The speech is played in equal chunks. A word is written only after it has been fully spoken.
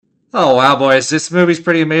Oh wow, boys, this movie's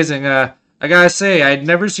pretty amazing. I gotta say, I'd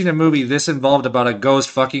never seen a movie this involved about a ghost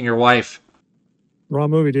fucking your wife. Raw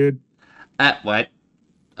movie, dude. What?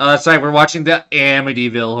 Oh, that's right, we're watching the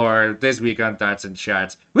Amityville Horror this week on Thoughts and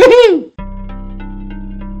Shots. Woohoo!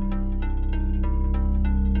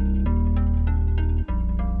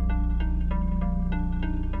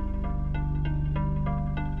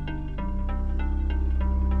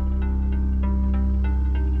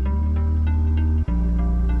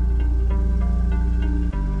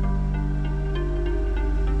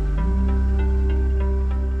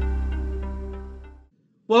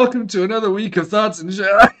 Welcome to another week of Thoughts and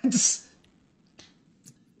Shots.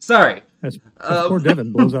 Sorry. As poor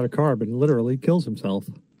Devin blows out a carb and literally kills himself.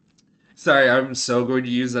 Sorry, I'm so going to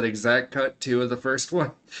use that exact cut too of the first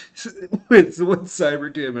one with what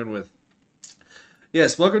Cyber came in with.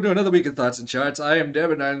 Yes, welcome to another week of Thoughts and Shots. I am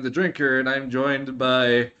Devin, I'm the drinker, and I'm joined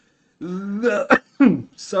by the...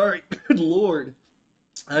 Sorry, good lord.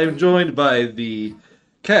 I am joined by the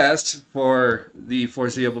cast for the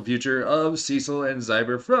foreseeable future of Cecil and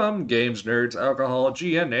Zyber from Games, Nerds, Alcohol,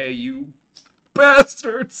 GNA, you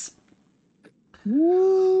bastards!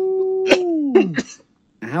 Woo!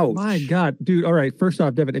 Ouch. My God, dude. All right, first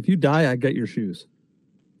off, Devin, if you die, I get your shoes.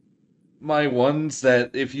 My ones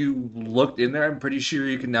that, if you looked in there, I'm pretty sure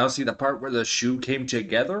you can now see the part where the shoe came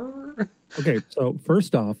together. Okay, so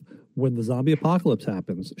first off, when the zombie apocalypse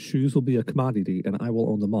happens, shoes will be a commodity, and I will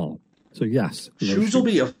own them all. So yes, Shoes will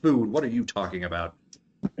be a food. What are you talking about?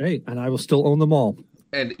 Hey, and I will still own them all.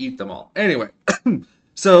 And eat them all. Anyway,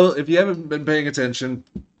 so if you haven't been paying attention,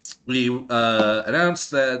 we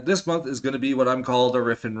announced that this month is going to be what I'm called a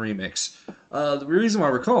Riffin Remix. The reason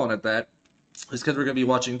why we're calling it that is because we're going to be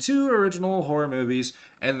watching 2 original horror movies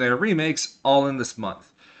and their remakes all in this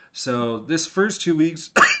month. So this first 2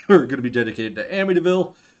 weeks are going to be dedicated to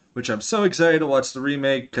Amityville, which I'm so excited to watch the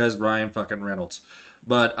remake because Ryan fucking Reynolds.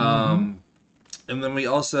 But, and then we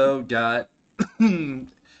also got,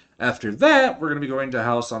 after that, we're going to be going to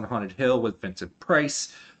House on Haunted Hill with Vincent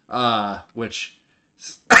Price, which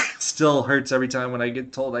still hurts every time when I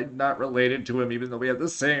get told I'm not related to him, even though we have the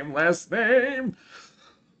same last name.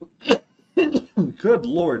 Good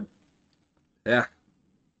lord. Yeah.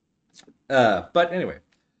 But anyway,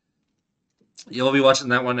 you'll be watching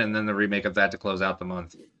that one and then the remake of that to close out the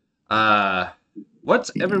month.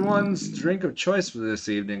 What's everyone's drink of choice for this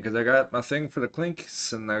evening? Because I got my thing for the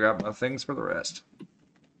clinks and I got my things for the rest.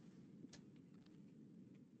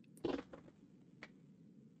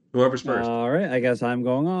 Whoever's first. All right, I guess I'm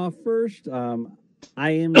going off first. I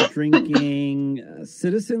am drinking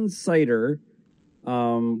Citizen Cider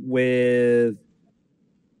with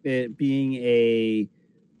it being a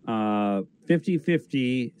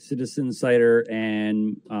 50-50 Citizen Cider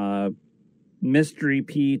and Mystery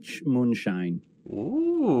Peach Moonshine.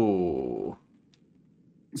 Ooh.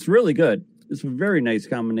 It's really good. It's a very nice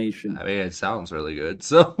combination. I mean, it sounds really good,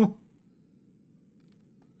 so...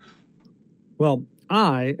 Well,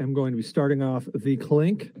 I am going to be starting off the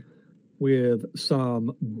clink with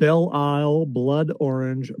some Belle Isle Blood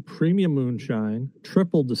Orange Premium Moonshine,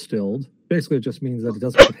 triple distilled. Basically, it just means that it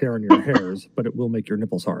doesn't put hair on your hairs, but it will make your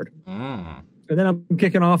nipples hard. And then I'm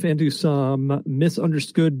kicking off into some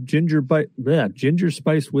misunderstood ginger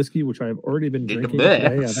spice whiskey, which I've already been drinking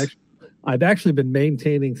today. I've actually been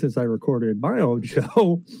maintaining since I recorded my own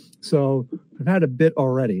show, so I've had a bit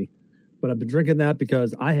already. But I've been drinking that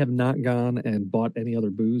because I have not gone and bought any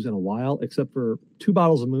other booze in a while, except for 2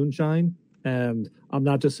 bottles of moonshine. And I'm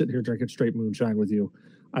not just sitting here drinking straight moonshine with you.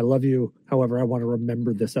 I love you. However, I want to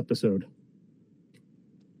remember this episode.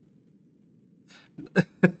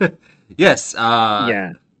 Yes.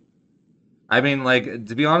 Yeah. I mean, like,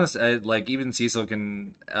 to be honest, like, even Cecil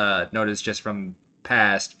can notice just from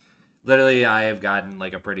past, literally, I have gotten,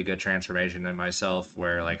 like, a pretty good transformation in myself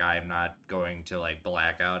where, like, I'm not going to, like,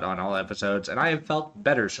 black out on all episodes, and I have felt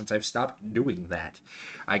better since I've stopped doing that.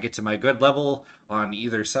 I get to my good level on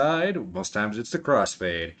either side. Most times it's the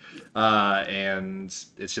crossfade, and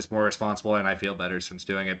it's just more responsible, and I feel better since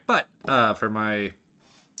doing it. But for my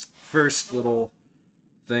first little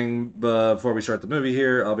thing before we start the movie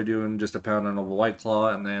here, I'll be doing just a pound on a White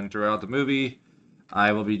Claw, and then throughout the movie,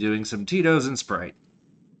 I will be doing some Tito's and Sprite.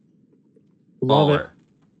 Love it.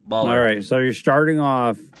 Baller. All right, so you're starting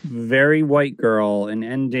off very white girl and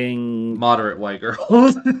ending Moderate white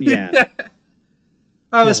girl. Yeah.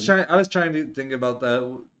 I was trying to think about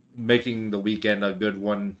that, making the weekend a good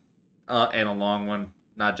one and a long one,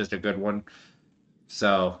 not just a good one.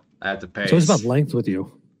 So I have to pay. So it's about length with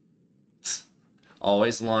you.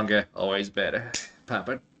 Always longer, always better.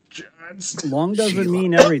 Papa John's. Long doesn't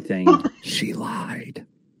mean everything. She lied.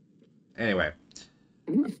 Anyway,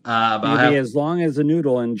 I'll You'll have be as long as a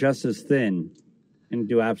noodle and just as thin, and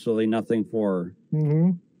do absolutely nothing for her.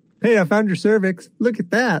 Mm-hmm. Hey, I found your cervix. Look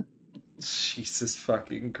at that. Jesus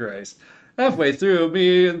fucking Christ. Halfway through,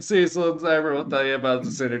 me and Cecil and Cyber will tell you about the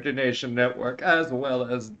Synergy Nation Network as well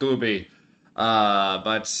as Doobie.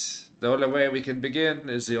 But the only way we can begin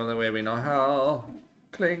is the only way we know how.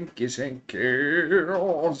 Clinky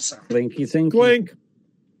sinkers. Clinky sinky. Clink.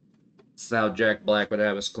 That's how Jack Black would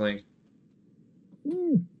have us clink.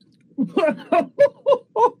 Mm.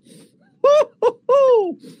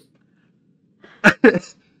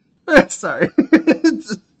 Sorry.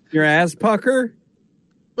 Your ass pucker?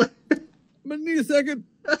 I'm gonna need a second.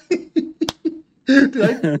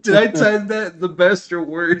 Did I time that the best or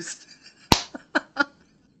worst?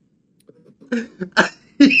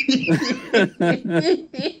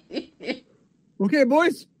 Okay,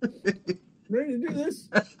 boys. Ready to do this?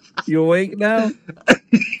 You awake now?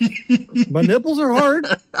 My nipples are hard.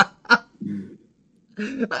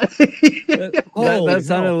 That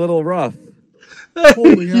sounded a little rough.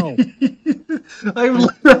 Holy hell. I'm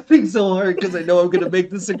laughing so hard because I know I'm going to make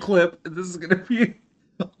this a clip, and this is going to be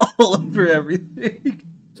all over everything.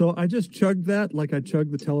 So I just chugged that like I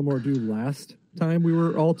chugged the Tullamore Dew last time we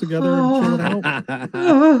were all together and chilling out.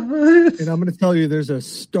 And I'm going to tell you, there's a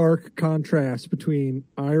stark contrast between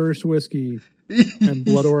Irish whiskey and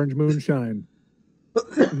blood orange moonshine.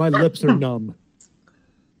 My lips are numb.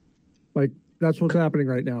 Like, that's what's happening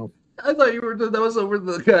right now. I thought that was over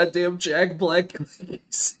the goddamn Jack Black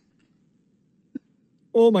case.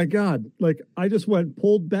 Oh my God. Like, I just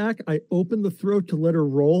pulled back. I opened the throat to let her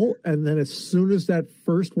roll. And then as soon as that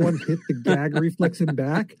first one hit the gag reflex and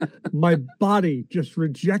back, my body just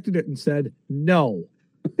rejected it and said, no.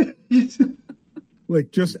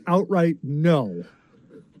 Like, just outright no.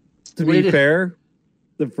 To be fair,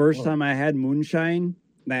 the first time I had moonshine,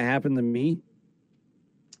 that happened to me.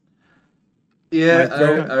 Yeah,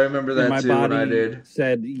 I remember that my too body when I did.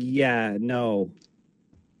 Said, yeah, no.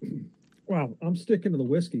 Wow, I'm sticking to the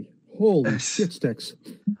whiskey. Holy shit sticks.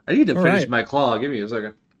 I need to All finish right. my claw. Give me a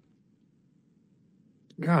second.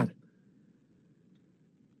 God.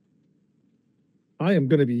 I am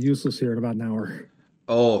going to be useless here in about an hour.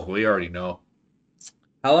 Oh, we already know.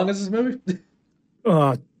 How long is this movie?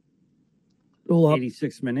 Hold up.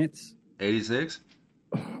 86 minutes. 86?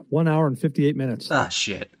 1 hour and 58 minutes. Ah,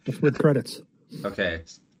 shit. That's with credits. Okay,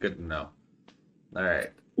 good to know. All right.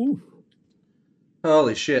 Ooh.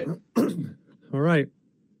 Holy shit. All right.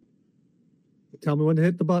 Tell me when to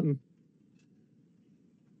hit the button.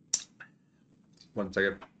 1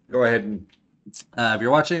 second. Go ahead and if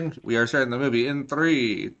you're watching, we are starting the movie in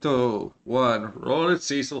 3, 2, 1. Roll it,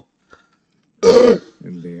 Cecil.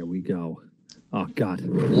 And there we go. Oh, God.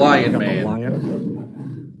 Lion Got the Man. Lion.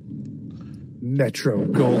 Metro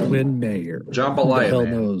Goldwyn Mayer. Jump Who the Lion hell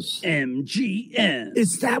Man. knows? MGM.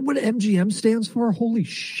 Is that what MGM stands for? Holy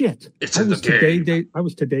shit. It's in the game. I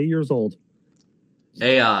was today years old.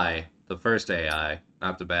 AI. The first AI.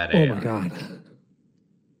 Not the bad Oh, AI. my God.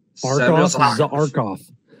 Samuel Zarkov.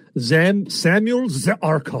 Samuel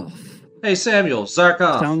Zarkov. Hey, Samuel.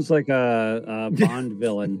 Zarkov. Sounds like a Bond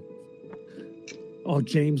villain. Oh,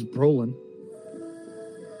 James Brolin.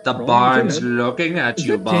 The Brolin, barn's isn't looking at Is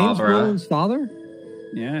you, that James Barbara. Brolin's father?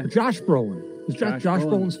 Yeah, Or Josh Brolin? Is that Josh Josh Brolin.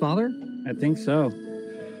 Brolin's father? I think so.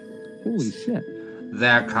 Holy shit.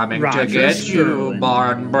 They're coming to Roger get you, Sterling.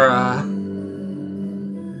 Barbara.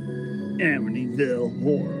 Amityville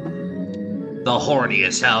Horror. The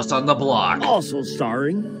horniest house on the block. Also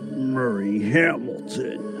starring Murray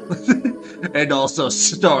Hamilton. And also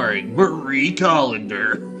starring Marie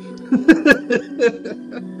Collender.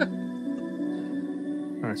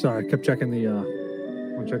 All right, sorry. I kept checking I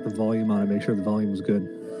want to check the volume on it, make sure the volume was good.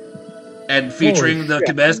 And featuring Holy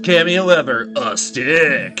the best cameo ever, a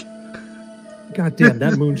stick. God damn,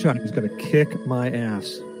 that moonshine is going to kick my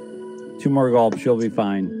ass. 2 more gulps, you'll be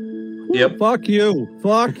fine. Yep. Fuck you.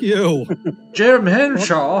 Fuck you. Jim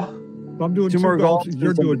Henshaw. If I'm doing 2 more gulps, gulps,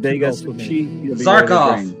 you're doing 2 Vegas. gulps with me.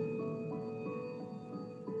 Zarkov.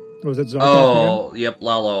 Was it Zarkov Oh, yep,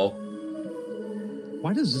 Lalo. again?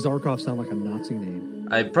 Why does Zarkov sound like a Nazi name?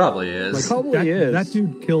 It probably is. Like, Probably that, is. That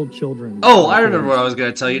dude killed children. Oh, I remember what I was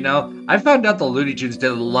going to tell you now. I found out the Looney Tunes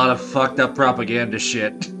did a lot of fucked up propaganda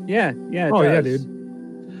shit. Yeah, it Oh, does. yeah, dude.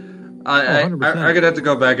 I'm 100%. going to have to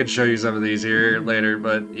go back and show you some of these here later,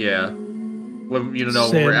 but yeah. When, we're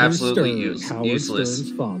Sanders absolutely Stern, Howard useless.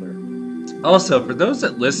 Stern's father. Also, for those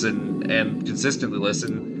that listen and consistently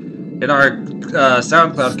listen, in our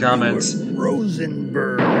SoundCloud comments,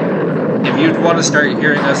 Rosenberg. if you'd want to start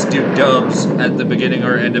hearing us do dubs at the beginning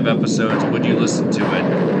or end of episodes, would you listen to it?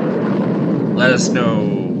 Let us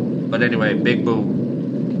know. But anyway, big boom.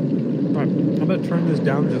 gonna turn this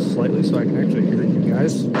down just slightly so I can actually hear you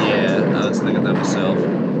guys. Yeah, I was thinking that myself.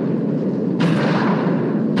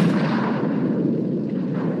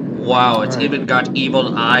 Wow, it's even got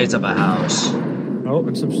evil eyes of a house. Oh,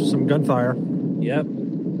 and some gunfire. Yep.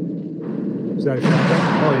 Is that a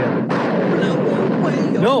shotgun? Oh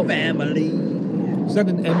yeah. No family. Is that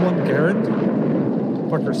an M1 Garand?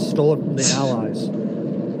 Fucker stole it from the Allies.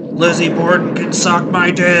 Lizzie Borden can suck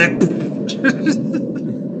my dick.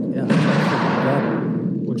 Yeah.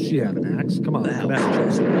 Would she have an axe? Come on. Come back.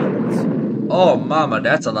 Oh, mama,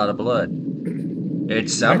 that's a lot of blood.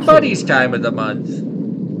 It's somebody's time of the month.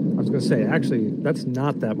 I was gonna say, actually, that's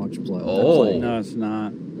not that much blood. Oh. That's No, it's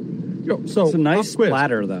not. so It's a nice quiz.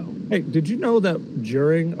 splatter, though. Hey, did you know that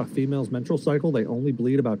during a female's menstrual cycle, they only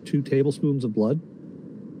bleed about 2 tablespoons of blood?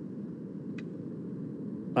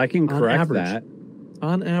 I can On correct average. that.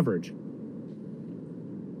 On average.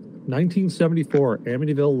 1974,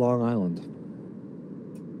 Amityville, Long Island.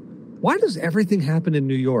 Why does everything happen in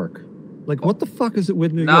New York? Like, what the fuck is it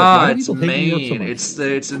with New York? Nah, Why do it's people hate New York so Maine. much? It's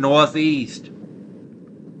the Northeast.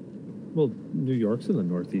 Well, New York's in the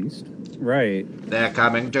Northeast. Right. They're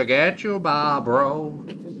coming to get you, Barbaro.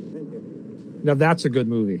 Now, that's a good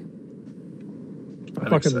movie. I I'm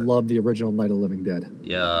fucking excited. love the original Night of the Living Dead.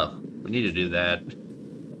 Yeah, we need to do that.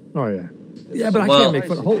 Oh, yeah. Yeah, but I Well- can't make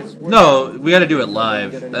fun of... No, we got to do it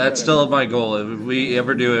live. That's still my goal. If we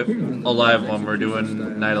ever do it a live one, we're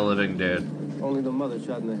doing Night of the Living Dead. Only the mother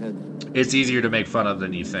shot in the head. It's easier to make fun of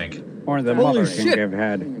than you think. Or the Holy mother shit. can have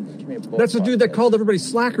had. That's the dude that called everybody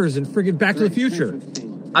slackers in friggin' Back to the Future.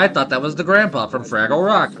 I thought that was the grandpa from Fraggle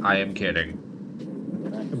Rock. I am kidding.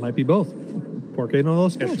 It might be both. Porque no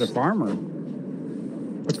los It's the dos. farmer.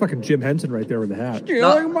 That's fucking Jim Henson right there with the hat.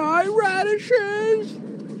 Stealing my radishes!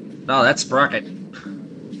 No, that's Sprocket.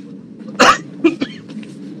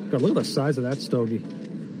 God, look at the size of that stogie.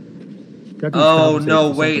 That dude's Oh, compensating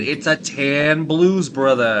no, for wait. something. It's a tan blues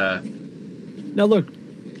brother. Now, look,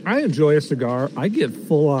 I enjoy a cigar. I give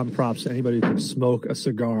full-on props to anybody who can smoke a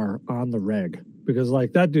cigar on the reg. Because,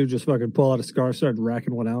 like, that dude just fucking pulled out a cigar, started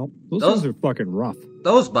racking one out. Those Those- things are fucking rough.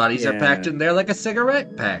 Those bodies are Yeah. packed in there like a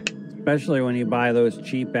cigarette pack. Especially when you buy those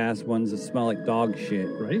cheap-ass ones that smell like dog shit.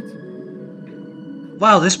 Right?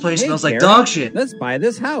 Wow, this place Hey, smells like Karen, dog shit. Let's buy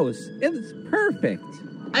this house. It's perfect.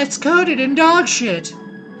 It's coated in dog shit.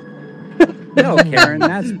 No, Karen,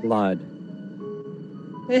 that's blood.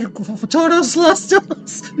 Todos los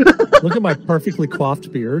dos. Look at my perfectly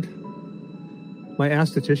coiffed beard. My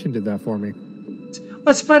esthetician did that for me.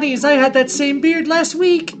 What's funny is I had that same beard last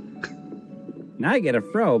week. Now I get a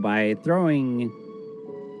fro by throwing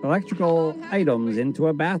electrical items into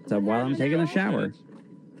a bathtub while I'm taking a shower.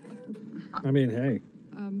 I mean, hey.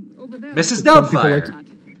 Mrs. Some people like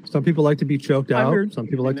Doubtfire. Some people like to be choked I out. heard- Some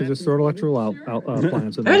people like to just throw electrical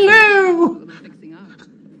plants in there. Hello.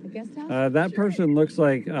 That person looks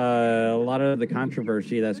like a lot of the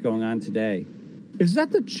controversy that's going on today. Is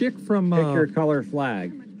that the chick from... Pick your color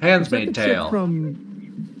flag. is that Handmaid's the chick Tale.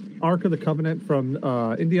 from Ark of the Covenant from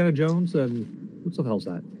Indiana Jones? And what the hell's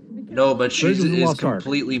that? No, but she Raiders of the is Lost Ark.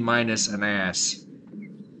 completely minus an ass.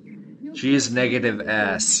 She is negative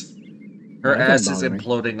ass. Her That ass doesn't is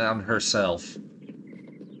bother me. imploding on herself.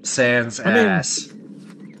 Sans I mean- ass.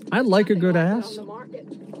 I like a good ass,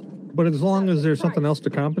 but as long as there's something else to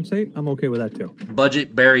compensate, I'm okay with that too.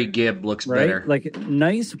 Budget Barry Gibb looks Right? better. Like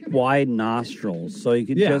nice wide nostrils, so you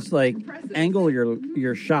could Yeah. just like angle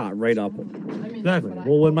your shot right up. Exactly.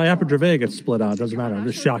 Well, when my epidrave gets split out, it doesn't matter.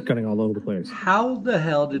 I'm just shotgunning all over the place. How the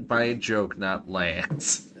hell did my joke not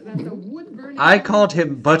land? I called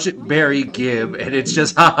him Budget Barry Gibb, and it's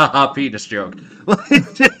just ha ha ha penis joke.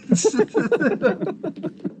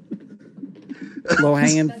 Low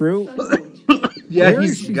hanging fruit. Yeah, Where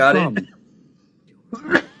is he's she got from? it.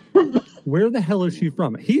 Where the hell is she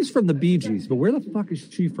from? He's from the Bee Gees, but where the fuck is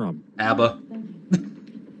she from? ABBA.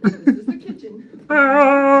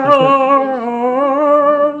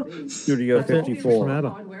 Studio That's it. She's from 54. ABBA.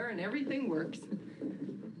 Hardware and everything works.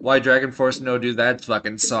 Why Dragon Force no do that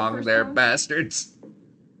fucking song there, bastards?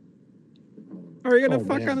 Are you gonna Oh,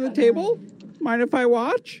 fuck man. under the table? Mind if I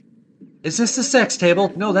watch? Is this the sex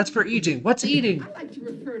table? No, that's for eating. What's eating? I like to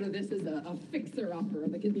refer to this as a fixer-upper.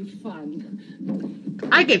 That can be fun.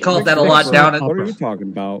 I get called that a lot down at What are you talking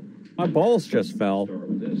about? My balls just fell.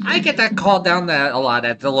 I get that called down that a lot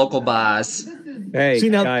at the local bars. Hey, See,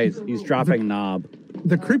 now- guys, he's dropping knob.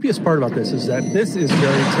 The creepiest part about this is that this is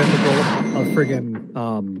very typical of friggin'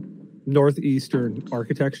 northeastern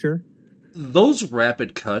architecture. Those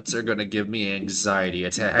rapid cuts are gonna give me anxiety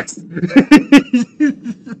attacks.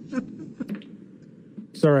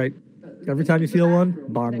 It's all right. Every time you feel one,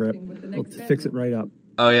 bond rip. We'll fix it right up.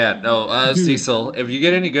 Oh yeah, no, Dude. Cecil. If you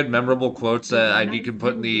get any good memorable quotes that you can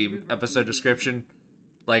put in the episode description,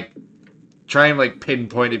 like try and like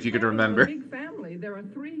pinpoint if you could remember,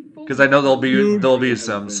 because I know there'll be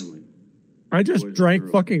some. I just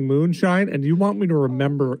drank fucking moonshine, and you want me to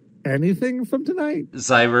remember anything from tonight?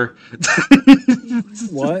 Cyber.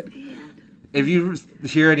 What? If you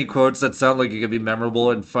hear any quotes that sound like it could be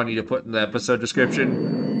memorable and funny to put in the episode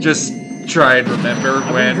description, just try and remember I've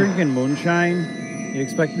been when. drinking moonshine. You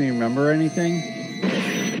expect me to remember anything?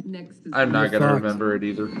 I'm not gonna Fuck. remember it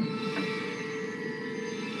either.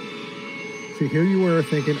 See, here you were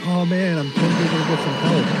thinking, oh man, I'm totally going to get some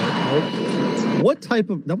help. Nope. What type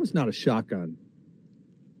of... That was not a shotgun.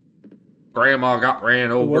 Grandma got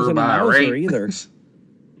ran It over wasn't a by a Mauser rape. either.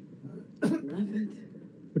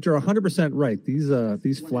 But you're 100% right. These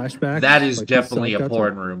flashbacks... That is like these definitely side a cuts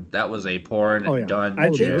porn room. That was a porn Oh, yeah. done. I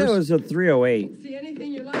think there's- that was a 308. See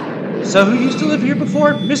anything you like? So who used to live here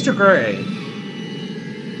before? Mr. Gray.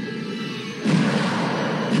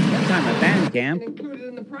 That time at band camp. Included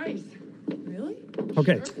in the price. Really?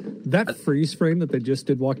 Okay, that freeze frame that they just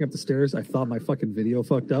did walking up the stairs, I thought my fucking video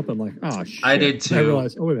fucked up. I'm like, oh shit. I did too. I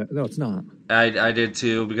realized, oh wait a minute, no, it's not. I did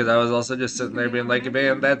too, because I was also just sitting there being like,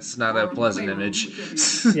 man, that's not a pleasant image.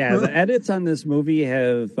 Yeah, the edits on this movie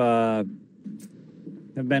have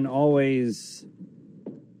been always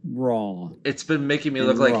raw. It's been making me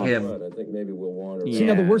look like Rough. him. I think maybe we'll wander. Yeah. See,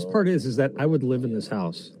 now the worst part is that I would live in this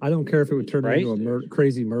house. I don't care if it would turn me Right? into a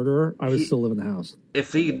crazy murderer. I would still live in the house.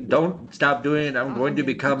 If he don't stop doing it, I'm going to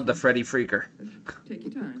become the Freddy Freaker. Take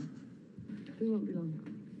your time. We won't be long.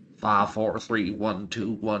 5, 4, 3,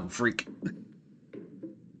 2, 1, freak.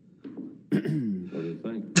 What do you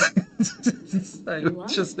think? I'm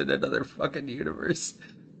just in another fucking universe.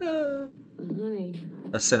 Honey,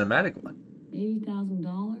 A cinematic one.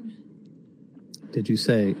 $80,000? Did you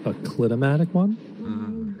say a clitomatic one?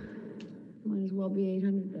 Might as well be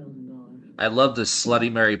 $800,000. I love this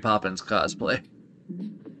slutty Mary Poppins cosplay.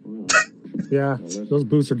 Yeah, those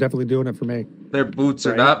boots are definitely doing it for me. Their boots are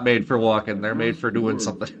Right. not made for walking, they're made for doing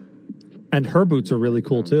something. And her boots are really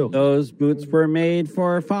cool too. Those boots were made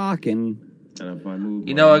for fucking. And if I move,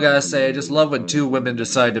 You know, I gotta say, I just love when two women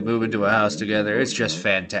decide to move into a house together. It's just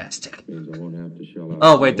fantastic. means I won't have to shell out.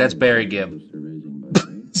 Oh, wait, that's Barry Gibb. You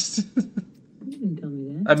didn't tell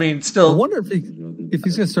me that. I mean, I still, wonder if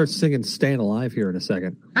he's gonna start singing "Staying Alive" here in a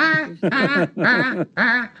second. Most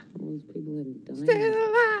people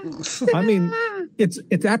have died. I mean,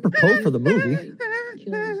 it's apropos for the movie.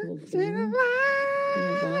 Killed his whole family. You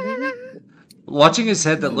know about it? watching his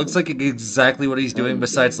head, that looks like exactly what he's doing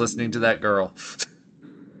besides listening to that girl.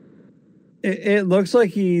 It looks like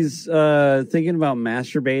he's thinking about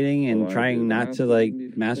masturbating and trying not to like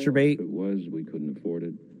masturbate. If it was, we couldn't afford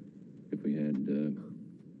it. If we had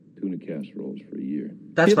tuna casseroles for a year.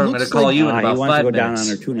 That's It what I'm going to looks call like- you in He about wants to 5 go down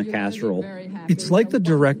minutes. on her tuna casserole. It's like the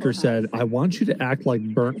director said, "I want you to act like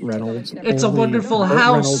Burt Reynolds." It's a only wonderful Burt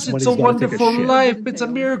house. Reynolds when It's he's a gotta take wonderful shit. life. It's a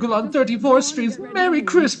miracle on 34th Street. Merry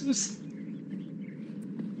Christmas.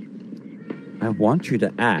 I want you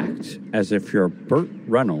to act as if you're Burt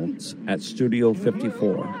Reynolds at Studio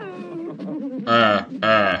 54.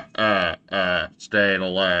 Staying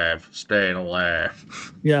alive. Staying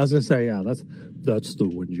alive. Yeah, I was gonna say, yeah, that's the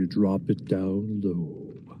when you drop it down low.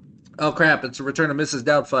 Oh, crap. It's a Return of Mrs.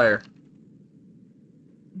 Doubtfire.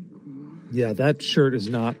 Yeah, that shirt is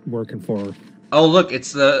not working for her. Oh, look.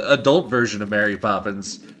 It's the adult version of Mary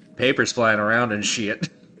Poppins. Papers flying around and shit.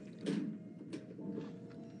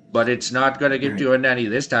 But it's not going to get you a nanny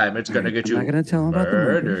this time. It's going to get I'm you not gonna tell him about the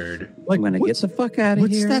murder. murdered. Like, I'm gonna get what's, the fuck out of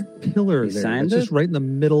what's here. that pillar You there? signed It's just it? right in the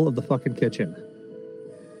middle of the fucking kitchen.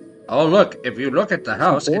 Oh, look. If you look at the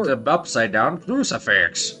house, it's Support. an upside down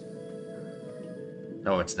crucifix.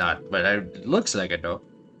 No, it's not. But it looks like it, though.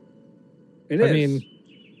 It I is. mean,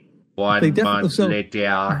 1 They definitely- month so-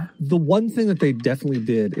 later. the one thing that they definitely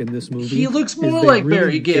did in this movie, He looks is more they like really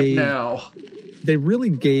Barry Gibb gave- now. They really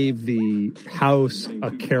gave the house a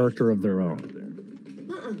character of their own.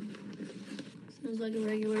 Sounds like a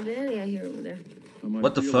regular daddy I hear over there. I might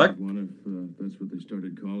What the feel fuck? like one if that's what they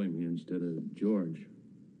started calling me instead of George.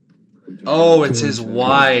 Which I- Oh, it's his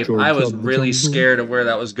wife. George I was of the really Jungle. scared of where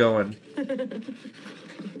that was going.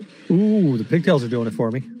 Ooh, the pigtails are doing it for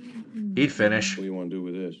me. He'd finish. What do you want to do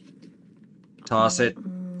with this? Toss it.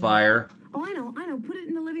 Fire. Oh, I know. Put it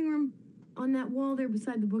in the living room on that wall there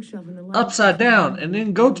beside the bookshelf in the left. Upside down and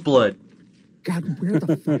in goat's blood. God, where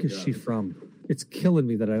the fuck is she from? It's killing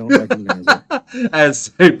me that I don't recognize her.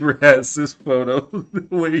 As Saber has this photo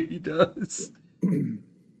the way he does.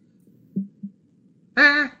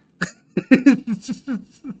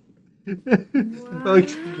 Like,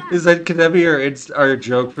 is that can that be our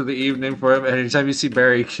joke for the evening for him? Anytime you see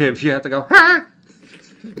Barry Gibb, you have to go, ha!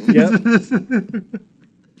 Yep.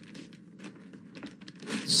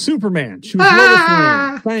 Superman, choose Lord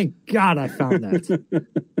of Flame. Thank God I found that.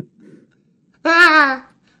 Ah!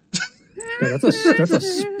 Yeah, that's a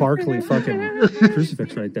sparkly fucking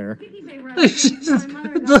crucifix right there.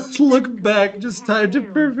 Just look back, just timed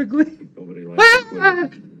it perfectly. Nobody likes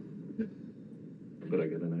it. But I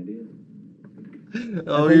got an idea.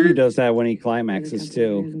 Oh, I think he you're does that when he climaxes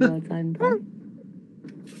too. Go outside and play.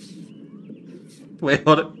 wait,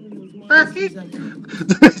 hold it.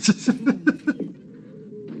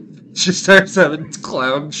 She starts having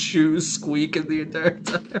clown shoes squeaking the entire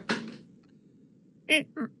time.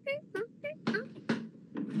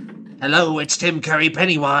 Hello, it's Tim Curry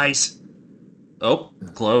Pennywise. Oh,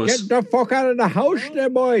 close. Get the fuck out of the house there,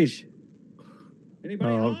 boys.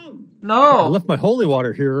 Anybody Oh. home? I No. left my holy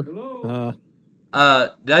water here. Hello?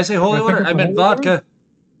 Did I say holy Can I pick water? up I the meant holy vodka.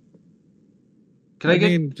 Can I I get?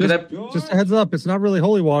 mean, can just a heads up, it's not really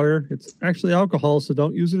holy water. It's actually alcohol, so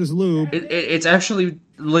don't use it as lube. it's actually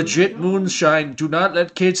legit moonshine. Do not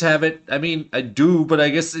let kids have it. I mean, I do, but I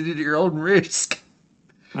guess it's at your own risk.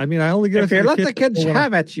 I mean, I only get If it you to let the kids who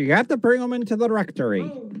have it, you have to bring them into the rectory.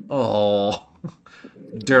 Oh,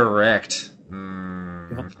 direct.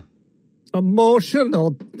 Mm.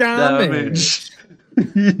 emotional damage.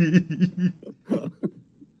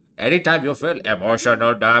 Anytime you feel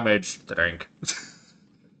emotional damage, drink.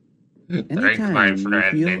 Drink, my Anytime you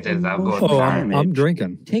friend. feel It is a good emotional Oh, time. I'm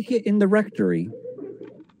drinking. Take it in the rectory.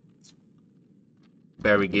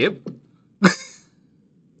 Barry Gibb.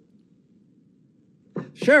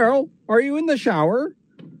 Cheryl, are you in the shower?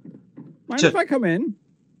 Mind if I come in?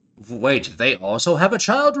 Wait, they also have a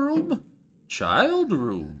child room? Child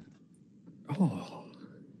room? Oh,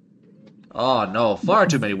 Oh no, far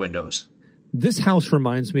too many windows. this house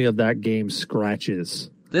reminds me of that game Scratches.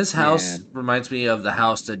 This house Yeah. reminds me of the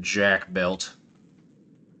house that Jack built.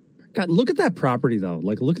 God, look at that property though.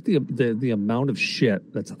 Like, look at the amount of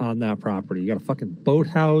shit that's on that property. You got a fucking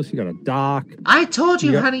boathouse. You got a dock. I told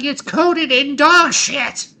you, Yeah. honey, it's coated in dog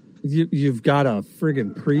shit. You've got a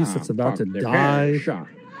friggin' priest that's about to die.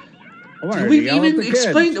 We've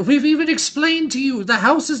even explained to you the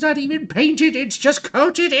house is not even painted, it's just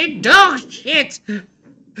coated in dog shit.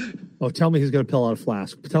 Oh, tell me he's gonna pull out a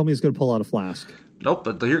flask. Tell me he's gonna pull out a flask. Nope,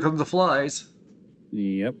 but here come the flies.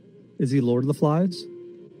 Yep. Is he Lord of the Flies?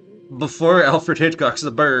 Before Alfred Hitchcock's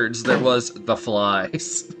The Birds, there was The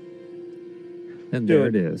Flies. And there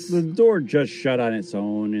Dude, it is. The door just shut on its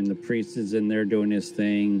own, and the priest is in there doing his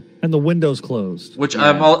thing. And the window's closed. Which Yeah.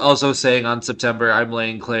 I'm also saying on September, I'm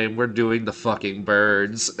laying claim we're doing The fucking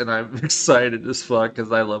Birds, and I'm excited as fuck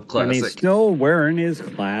because I love And he's classic. still wearing his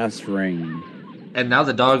class ring. And now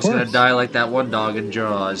the dog's Of gonna course. die like that one dog in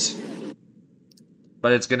Jaws.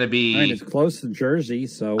 But it's gonna I mean, be it's close to Jersey,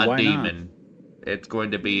 so a why demon. It's going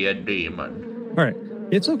to be a demon. All right.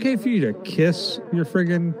 It's okay for you to kiss your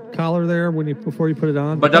friggin' collar there before you put it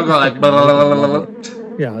on. But don't go like, blah, blah, blah, blah,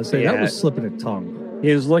 blah. Yeah, I say that Yeah. was slipping a tongue. not?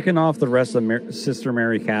 He was licking off the rest of Sister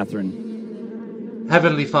Mary Catherine.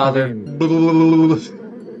 Heavenly Father. I mean- Blah, blah, blah, blah,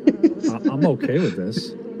 blah. I'm okay with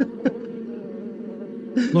this.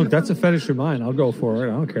 Look, that's a fetish of mine. I'll go for it.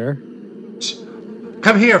 I don't care.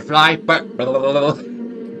 Come here, fly. Blah, blah, blah, blah, blah.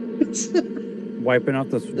 Wiping out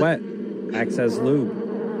the sweat. Acts as lube.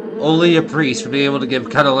 Only a priest would be able to give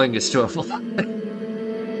cunnilingus to a fly.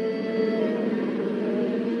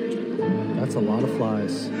 That's a lot of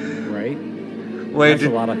flies. Right? Wait, That's a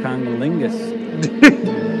lot of congolingus.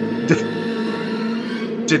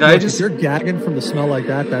 did I Look, just... if you're gagging from the smell like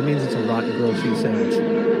that, that means it's a rotten grilled cheese sandwich.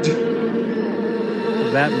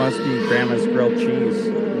 That must be Grandma's grilled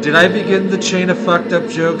cheese. Did I begin the chain of fucked up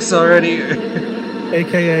jokes already?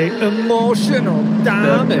 AKA emotional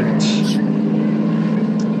damage.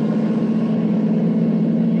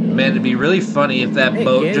 Man, it'd be really funny if that Hey,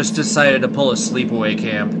 boat kids. just decided to pull a sleepaway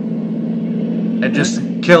camp. And just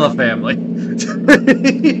kill a family.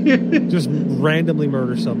 Just randomly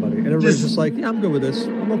murder somebody. And everybody's Just- just like, yeah, I'm good with this.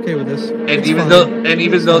 I'm okay with this. And It's even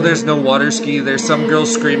fine." though there's no water ski, there's some girl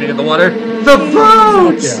screaming in the water. The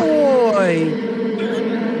boat! Yeah. Boy!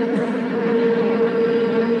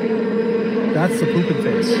 That's the pooping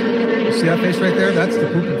face. You see that face right there? That's the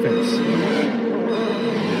pooping face.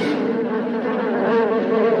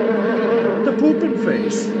 The pooping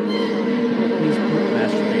face. He's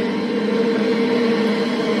masturbating.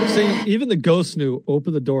 See, even the ghost knew,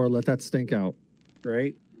 open the door, let that stink out.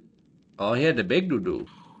 Right? Oh, he had the big doo-doo.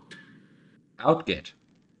 Out get.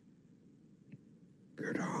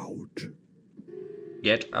 Get out.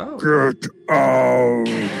 Get out. Get out.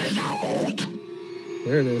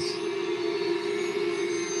 There it is.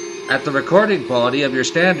 At the recording quality of your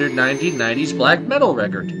standard 1990s black metal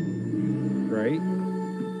record. Right?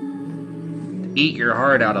 Eat your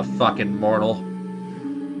heart out of fucking mortal.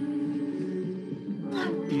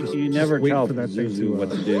 You never wait tell for that thing Zuzu to, what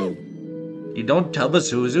to do. You don't tell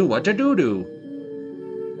Pazuzu what to do.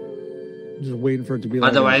 Just waiting for it to be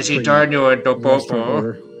like. Otherwise, he pretty turn you into restaurant popo.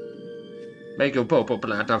 order. Make a popo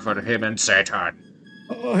plata for him and Satan.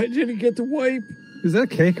 Oh, I didn't get to wipe. Is that a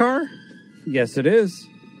K car? Yes, it is.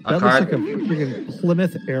 A That car. looks like a freaking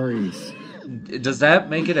Plymouth Aries. Does that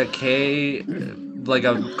make it a K, like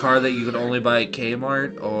a car that you could only buy at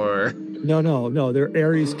Kmart, or? No. They're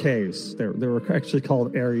Aries Ks. They were actually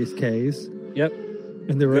called Aries Ks, Yep.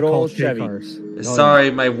 and they were Good called old K Chevy. cars.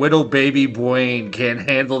 Sorry, my little baby brain can't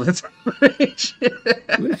handle this information.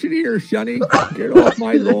 Listen here, Sonny. Get off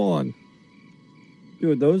my lawn.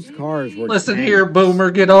 Dude, those cars were. Listen tanks. here, boomer,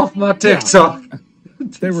 get off my TikTok.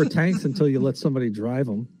 They were tanks until you let somebody drive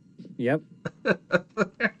them. Yep.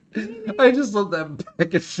 I just love that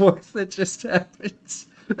back and forth that just happens.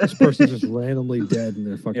 This person's just randomly dead in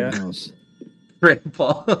their fucking Yeah. house.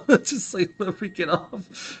 Grandpa, just like let me get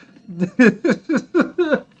off.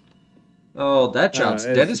 Oh, that child's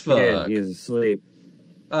dead it's as a kid. fuck. He's asleep.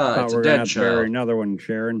 Thought It's we a were gonna dead have to bury child. another one,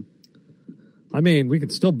 Sharon. I mean, we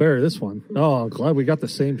could still bury this one. Oh, I'm glad we got the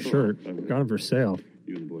same shirt. Got them for sale.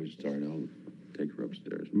 You and the boys start. I'll take her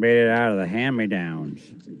upstairs. Made it out of the hand-me-downs.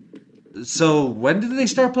 So when did they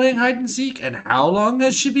start playing hide and seek, and how long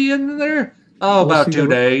has she been in there? Oh, about see, 2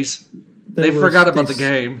 days. They were- forgot about the they-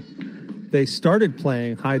 game. They started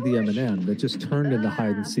playing Hide the M&M. That just turned into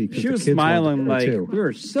hide and seek. 'cause She the was kids wanted smiling to play like too. we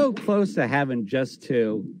were so close to having just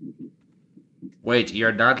two. Wait,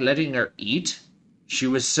 you're not letting her eat? She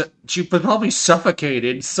was she probably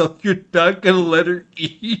suffocated, so you're not gonna let her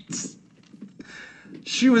eat.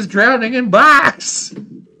 She was drowning in box.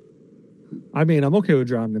 I mean, I'm okay with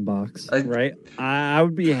drowning in box. Right? I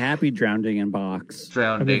would be happy drowning in box. I mean,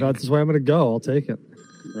 Drowning. if that's the way I'm going to go, I'll take it.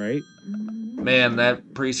 Right? Man,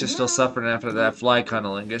 that priest is still suffering after that fly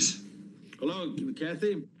cunnilingus. Hello,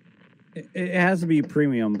 Kathy. It has to be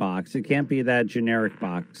premium box. It can't be that generic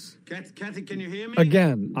box. Kathy, can you hear me?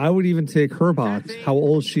 Again, I would even take her box, how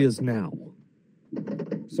old she is now.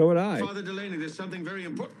 So would I. Father Delaney, there's something very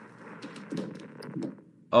important.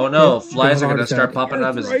 Oh no, Yep, flies are heart gonna start attack. popping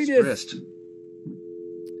out of his Arthritis. wrist.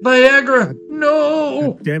 Viagra!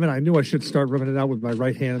 No! Damn it, I knew I should start rubbing it out with my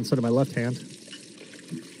right hand instead of my left hand.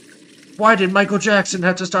 Why did Michael Jackson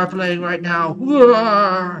have to start playing right now?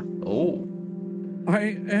 Oh.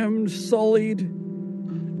 I am sullied.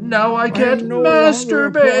 Now I can't am no longer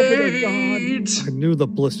a prophet of masturbate! I knew the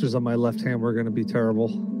blisters on my left hand were going to be terrible.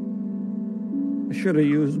 I should have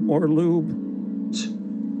used more lube.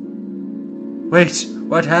 Wait,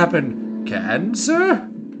 what happened? Cancer?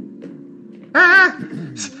 Ah!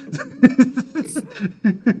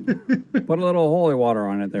 Put a little holy water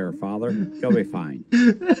on it there, Father. You'll be fine.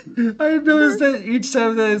 I noticed that each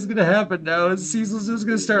time that is gonna happen now, Cecil's just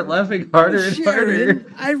gonna start laughing harder and harder.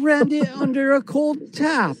 I ran it under a cold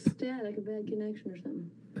tap. Dad, like a bad connection or something.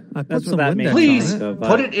 I put That's some what that Windex means. on Please, it. Of,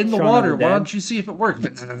 put it in the Shaun of water. the Why Dead. don't you see if it works?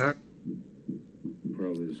 Probably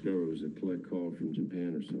discovered it was a collect call from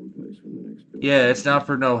Japan or someplace when the next bill. Yeah, it's not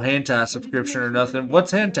for no hentai subscription or nothing.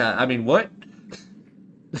 What's hentai? I mean, what?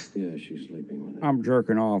 Yeah, she's sleeping with it. I'm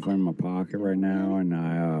jerking off in my pocket right now, and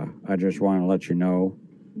I just want to let you know.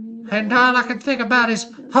 And all I can think about is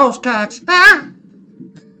host cocks. Ah!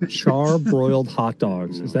 Char-broiled hot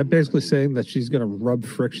dogs. Is that basically saying that she's going to rub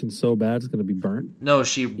friction so bad it's going to be burnt? No,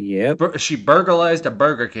 she Yep. she burglarized a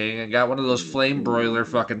Burger King and got one of those flame broiler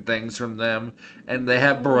fucking things from them, and they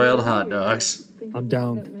have broiled hot dogs. I'm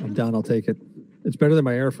down. I'll take it. It's better than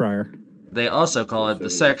my air fryer. They also call it the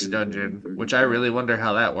sex dungeon, which I really wonder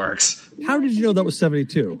how that works. How did you know that was I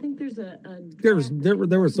 72? think there's There was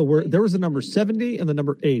the number 70 and the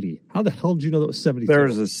number 80. How the hell did you know that was 72? There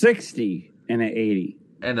was a 60 and an 80.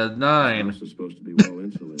 And a The 9. house is supposed to be well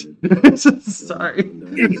insulated. Sorry.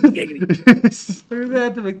 We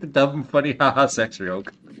had to make the dumb and funny haha sex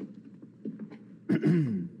joke.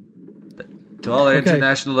 To all our Okay.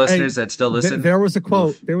 international listeners that still listen. There was a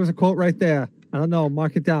quote. There was a quote right there. I don't know.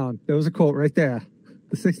 Mark it down. There was a quote right there.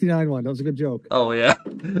 The 69 one. That was a good joke. Oh yeah,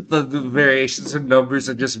 the variations of numbers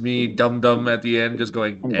are just me, dum dum at the end, just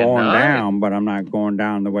going. I'm "And going I-" down, but I'm not going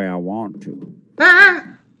down the way I want to. Ah!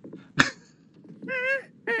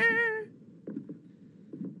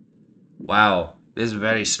 Wow, this is a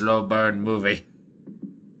very slow burn movie.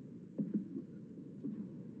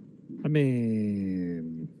 I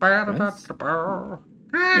mean,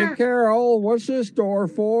 Hey, Carol, what's this door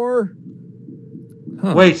for?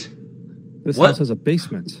 Huh. Wait, This what? house has a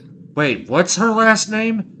basement. wait, what's her last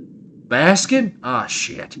name? Baskin? Ah,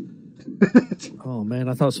 shit. Oh man,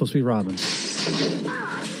 I thought it was supposed to be Robin.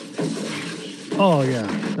 Oh yeah,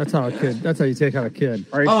 that's how you take out a kid.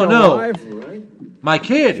 Are you Oh, still no. alive? My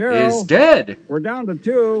kid Cheryl. is dead. We're down to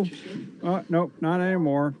 2. Nope, not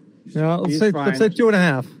anymore. Yeah, let's He's say fine.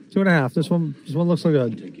 2.5. 2.5. This one looks so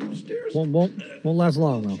good. Won't last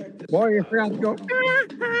long though. Boy, you forgot to go.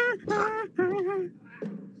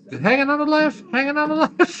 Hanging on the left, hanging on the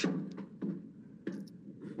left.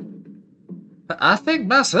 I think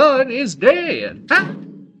my son is dead. Ah!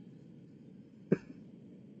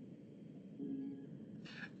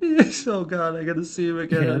 Oh God, I gotta see him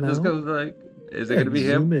again. Yeah, I'm just no. gonna like, is it gonna be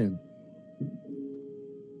him? Zoom in.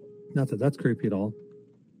 Not that that's creepy at all.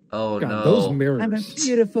 Oh God, no! those mirrors. I'm a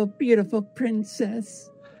beautiful, beautiful princess.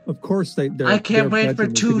 Of course they. I can't wait for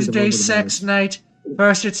Tuesday sex night.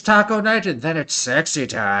 First it's taco night, and then it's sexy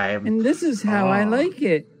time. And this is how I like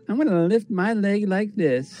it. I'm going to lift my leg like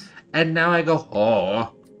this. And now I go,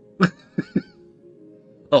 oh.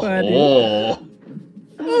 Buddy. Oh.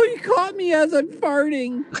 Oh, you caught me as I'm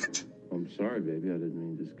farting. I'm sorry, baby. I didn't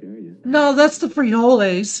mean to scare you. No, that's the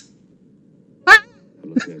frijoles. I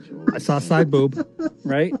looked at you all I saw side boob.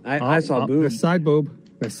 Right? I saw There's boobs. side boob.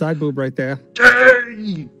 There's side boob right there.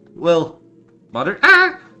 Dang. Well, mother.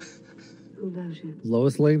 Ah! Who loves you?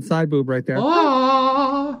 Lois Lane side boob right there.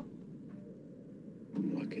 Oh.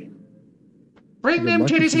 I'm lucky. Bring You're them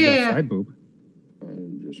lucky titties she's got here. Side boob.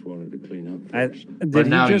 I just wanted to clean up I, first. did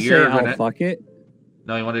now he just say, you're I'll gonna- fuck it?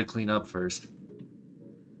 No, he wanted to clean up first.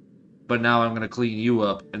 But now I'm gonna clean you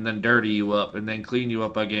up, and then dirty you up, and then clean you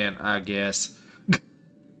up again, I guess.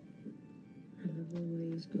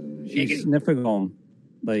 She's sniffing on.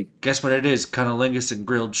 Like, Guess what it is? Cunnilingus and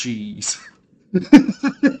grilled cheese.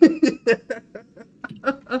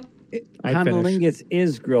 I Conolingus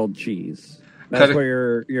is grilled cheese. That's Cunni-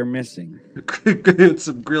 what you're missing.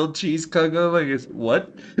 Some grilled cheese cunnilingus.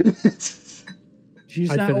 What? She's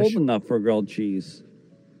I'd not finish. old enough for grilled cheese.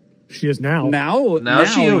 She is now. Now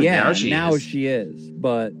she is.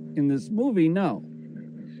 But in this movie, no.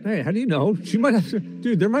 Hey, how do you know? She might have to.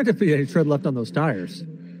 Dude, there might not be any tread left on those tires.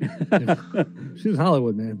 She's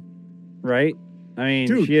Hollywood, man. Right? I mean,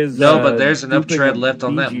 Dude. she is. No, but there's enough scooping tread left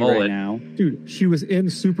on that BG mullet. right now. Dude, she was in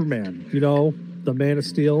Superman. You know, the Man of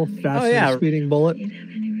Steel, fast yeah. speeding bullet.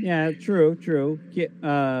 Yeah, true.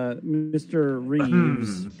 Mr.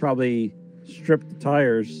 Reeves probably stripped the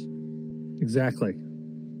tires. Exactly.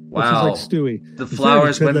 Wow. She's like Stewie. The Instead of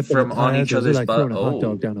flowers tread went left from the on tires, each it was other's like butt. throwing a hot Oh.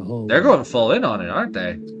 dog down a hole. They're going full in on it, aren't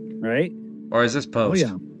they? Right? Or is this Oh post?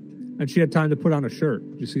 yeah. And she had time to put on a shirt.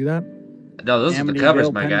 Did you see that? No, those are the Amityville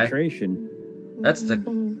covers, my guy. penetration. That's the.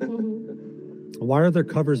 Why are there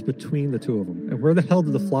covers between the two of them? And where the hell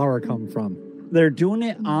did the flower come from? They're doing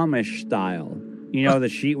it Amish style. You know, the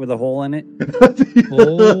sheet with a hole in it?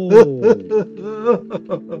 Oh.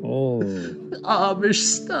 Amish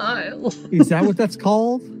style. Is that what that's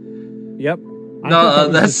called? Yep. I No, thought that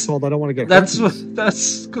was that's- just called I don't want to get That's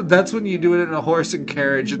herpes. that's when you do it in a horse and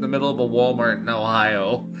carriage in the middle of a Walmart in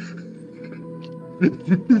Ohio.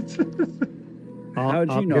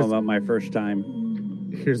 How'd you know about my first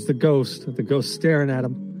time? Here's the ghost. The ghost staring at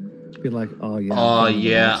him. Being like, oh yeah. Oh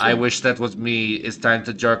yeah, I wish that was me. It's time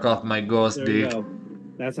to jerk off my ghost dick.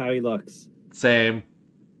 That's how he looks. Same.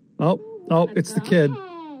 Oh, it's the kid.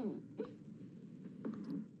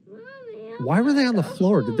 Why were they on the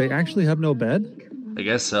floor? Did they actually have no bed? I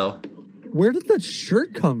guess so. Where did that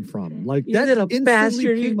shirt come from? Like You that little instantly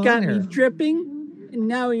bastard, you came on got me here. dripping, and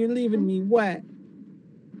now you're leaving me wet.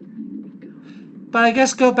 But I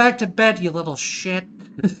guess go back to bed, you little shit.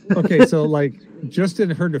 Okay, so like just in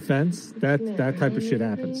her defense, that type of shit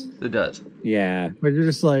happens. It does. Yeah. Like you're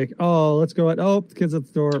just like, oh, let's go out. Oh, the kid's at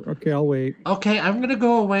the door. Okay, I'll wait. Okay, I'm gonna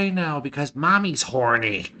go away now because mommy's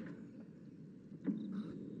horny.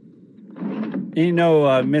 You know,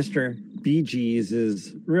 Mr. Bee Gees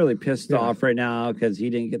is really pissed Yeah. off right now because he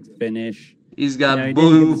didn't get to finish. He's got Yeah, he didn't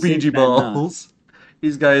blue get to BG sit that enough. balls.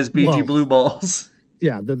 He's got his BG Whoa. blue balls.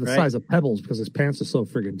 Yeah, they're the Right. size of pebbles because his pants are so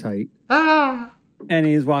friggin' tight. Ah! And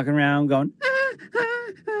he's walking around going,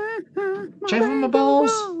 Chafing my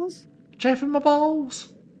balls. Chafing my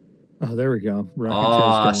balls. Oh, there we go. Rocking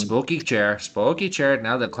Oh, chair's going. spooky chair. Spooky chair.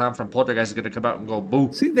 Now the clown from Poltergeist is gonna come out and go boo.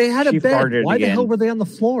 See, they had a She bed. farted Why the again. hell were they on the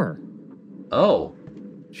floor? Oh,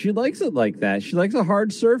 she likes it like that. She likes a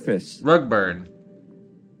hard surface. rug burn.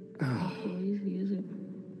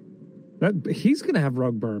 He's gonna have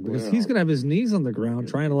rug burn because he's gonna have his knees on the ground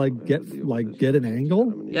trying to get an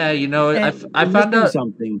angle. Yeah, you know, I And found out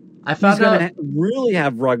something. I found He's out gonna really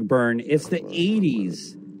have rug burn. It's the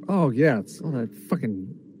 80s. Oh yeah, it's all that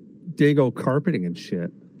fucking Dago carpeting and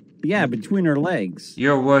shit. Yeah, between her legs.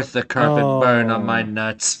 you're worth the carpet burn on my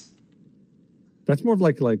nuts. That's more of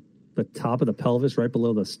like the top of the pelvis, right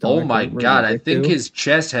below the stomach. Oh my right where god, the I dick think do. his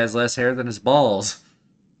chest has less hair than his balls.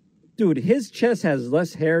 Dude, his chest has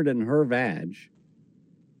less hair than her vag.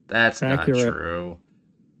 That's Accurate. not true.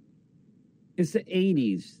 It's the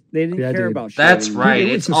 80s. They didn't Yeah, care dude. about That's showing- right. It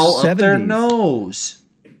was It's the all up their 70s. nose.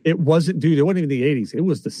 It wasn't, dude. It wasn't even the 80s. It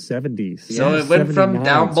was the 70s. So Yeah, it went from 79,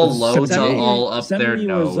 down so below to 78. all up their 70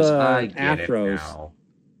 was, nose. I get afros. it now.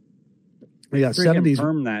 Yeah, Freaking 70s.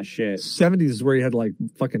 perm that shit. 70s is where you had to like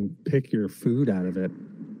fucking pick your food out of it.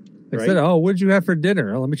 They Right. said, "Oh, what did you have for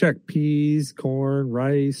dinner?" Oh, let me check: peas, corn,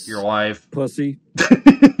 rice. Your wife. Pussy. Yeah,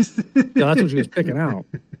 that's what she was picking out.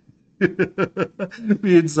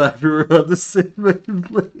 Me and Cypher were on the same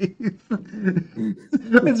wavelength.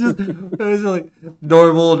 It was like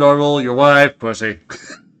normal, your wife, pussy.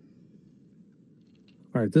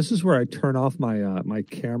 All right, this is where I turn off my my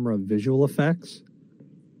camera visual effects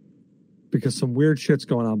because some weird shit's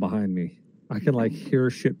going on behind me. I can like hear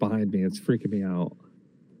shit behind me. It's freaking me out.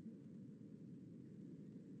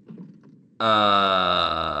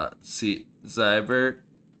 See, Cyber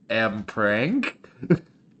am prank.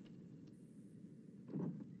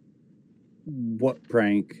 What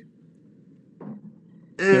prank?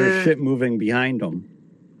 There's shit moving behind them.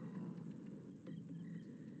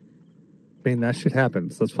 I mean, that shit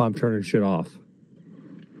happens. That's why I'm turning shit off.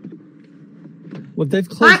 Well, they've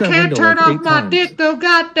closed that window like 8 times. though,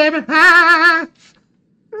 goddammit. Ah!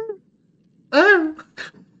 Oh.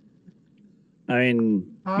 I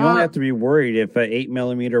mean, you only have to be worried if an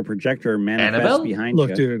 8mm projector manifests Annabelle? behind Look,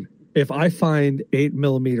 you. dude, if I find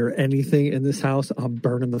 8mm anything in this house, I'm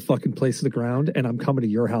burning the fucking place to the ground, and I'm coming to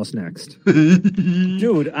your house next.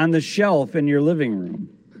 Dude, on the shelf in your living room.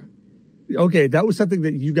 Okay, that was something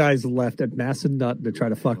that you guys left at Mass and Nut to try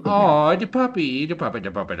to fuck with me. Oh, the puppy. And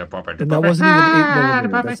that wasn't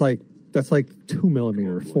even 8mm. That's like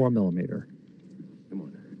 2mm, 4mm. Come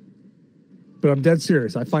on. But I'm dead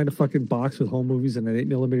serious. I find a fucking box with home movies and an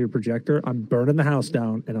 8mm projector. I'm burning the house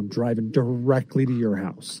down and I'm driving directly to your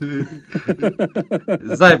house.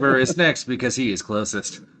 Cyber is next because he is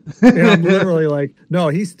closest. And I'm literally like, no,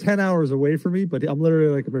 he's 10 hours away from me, but I'm literally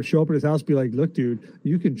like, I'm going to show up at his house, be like, look, dude,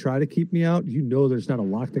 you can try to keep me out. You know there's not a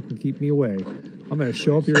lock that can keep me away. I'm going to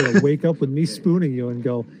show up here and wake up with me spooning you and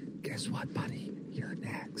go, guess what, buddy? You're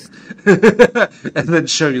next. And then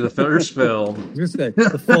show you the first film. I'm gonna say,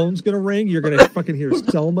 the phone's going to ring. You're going to fucking hear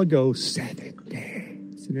Selma go, 7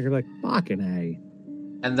 days. And you're like, fucking A.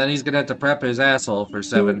 And then he's going to have to prep his asshole for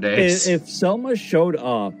 7 Dude, days. If Selma showed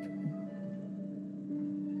up,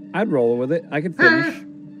 I'd roll with it. I could finish.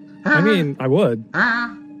 I mean, I would.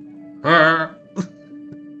 That's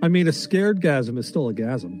I mean, a scared gasm is still a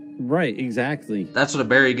gasm. Right, exactly. what a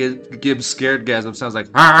Barry Gibbs scared gasm sounds like.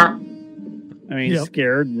 I mean, Yep.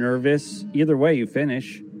 scared, nervous. Either way, you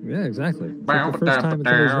finish. Yeah, exactly. It's like the first time in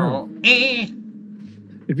today's room.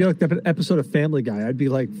 It'd be like that episode of Family Guy. I'd be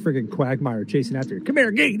like friggin' Quagmire chasing after you. Come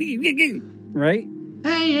here, gay. Right?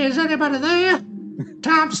 Hey, is anybody there?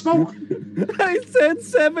 Time to smoke. I said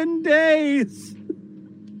 7 days.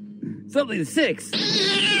 Something 6.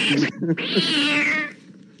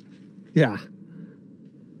 Yeah,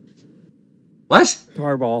 What?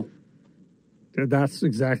 Tarball. that's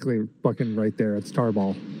exactly fucking right there. It's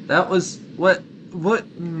Tarball. That was what?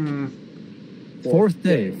 Fourth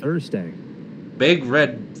day, Thursday. Big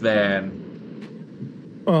red van.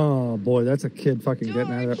 Oh boy, that's a kid fucking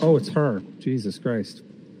getting out of there. Oh, it's her. Jesus Christ.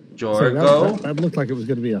 Jorgo. So that looked like it was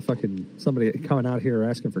going to be a fucking somebody coming out here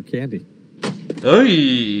asking for candy.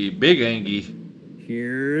 Oy, big Angie.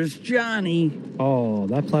 Here's Johnny. Oh,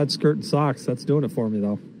 that plaid skirt and socks. That's doing it for me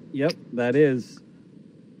though. Yep, that is.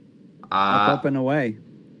 Up and away.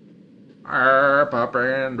 Up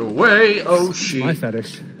and away. Oh, My shit.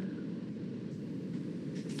 fetish.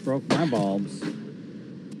 Broke my bulbs.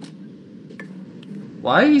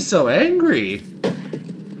 Why are you so angry?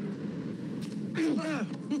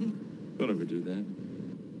 Don't ever do that.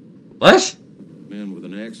 What? Man with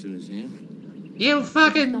an axe in his hand. You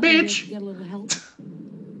fucking bitch. Get a little help.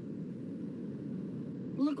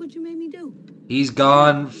 Look what you made me do. He's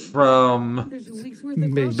gone from There's a week's worth of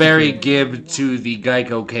Amazing. groceries. Barry Gibb to the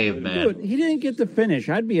Geico caveman. Dude, he didn't get to finish.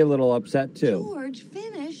 I'd be a little upset too. George,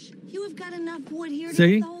 finish. You have got enough wood here to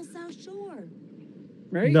See? hit the whole South Shore.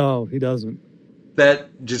 Right? No, he doesn't.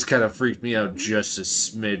 That just kind of freaked me out just a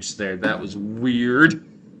smidge there. That was weird.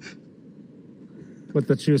 What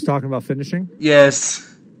that she was talking about finishing?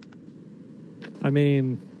 Yes. I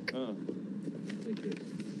mean,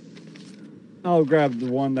 I'll grab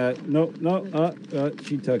the one that. No,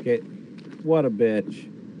 she took it. What a bitch.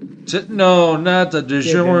 No, not the Give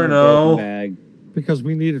him a broken DiGiorno. bag. because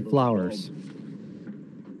we needed flowers.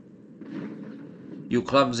 You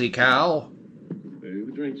clumsy cow. Hey,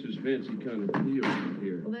 who drinks this fancy kind of tea over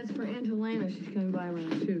here? Well, that's for Aunt Helena. She's coming by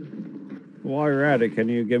around 2. While you're at it, can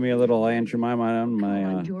you give me a little Aunt Jemima on my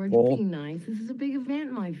Come on, George, bowl? be nice. This is a big event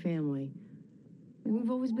in my family. And we've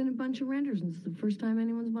always been a bunch of renters, and this is the first time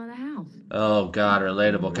anyone's bought a house. Oh God,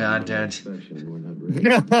 relatable content. Inspection, we're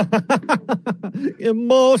not ready.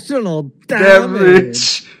 Emotional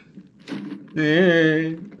damage.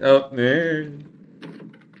 Yeah. Oh, yeah.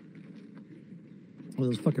 Well,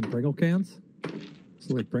 those fucking Pringle cans? It's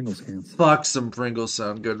like Pringles cans, Fuck, some Pringles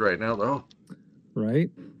sound good right now, though. right?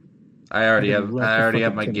 I already I have can my wrap the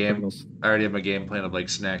fucking tin of game. Pringles. I already have my game plan of like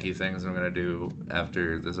snacky things I'm gonna do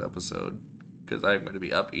after this episode because I'm gonna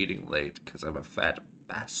be up eating late because I'm a fat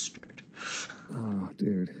bastard. Oh,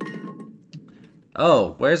 dude.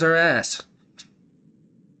 Oh, where's her ass?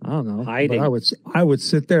 I don't know. Hiding. But I would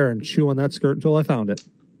sit there and chew on that skirt until I found it.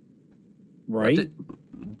 Right?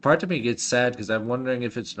 Part of me gets sad because I'm wondering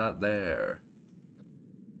if it's not there.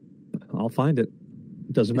 I'll find it.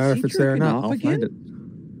 It doesn't Is matter he if it's there or jerking not. off I'll again? find it.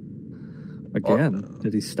 Again.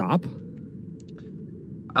 Did he stop?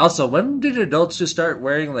 Also, when did adults just start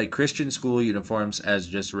wearing like Christian school uniforms as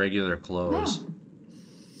just regular clothes?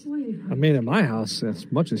 I mean, in my house,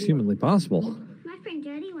 as much as humanly possible. My friend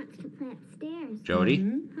Jody wants to play upstairs. Jody?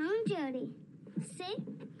 Home, Jody. Sit.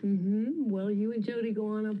 Mm-hmm. Well, you and Jody go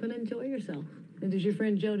on up and enjoy yourself. And does your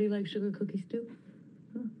friend Jody like sugar cookies too?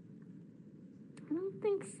 I don't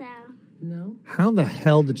think so. No. How the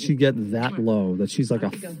hell did she get that low that she's like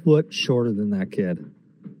a foot shorter than that kid?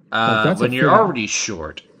 that's a When you're fair- already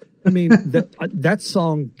short. I mean, that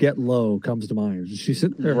song "Get Low" comes to mind. She's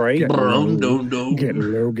sitting there, Right? Get low, Dum-dum-dum. get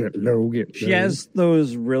low, get low, get She low. has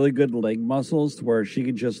those really good leg muscles to where she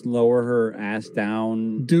could just lower her ass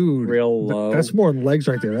down Dude, real low. that's more than legs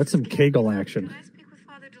right there. That's some Kegel action. Can I speak with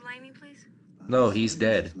Father Delaney, please? No, he's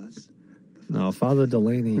dead. No, Father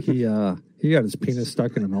Delaney, he got his penis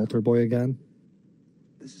stuck in an altar boy again.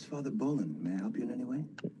 This is Father Boland. May I help you in any way?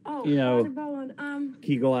 Oh, You know, Father Bowen,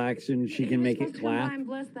 Kegel action, she can make it clap.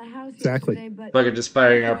 Bless the house Exactly. yesterday, but Fucking just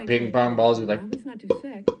firing out ping pong balls. You're like, he's not too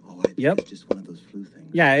sick. Oh, I think Yep. it's just one of those flu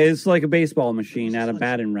things. Yeah, it's like a baseball machine at a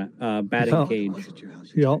batting Oh. cage. I was at your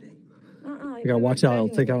house Yep. yesterday. You gotta watch out, it'll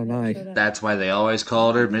take out an eye. that's why they always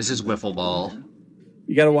called her Mrs. Wiffle Ball.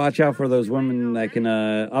 You got to watch out for those women that can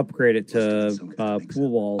upgrade it to pool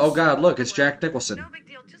balls. Oh God, look, it's Jack Nicholson. No big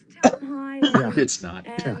deal. Just tell him hi. Yeah. It's not.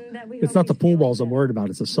 And that we It's hope not the he's pool feeling balls I'm better. worried about.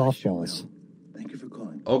 It's the softballs. Thank you for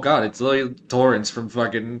calling. Oh God, it's Lily Torrance from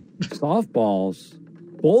fucking. Softballs.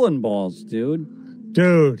 Bowling balls, dude.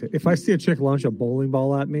 Dude, if I see a chick launch a bowling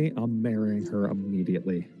ball at me, I'm marrying her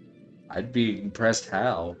immediately. I'd be impressed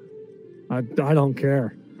how. I don't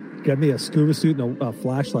care. Get me a scuba suit and a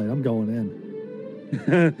flashlight. I'm going in.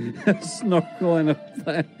 Snorkel and a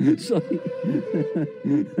flashlight.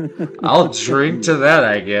 I'll drink to that,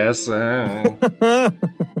 I guess.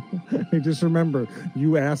 Hey, just remember,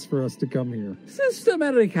 you asked for us to come here. Sister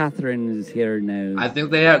Mary Catherine is here now. I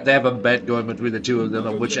think they have a bet going between the two of them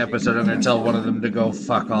on which episode I'm going to tell one of them to go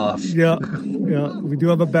fuck off. Yeah, we do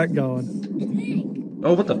have a bet going.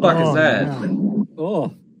 Oh, what the fuck is that? yeah.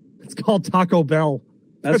 Oh, It's called Taco Bell.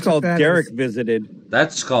 that's what called that Derek is. visited.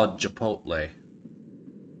 That's called Chipotle.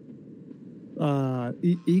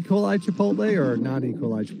 E. coli Chipotle or non E.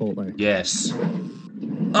 coli Chipotle? Yes.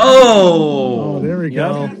 Oh, Oh! there we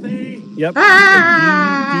go. Yep.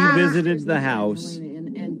 Ah! Dee visited the house.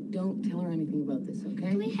 And don't tell her anything about this,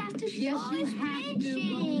 okay? We have to show Yes, you us have to. Go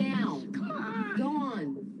pinching. now. Come on. Go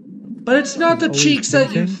on. But it's not the Always cheeks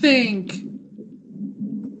that you thinking. think.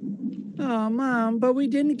 Oh, Mom, but we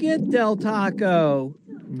didn't get Del Taco.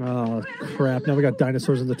 Oh, crap. Now we got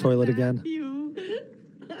dinosaurs in the toilet again. You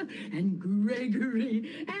and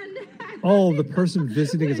Gregory and Oh, the person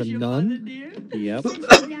visiting is a nun? Yep.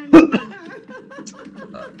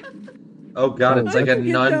 Oh God, it's like a can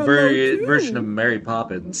get nun down low, too. version of Mary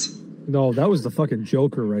Poppins. No, that was the fucking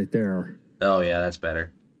Joker right there. Oh yeah, that's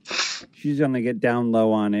better. She's going to get down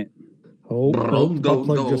low on it. Oh, Bro, the go, butt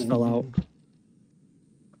plug go. just fell out.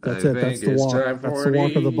 That's I it. That's think the it's walk. time That's for the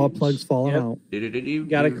walk of the these. butt plugs falling Yep. out. You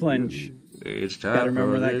Gotta clench. It's Gotta time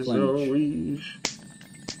remember for that this clench. always.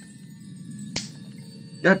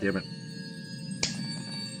 God damn it.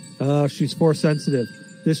 She's force sensitive.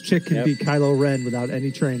 This chick can Yep. be Kylo Ren without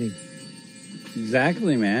any training.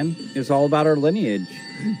 Exactly, man. It's all about our lineage.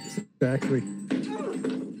 Exactly.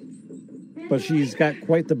 But she's got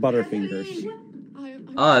quite the butterfingers.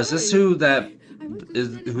 Is this who that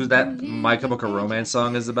My Chemical Romance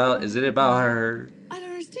song is about? Is it about her? I don't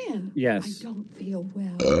understand. Yes. I don't feel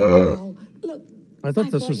well. Look, I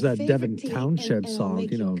thought this bought was your that Devin favorite tea, Townshed and I'll song,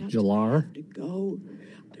 make you know, a cup. Jalar. I have to go.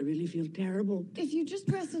 I really feel terrible. If you just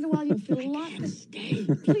rest in a while, you'll feel a lot better. Stay.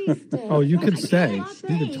 Please stay. Oh, you could I stay. can't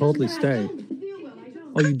You could totally stay.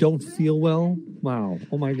 Oh, you don't feel well? Wow.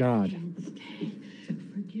 Oh my God.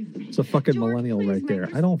 It's a fucking millennial right there.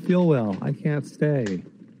 I don't feel well. I can't stay.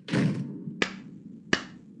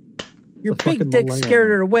 Your The fucking big dick millennial. scared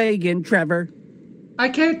her away again, Trevor. I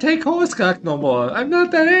can't take horsecock no more. I'm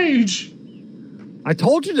not that age. I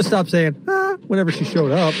told you to stop saying whenever she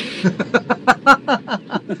showed up.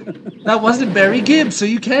 That wasn't Barry Gibb, so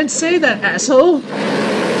you can't say that, asshole.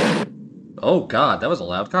 Oh God, that was a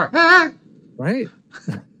loud car. Right?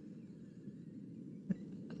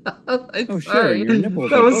 Oh, sure, your nipples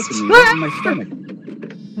That are was- poking me right in my stomach.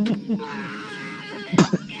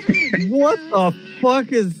 What the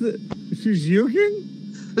fuck is this? She's puking?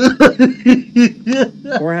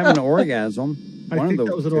 Or having an orgasm. I One think of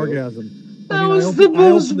that was an two. orgasm. That I was the I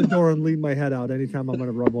most- open the door and lean my head out anytime I'm going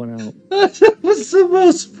to rub one out. That was the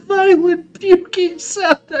most violent puking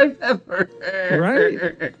sound I've ever heard. Right?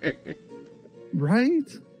 Right?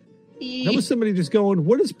 That was somebody just going,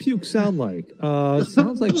 what does puke sound like?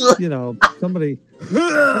 Sounds like, you know, somebody...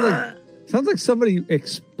 Sounds like somebody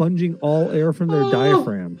expunging all air from their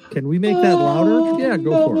diaphragm. Can we make that louder? Yeah,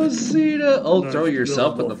 go for it. Mamacita. Oh, throw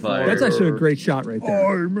yourself in the fire. That's actually a great shot right there.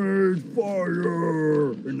 I made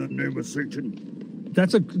fire in the name of Satan.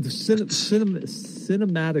 That's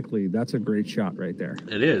cinematically, that's a great shot right there.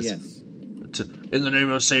 It is. Yes. In the name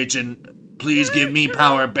of Satan, please give me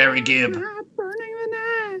power, Barry Gibb.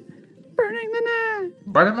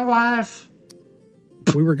 Burning my wife.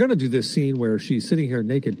 We were going to do this scene where she's sitting here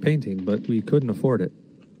naked painting, but we couldn't afford it.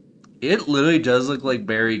 It literally does look like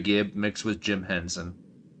Barry Gibb mixed with Jim Henson.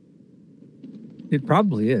 It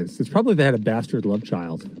probably is. It's probably they had a bastard love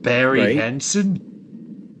child. Barry Right? Henson?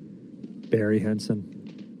 Barry Henson.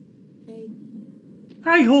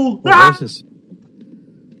 Hi ho! Well, there's this.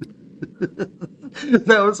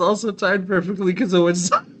 That was also timed perfectly because it was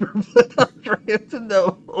for him to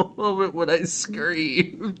know a moment when I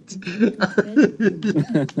screamed.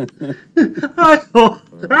 Hi ho!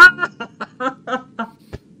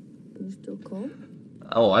 You still cold?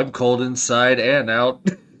 Oh, I'm cold inside and out.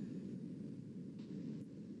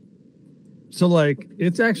 So, like,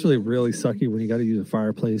 it's actually really sucky when you got to use a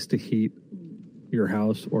fireplace to heat your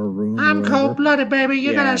house or a room. or I'm whatever. cold-blooded, baby.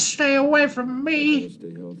 You Yeah. gotta stay away from me.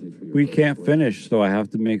 Stay healthy for your We can't finish, so I have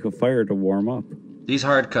to make a fire to warm up. These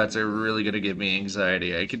hard cuts are really gonna give me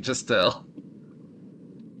anxiety. I can just tell.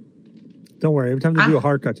 Don't worry. Every time they do a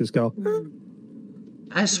hard cut, just go.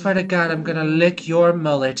 I swear to God, I'm gonna lick your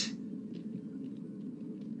mullet.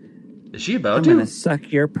 Is she I'm about gonna to?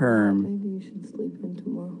 suck your perm. Maybe you should sleep in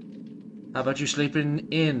tomorrow. How about you sleeping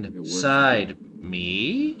inside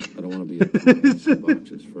me? I don't want to be a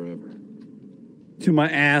boxes forever. To my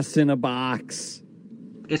ass in a box.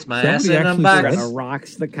 It's my Somebody ass in a actually We're box. gonna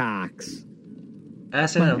rocks the cocks.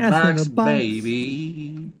 Ass in My a ass in box, a box.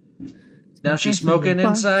 baby. Now she's ass in a smoking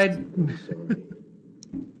box. inside.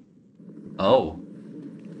 Oh.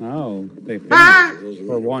 Oh, they finished Ah!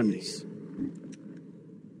 for once.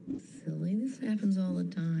 Silly, this happens all the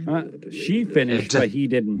time. She finished, but he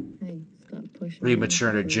didn't. Hey, stop pushing.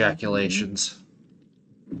 Premature ejaculations.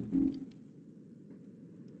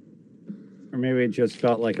 Or maybe it just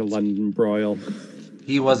felt like a London broil.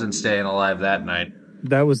 He wasn't staying alive that night.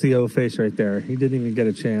 That was the O face right there. He didn't even get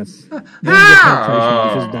a chance. Didn't get penetration, he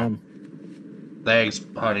was just done. Thanks,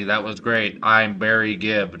 honey. That was great. I'm Barry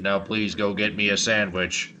Gibb. Now please go get me a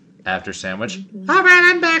sandwich. After sandwich. All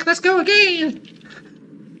right, I'm back. Let's go again.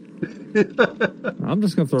 I'm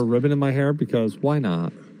just going to throw a ribbon in my hair because why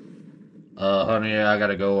not? Honey, I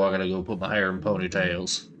gotta go. I gotta go put my hair in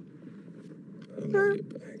ponytails.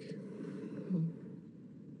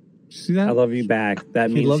 See that? I love you back. That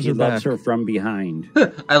He means loves he her loves back. her from behind.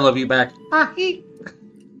 I love you back.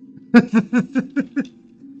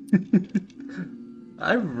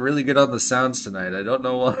 I'm really good on the sounds tonight. I don't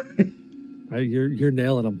know why. You're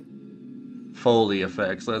nailing him. Foley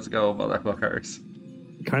effects. Let's go, motherfuckers.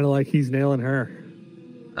 Kind of like he's nailing her.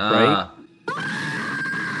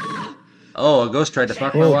 Oh, a ghost tried to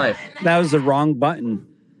fuck my Oh. wife. That was the wrong button.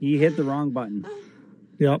 He hit the wrong button.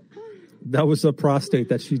 Yep. That was a prostate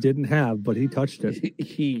that she didn't have, but he touched it.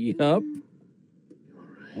 Yup.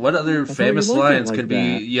 What other thought famous you liked it lines like could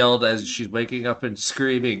that. be yelled as she's waking up and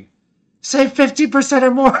screaming? Save 50%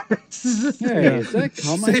 or more. Hey, is that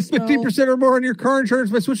cum I Save smell? 50% or more on your car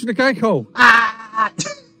insurance by switching to Geico.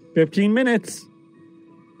 15 minutes.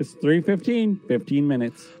 It's 3:15. 15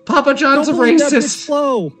 minutes. Papa John's a Don't believe that bitch racist.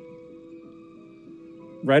 slow.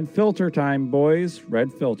 Red filter time, boys.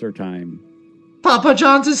 Red filter time. Papa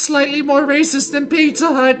John's is slightly more racist than Pizza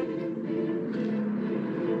Hut.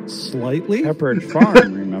 Slightly? Pepperidge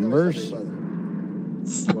Farm, remembers?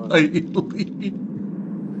 Slightly.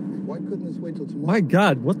 Why couldn't this wait till tomorrow? My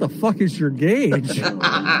God, what the fuck is your gauge?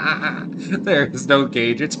 There is no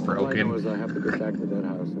gauge. It's All I know broken. is I have to get back to that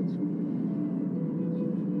house.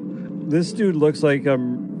 This dude looks like a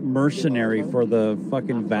mercenary for the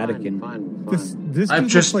fucking Vatican. This I'm dude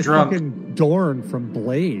just looks like drunk. fucking Dorn from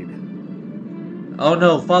Blade. Oh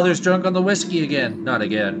no, Father's drunk on the whiskey again. Not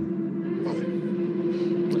again.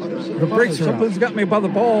 The brakes are out. Someone's got me by the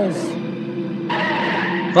balls.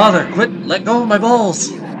 Father, quit! Let go of my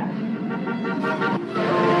balls!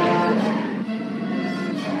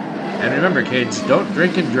 And remember, kids, don't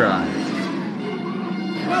drink and drive.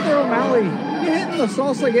 Mother O'Malley, you hitting the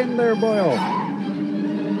salsa again there, boyo.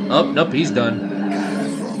 Oh, nope, he's done.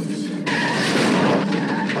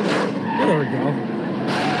 There we go.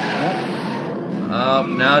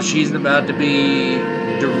 Now she's about to be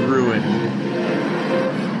ruined.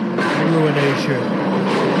 Ruination.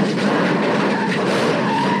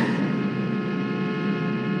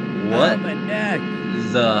 What My neck.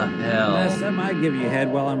 the Last hell? time I give you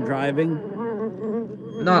head while I'm driving.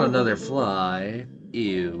 Not another fly.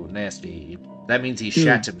 Ew, nasty. That means he Dude.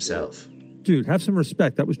 shat himself. Dude, have some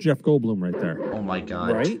respect. That was Jeff Goldblum right there. Oh my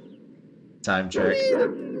god. Right? Time check.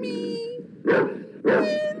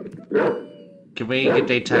 Can we get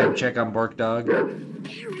a time check on Bork Dog?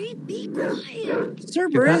 Harry, be quiet.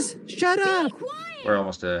 Cerberus, shut up. We're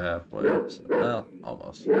almost at halfway. Well,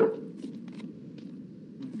 almost.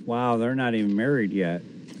 Wow, they're not even married yet.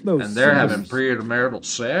 Those And they're having sinners. premarital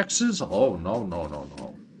sexes? Oh,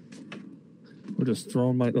 no. We're just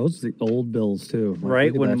throwing those are the old bills too. Like, Right,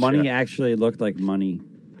 look at when that money shit. actually looked like money.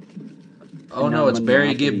 Oh And no, not it's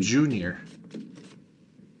Barry Gibb Monopoly. Jr.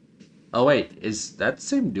 Oh wait, is that the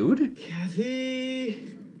same dude?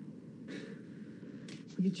 Kathy,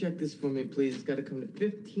 will you check this for me, please? It's got to come to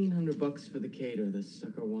 $1,500 for the caterer. The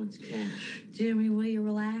sucker wants cash. Jimmy, will you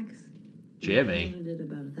relax? Jimmy. I ordered it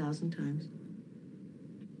about 1,000 times.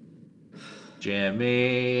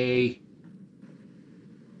 Jimmy.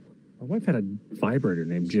 My wife had a vibrator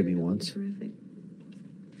named Jimmy once. Terrific.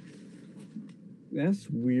 That's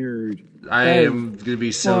weird. I That am is going to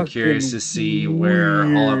be so fucking curious to see where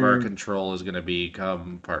all of our weird. control is going to be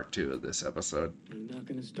come part 2 of this episode. I'm not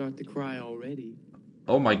going to start to cry already.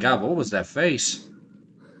 Oh my god, what was that face?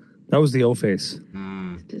 That was the O face.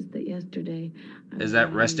 Hmm. It's just that yesterday. I Is was that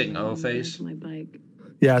riding resting along O face? My bike.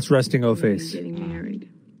 Yeah, it's resting O We were face. Getting married.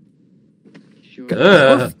 Sure.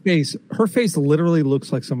 Her face literally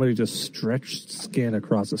looks like somebody just stretched skin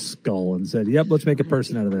across a skull and said, "Yep, let's make a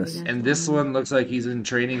person out of this." And this one looks like he's in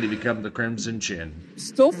training to become the Crimson Chin.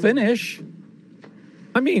 Still finish.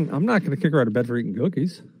 I mean, I'm not going to kick her out of bed for eating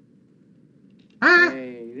cookies.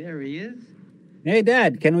 Hey, there he is. Hey,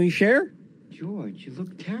 Dad, can we share? George, you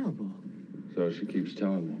look terrible. So she keeps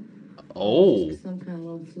telling me. Oh. Some kind of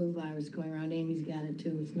little flu virus going around. Amy's got it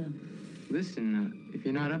too. It's not. Listen, if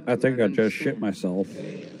you're not up I to think it, I just understand. shit myself.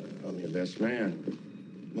 I'm your best man.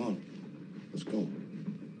 Come on. Let's go.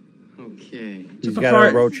 Okay. He's Before got I-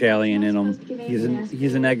 a roach alien in him.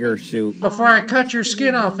 He's an Egger suit. Before I cut your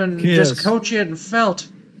skin off and just Yes. coat you in felt.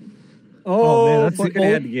 Oh, man, that's fucking the old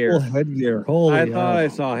headgear. headgear. Holy I thought I hell.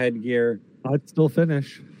 saw headgear. I'd still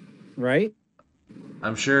finish. Right?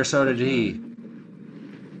 I'm sure so did he.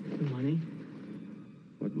 Money?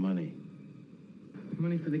 What money?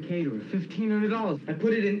 Money for the caterer. $1,500. I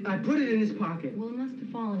put it in his pocket. Well, it must have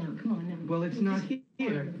fallen out. Come on now. Well, it's not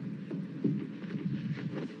here.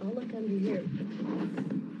 I'll look under here.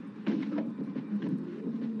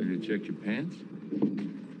 Have you checked your pants?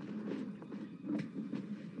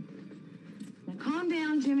 Now, calm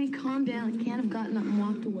down, Jimmy. Calm down. It can't have gotten up and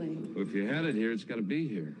walked away. Well, if you had it here, it's got to be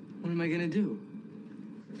here. What am I gonna do?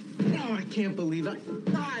 Oh, I can't believe it.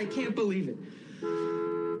 I can't believe it.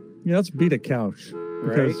 Yeah, let's beat a couch.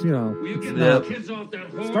 Because, Right. you know, Will you get Yeah. the kids off that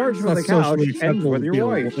horse? Starts it's with not a couch, socially ends acceptable with to your be a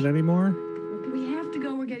wife. woman anymore. We have to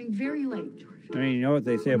go. We're getting very late, George. I mean, you know what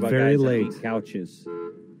they say about Very guys late. that eat couches.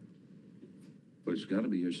 Well, it's got to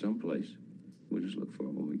be here someplace. We'll just look for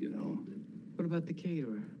it when we get home. What about the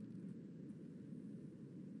caterer?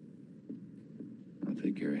 I'll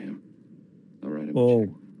take care of him. I'll write him a Oh,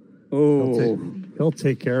 check. Oh, he'll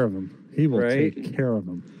take care of him. He will Right. take care of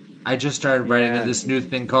him. I just started writing in this new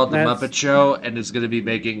thing called The Muppet Show, and it's going to be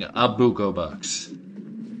making a buco bucks.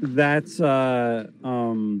 That's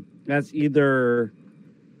either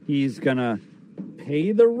he's gonna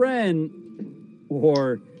pay the rent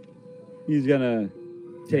or he's gonna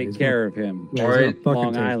take care of him, Or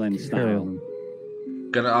Long Island style.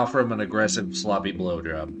 Gonna offer him an aggressive sloppy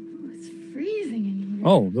blowjob. It's freezing in here.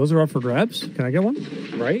 Oh, those are up for grabs? Can I get one?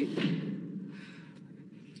 Right?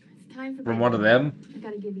 It's time for From one of them? I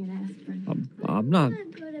gotta give you an aspirin.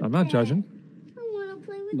 I'm not judging.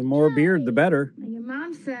 The more beard, the better. Now, your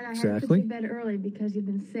mom said I had to Exactly. put you to bed early because you've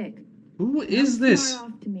been sick. Who is this?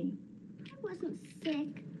 Smart off to me. I wasn't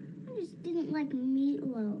sick. I just didn't like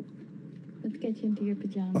meatloaf. Let's get you into your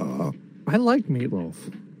pajamas. I like Meatloaf.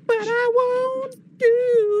 But I won't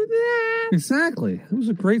do that. Exactly. He was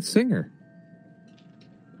a great singer.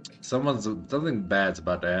 Something bad's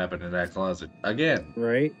about to happen in that closet again.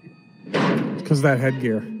 Right? Because of that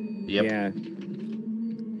headgear. Yep. Yeah.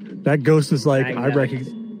 That ghost is like,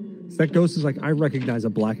 Magnetized. That ghost is like, I recognize a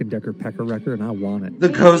Black & Decker Pecker record and I want it. The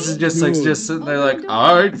ghost is just sitting there like,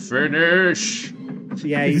 I'd finish.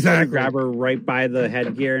 Yeah, he's gonna grab her right by the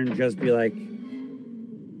headgear and just be like,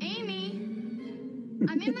 Amy,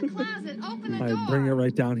 I'm in the closet. Open the I door. bring it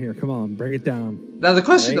right down here. Come on, bring it down. Now the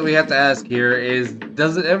question that we have to ask here is,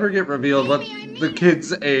 does it ever get revealed what the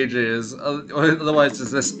kid's age is? Otherwise, is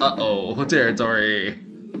this uh-oh territory?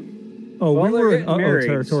 Oh, Well, we they're were in getting uh-oh married,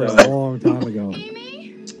 territory so- a long time ago.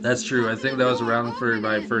 That's true. I think that was around for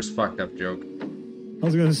my first fucked up joke. I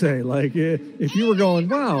was going to say, like, if you were going,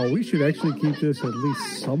 wow, we should actually keep this at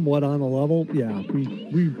least somewhat on a level, yeah,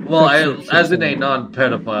 we Well, that's it, as in a shit.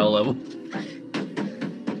 non-pedophile level.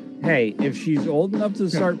 hey, if she's old enough to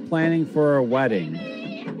start planning for a wedding.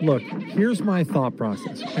 Look, here's my thought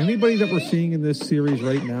process. Anybody that we're seeing in this series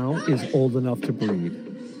right now is old enough to breed.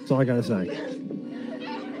 That's all I got to say.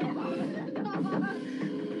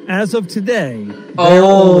 As of today, they're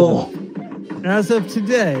old enough. As of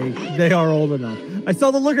today, they are old enough. I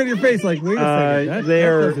saw the look on your face like, wait a second.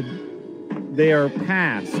 They are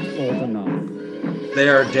past old enough. They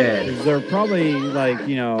are dead. They're probably like,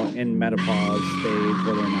 in menopause stage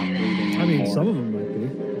where they're not bleeding I mean, anymore. some of them might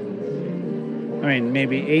be. I mean,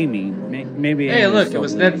 maybe Amy. Maybe. Hey, Amy's look, it still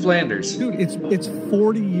was bleeding. Ned Flanders. Dude, it's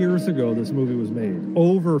 40 years ago this movie was made.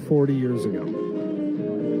 Over 40 years ago.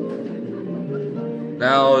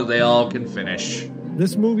 Now they all can finish.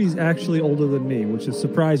 This movie's actually older than me, which is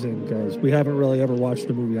surprising because we haven't really ever watched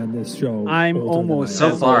a movie on this show. I'm older than almost I am.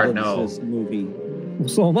 So as far, old as no. this movie. Well,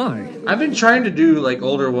 so am I. I've been trying to do like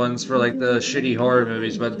older ones for like the shitty horror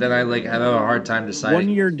movies, but then I have a hard time 1 deciding.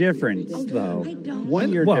 year difference, though. 1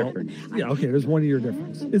 year Well, difference. Yeah, okay, there's 1 year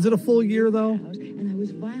difference. Is it a full year, though? And I was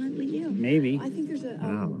violently ill. Maybe. I think there's a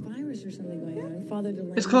Wow. virus or something going on. Father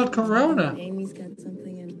delayed. It's called Corona. Amy's got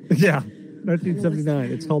something in. Yeah, 1979.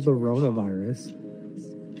 It's called the Rona-virus.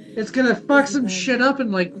 It's gonna fuck some shit up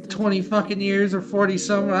in like 20 fucking years or 40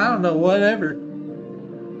 something. I don't know, whatever.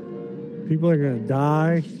 People are going to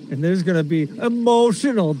die, and there's going to be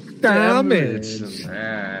emotional damage.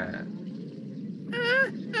 Ah.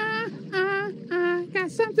 Got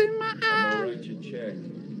something in my eye. Write your check.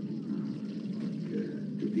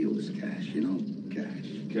 The deal is cash, cash.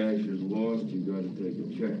 Cash is lost, you gotta take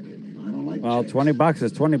a check. I don't like Well, checks. $20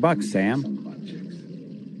 is $20, Sam. Something about checks.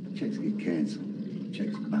 Checks get canceled.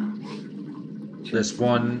 Checks bounce. This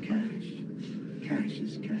one. Cash. Cash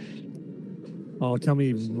is cash. Oh, tell me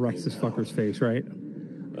he wrecks this fucker's face, right?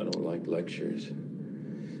 I don't like lectures.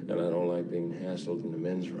 And I don't like being hassled in the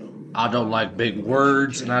men's room. I don't like big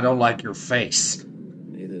words, and I don't like your face.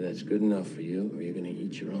 Either that's good enough for you, or you're gonna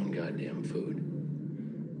eat your own goddamn food.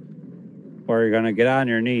 Or you're going to get on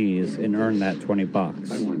your knees and earn that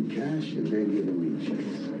 $20. I want cash and they're giving me checks.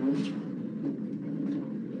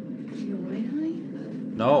 You all right, honey?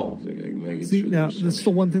 No. Think I can make it See, through now, this this is the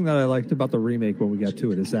one thing that I liked about the remake when we got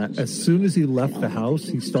to it, is that as soon as he left the house,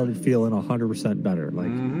 he started feeling 100% better.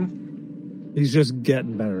 Like, he's just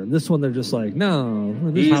getting better. This one, they're just like, no.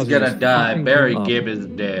 This house He's is gonna just die. fucking Barry up. Gibb is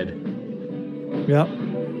dead. Yep.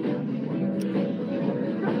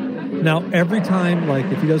 Now, every time, like,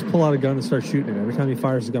 if he does pull out a gun and start shooting it, every time he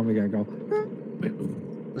fires the gun, we gotta go.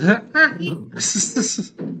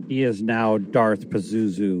 He is now Darth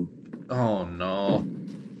Pazuzu. Oh no.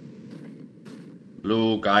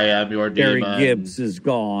 Luke, I am your Gary demon. Gibbs is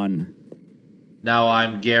gone. Now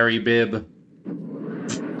I'm Gary Bibb.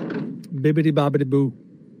 Bibbity bobbity boo.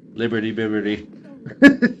 Liberty Bibberty.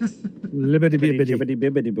 Liberty bibbity. Bibbidi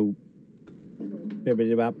bibbidi boop.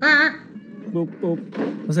 Bibbidi bop. Boop boop.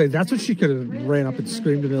 I say that's what she could have ran up and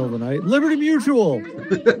screamed in the middle of the night. Liberty Mutual.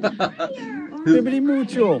 Bibbidi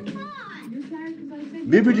mutual.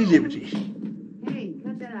 Liberty, liberty. Hey,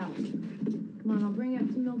 cut that out. Come on, I'll bring you up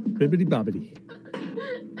some milk. Bibbidi bobbidi.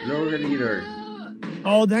 Lord eater.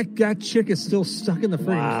 Oh, that chick is still stuck in the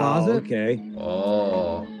freaking closet. Okay.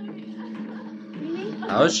 Oh.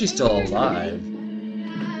 How is she still alive?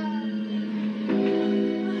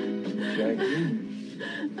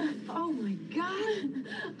 Oh my God!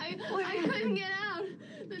 I couldn't get out.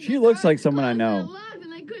 She looks like someone I know. Locked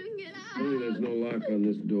and I couldn't get out. Hey, there's no lock on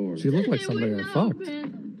this door. She looked like somebody I fucked.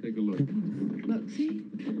 Take a look. Look, see?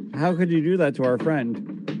 How could you do that to our friend?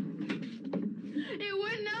 It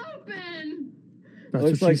wouldn't open. That's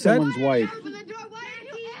Looks what like she said. someone's wife. Open the door. Why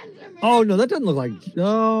didn't you answer me? Oh no, that doesn't look like.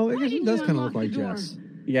 Oh, I guess did it does you kind of unlock look like the door? Jess.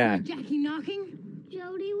 Yeah. Jackie knocking?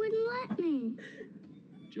 Jody wouldn't let me.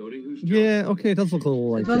 Jody, who's Yeah, okay, it does look a little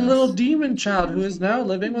like The Jess. little demon child who is now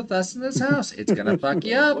living with us in this house. It's gonna fuck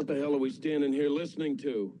you up. What the hell are we standing here listening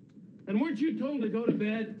to? And weren't you told to go to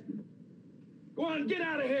bed? Go on, get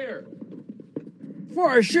out of here. Before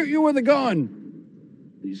I shoot you with a gun.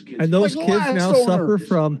 These kids. And those Like kids last now owner. suffer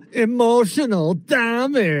from emotional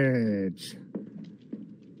damage.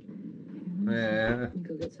 Yeah.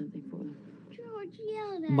 Go get something for them. George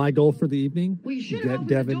yelled at My goal for the evening: We should get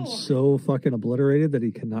Devin so fucking obliterated that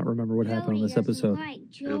he cannot remember what happened on this episode.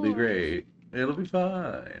 It'll be great. It'll be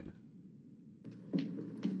fine.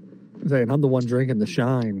 Saying I'm the one drinking the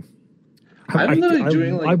shine. I'm literally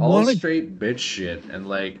doing like all wanna- straight bitch shit, and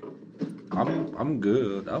like, I'm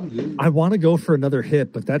good. I'm good. I want to go for another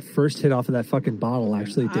hit, but that first hit off of that fucking bottle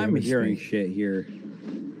actually I'm damaged hearing me. shit here.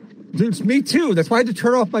 Dude, it's me too. That's why I had to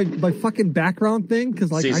turn off my fucking background thing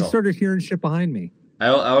because like Cecil. I started hearing shit behind me.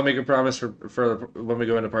 I'll make a promise for when we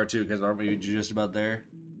go into part 2, because aren't we just about there?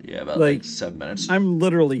 Yeah, about like 7 minutes. I'm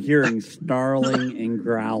literally hearing snarling and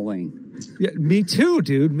growling. Yeah, me too,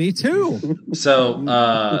 dude. Me too.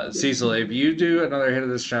 So, Cecil, if you do another hit of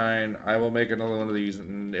this shine, I will make another one of these,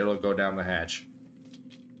 and it'll go down the hatch.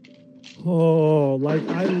 Oh, like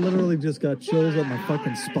I literally just got chills up my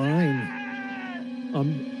fucking spine.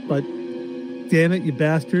 But damn it, you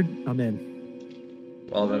bastard, I'm in.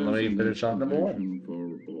 Well, then let me finish off number 1. For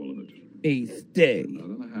all of it. Eighth day. Not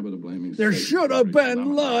in the habit of blaming There fate should for have everything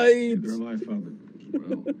been about lights. Their life of it as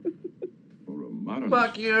well. For a modernist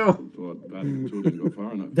Fuck you. who thought that tool didn't go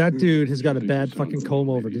far enough. That dude has got a bad fucking comb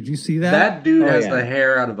over. Did you see that? That dude Oh, has yeah. the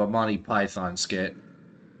hair out of a Monty Python skit.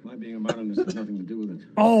 My being a modernist has nothing to do with it.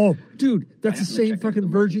 Oh, dude, that's the same fucking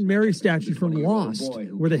Virgin Mary statue from Lost,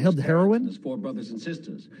 where they held the heroin. His 4 brothers and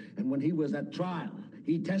sisters. And when he was at trial,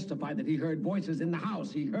 he testified that he heard voices in the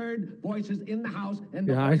house. He heard voices in the house. And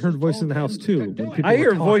the Yeah, I heard voices in the house too. When people I were hear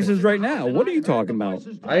talking. voices right now. What are you talking about?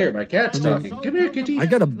 I hear my cats talking. Come here, kitty. I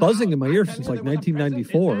got a buzzing in my ear since like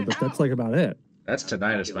 1994, but that's like about it. That's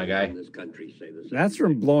tinnitus, my guy. That's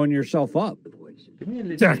from blowing yourself up.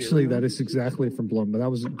 Actually, that is exactly from blowing. But that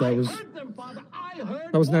was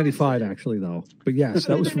 95 actually though. But yes,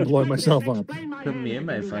 that was from blowing myself up. Come here,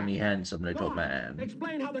 my funny, handsome little man.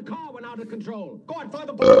 Explain how the car went out of control.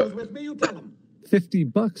 Godfather Bull was with me. You tell him.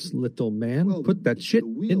 $50, little man. Put that shit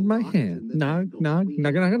in my hand. Knock, knock,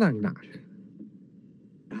 knock, knock, knock, knock.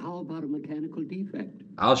 How about a mechanical defect?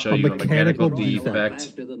 I'll show you a mechanical defect.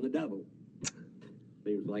 Faster than the devil.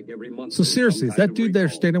 Seems like every month. So seriously, is that dude there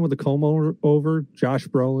standing with the comb over Josh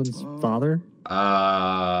Brolin's father?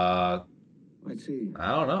 Let's see. I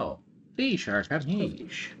don't know. Which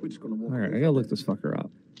gonna walk All right, I gotta look this fucker up.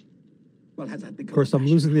 Well, has that Of become course, I'm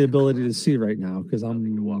losing the ability to see right now because I'm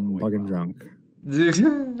bugging drunk.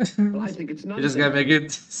 Well, I think it's You just gotta make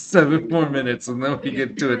it 7 more minutes, and then we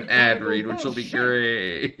get to an ad read, which will be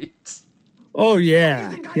great. Oh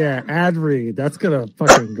yeah, yeah, ad read. That's gonna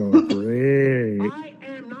fucking go great.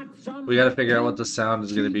 We gotta figure out what the sound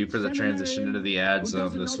is gonna be for the transition into the ad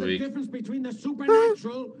zone this week. difference between the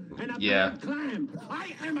supernatural and a Yeah. bad clam?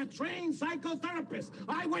 I am a trained psychotherapist.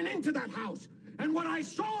 I went into that house, and what I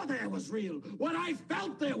saw there was real. What I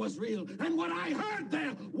felt there was real, and what I heard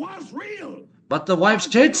there was real. But the wife's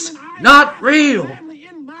tits, not real. Family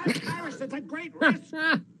in my parish that's at great risk.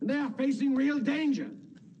 They are facing real danger.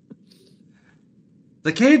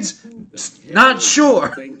 The kids, not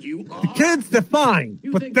sure. The kids, they're fine,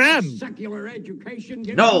 but them. Secular education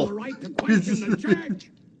gives No. you the right to question the church.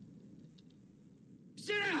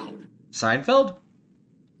 Sit down. Seinfeld?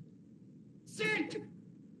 Sit.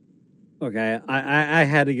 Okay, I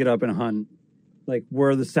had to get up and hunt, like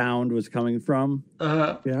where the sound was coming from.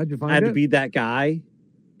 Yeah, did you find I had it? to be that guy.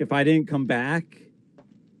 If I didn't come back,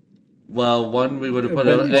 Well, one, we would have put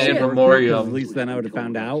then it in at memoriam. least then I would have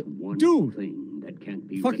found out. Dude,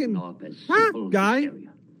 fucking guy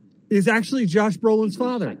is actually Josh Brolin's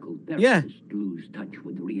father. Yeah, Lose touch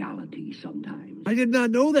with reality sometimes. I did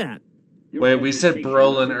not know that. Wait, we said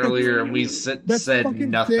Brolin earlier, and we said That's fucking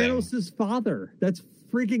nothing. Thanos' father. That's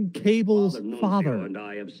freaking Cable's father. And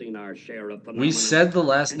I have seen our share of We said the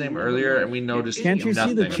last name earlier, and we noticed Can't you see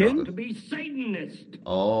nothing the chin? about to it. be Satanist.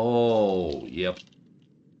 Oh, yep.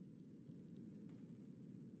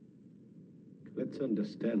 Let's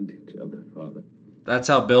understand each other, Father. That's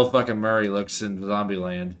how Bill fucking Murray looks in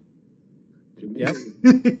Zombieland. Yep.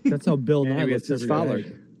 That's how Bill Nye Maybe looks it's his every father.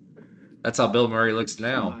 day. That's how Bill Murray looks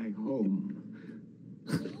now. My home.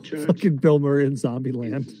 The church Fucking Bill Murray in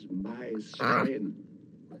Zombieland. is my shrine.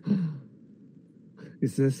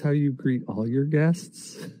 Is this how you greet all your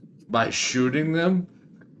guests? By shooting them?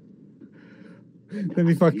 Then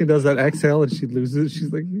he fucking does that exhale and she loses.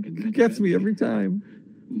 She's like, he gets me every time.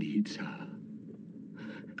 Needs her.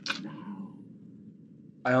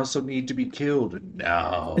 I also need to be killed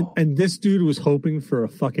now. And this dude was hoping for a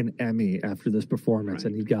fucking Emmy after this performance,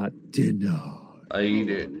 and he got denied. I eat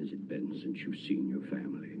it. How long has it been since you've seen your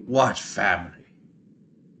family? What family?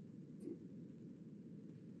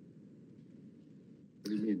 What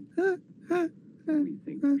do you mean? We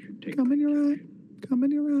think we should take Come in your eye. Come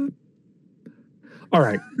in your eye. All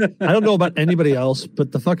right. I don't know about anybody else,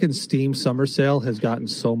 but the fucking Steam summer sale has gotten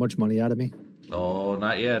so much money out of me. Oh,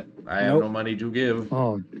 not yet. I have Nope. no money to give.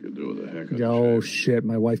 Oh, You can do the heck of oh shit.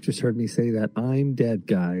 My wife just heard me say that. I'm dead,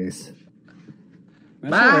 guys.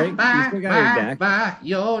 That's all right. You still got your deck. bye.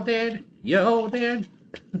 You're dead. You're dead.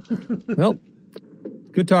 Well,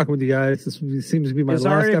 good talking with you guys. This seems to be my It's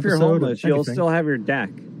last alright if episode. you're homeless. of You'll anything. still have your deck.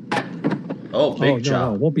 Oh, big no,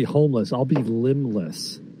 chop. I won't be homeless. I'll be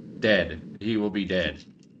limbless. Dead. He will be dead.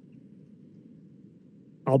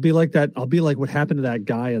 I'll be like that. I'll be like what happened to that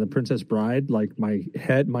guy in The Princess Bride. Like my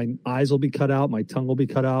head, my eyes will be cut out, my tongue will be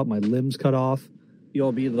cut out, my limbs cut off.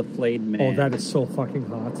 You'll be the flayed man. Oh, that is so fucking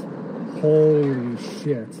hot. Holy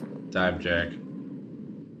shit. Time, Jack.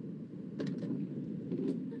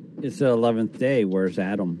 It's the 11th day. Where's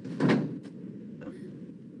Adam?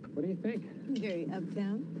 What do you think? Very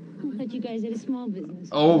uptown. I thought you guys had a small business.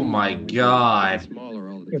 Oh my god.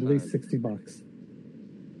 Smaller all the At time. least $60.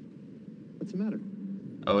 What's the matter?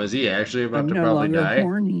 Oh, is he actually about I'm to no probably longer die?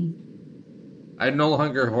 horny. I'm no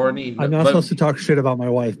longer horny. I'm not but- supposed to talk shit about my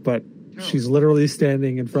wife, but she's literally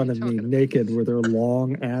standing in front of me naked with her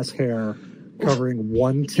long ass hair covering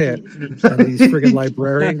one tit and these friggin'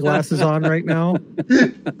 librarian glasses on right now.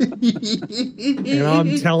 And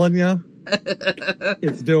I'm telling you,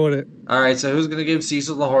 it's doing it. Alright, so who's gonna give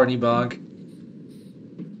Cecil the horny bonk?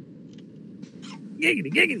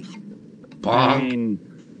 Giggity, giggity. Bonk. I mean,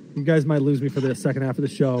 You guys might lose me for the second half of the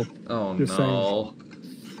show. Oh Just no.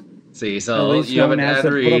 At Cecil, least you have no an one has ad to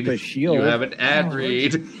put read. up a shield. You have an ad Oh,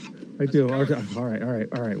 read. I do. Okay. All right.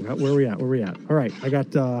 Where are we at? All right. I got,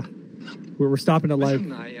 we're stopping at like Here.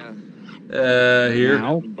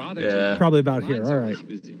 now? Yeah. probably about here. All right.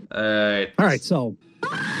 Alright. All right. So,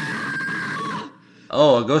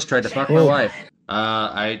 Oh, a ghost tried to fuck my Oh. wife.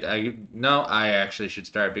 I actually should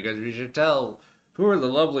start because we should tell who are the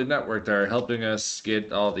lovely network that are helping us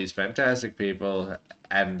get all these fantastic people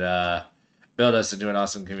and build us into an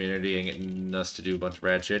awesome community and getting us to do a bunch of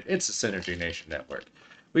rad shit. It's the Synergy Nation Network.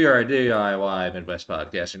 We are a DIY Midwest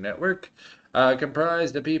podcasting network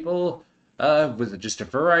comprised of people with just a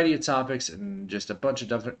variety of topics and just a bunch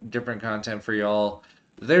of different content for y'all.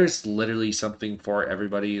 There's literally something for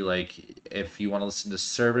everybody. Like, if you want to listen to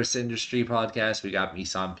service industry podcasts, we got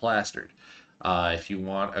Misan Plastered. If you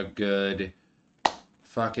want a good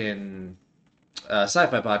fucking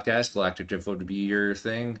sci-fi podcast, Galactic Drift would be your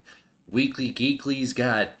thing. Weekly Geekly's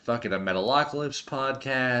got fucking a Metalocalypse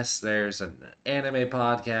podcast. There's an anime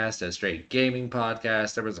podcast, a straight gaming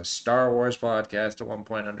podcast. There was a Star Wars podcast at one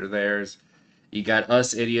point under theirs. You got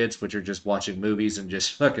Us Idiots, which are just watching movies and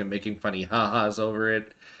just fucking making funny ha-has over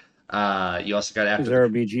it. You also got Is After there a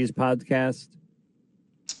BG's podcast?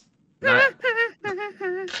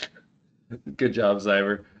 Good job,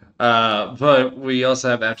 Zyber. But we also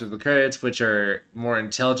have After the Credits, which are more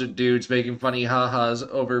intelligent dudes making funny ha-has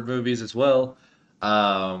over movies as well.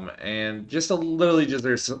 And just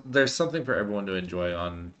there's something for everyone to enjoy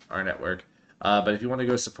on our network. But if you want to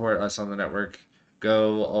go support us on the network,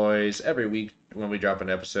 go always every week when we drop an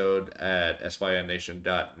episode at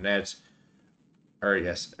synnation.net, or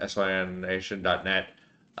yes, synnation.net,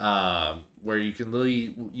 where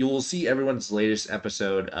you will see everyone's latest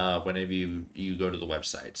episode whenever you go to the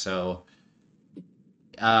website. So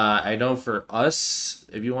I know for us,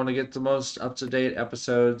 if you want to get the most up-to-date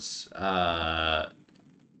episodes, I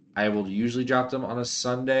will usually drop them on a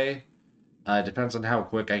Sunday. It depends on how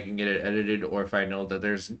quick I can get it edited, or if I know that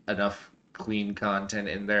there's enough clean content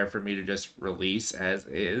in there for me to just release as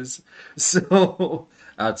is. So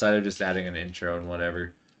outside of just adding an intro and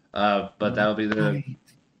whatever. But that'll be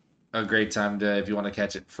a great time to, if you want to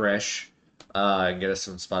catch it fresh, and get us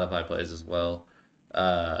some Spotify plays as well.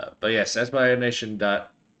 But yes,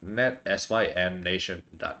 synnation.net,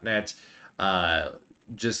 synnation.net.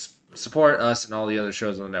 Just support us and all the other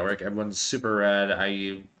shows on the network. Everyone's super rad.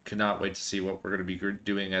 I cannot wait to see what we're going to be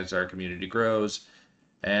doing as our community grows.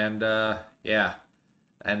 And yeah.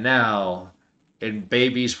 And now, in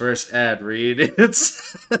baby's first ad read,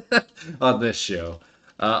 it's on this show.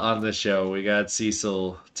 We got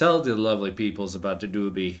Cecil. Tell the lovely peoples about the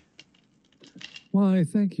doobie. Why,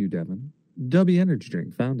 thank you, Devin. Dubby Energy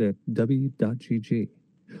Drink, found at dubby.gg.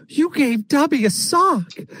 You gave Dubby a sock.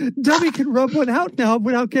 Dubby can rub one out now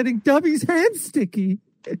without getting Dubby's hands sticky.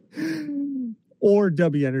 Or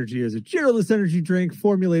Dubby Energy is a cheerless energy drink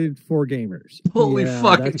formulated for gamers. Holy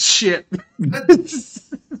fucking shit.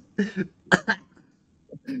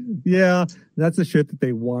 Yeah, that's the shit that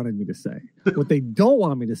they wanted me to say. What they don't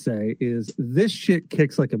want me to say is this shit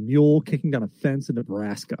kicks like a mule kicking down a fence in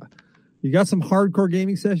Nebraska. You got some hardcore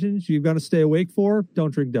gaming sessions you've got to stay awake for?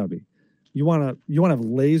 Don't drink Dubby. You want to have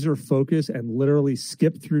laser focus and literally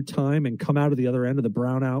skip through time and come out of the other end of the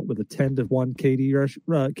brownout with a 10-to-1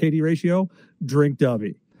 KD ratio? Drink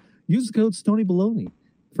Dubby. Use the code StonyBaloney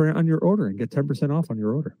on your order and get 10% off on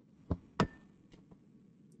your order.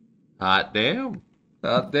 Hot damn.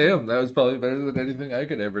 That was probably better than anything I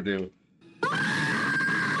could ever do.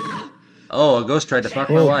 Oh, a ghost tried to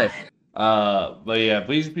fuck my wife. But yeah,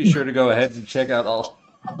 please be sure to go ahead and check out all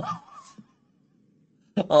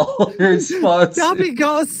your sponsors. Dubby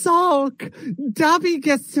got a sock. Dubby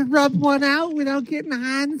gets to rub one out without getting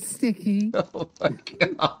hands sticky. Oh my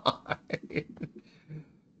god.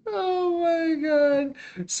 Oh my god.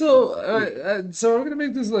 So I'm gonna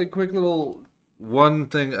make this like quick little one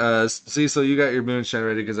thing. Cecil, you got your moonshine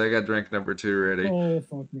ready because I got drink number 2 ready. Oh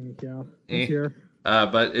fuck me, yeah. I'm here.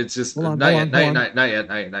 But it's just Hold on. Not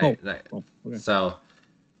yet. Okay. So,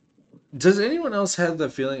 does anyone else have the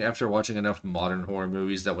feeling after watching enough modern horror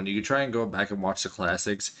movies that when you try and go back and watch the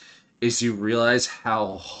classics, is you realize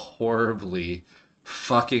how horribly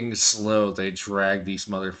fucking slow they drag these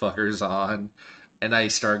motherfuckers on, and I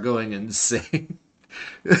start going insane,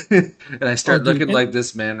 and I start looking like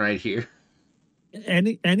this man right here.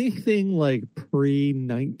 Anything like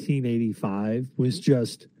pre-1985 was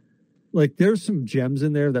just like there's some gems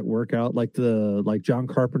in there that work out, like John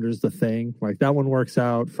Carpenter's The Thing, like that one works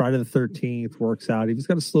out. Friday the 13th works out. If he's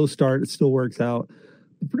got a slow start, it still works out.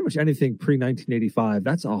 Pretty much anything pre-1985,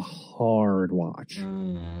 that's a hard watch.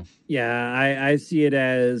 Yeah, I see it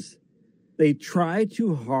as they try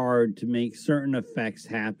too hard to make certain effects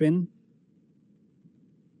happen,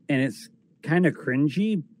 and it's kind of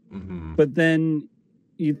cringy. Mm-hmm. But then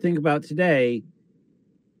you think about today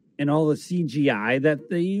and all the CGI that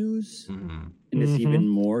they use, and it's even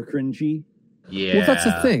more cringy. Yeah. Well, that's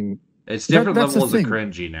the thing. It's different levels of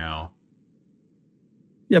cringy now.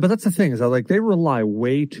 Yeah, but that's the thing is that like they rely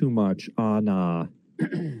way too much on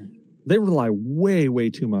they rely way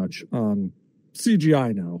too much on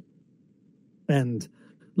CGI now. And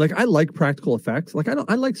like I like practical effects. Like I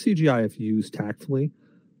like CGI if used tactfully.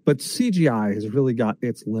 But CGI has really got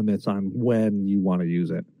its limits on when you want to use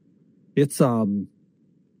it. It's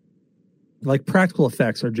like practical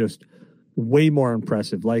effects are just way more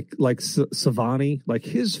impressive. Like Savani, like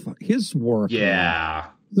his work. Yeah,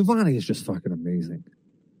 Savani is just fucking amazing.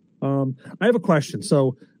 I have a question.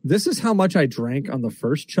 So this is how much I drank on the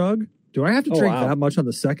first chug. Do I have to drink that much on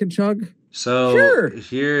the second chug? So sure.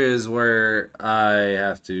 Here is where I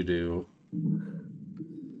have to do.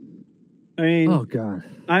 I mean, oh god,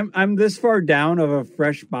 I'm this far down of a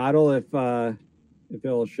fresh bottle if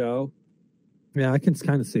it'll show. Yeah, I can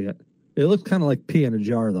kind of see it. It looks kind of like pee in a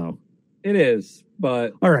jar, though. It is,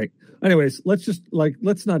 but all right. Anyways, let's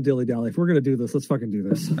not dilly dally. If we're gonna do this, let's fucking do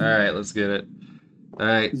this. All right, let's get it. All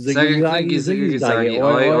right, second clinky, ziggy zaggy,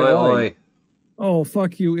 oi oi oi. Oh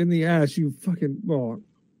fuck you in the ass, you fucking. Oh.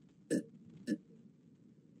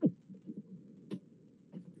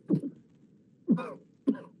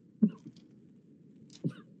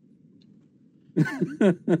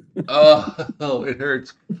 Oh, it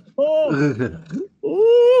hurts. Oh.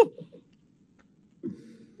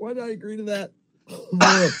 Why did I agree to that?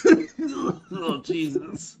 Oh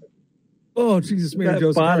Jesus! Oh Jesus, man!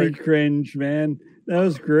 That body cringe, man. That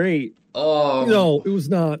was great. Oh no, it was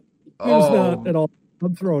not. It was not at all.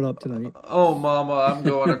 I'm throwing up tonight. Oh, mama, I'm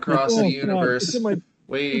going across the universe.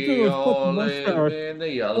 We all live in the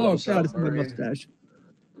yellow submarine. It's my mustache.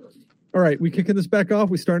 All right, we kicking this back off?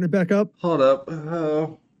 We starting it back up? Hold up.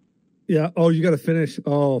 Yeah. Oh, you got to finish.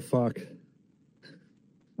 Oh, fuck.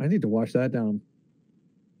 I need to wash that down.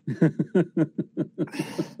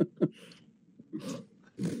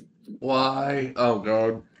 Why? Oh,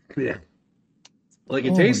 God. Yeah. Like,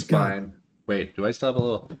 it Oh, tastes my God. fine. Wait, do I still have a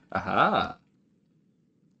little... Aha.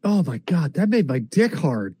 Oh, my God. That made my dick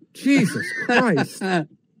hard. Jesus Christ. I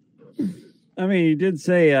mean, you did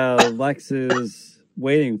say Lex is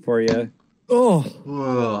waiting for you.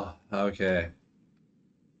 Oh. Okay.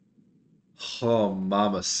 Oh,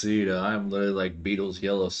 mamacita. I'm literally like Beatles'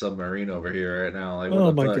 Yellow Submarine over here right now. Like, what Oh,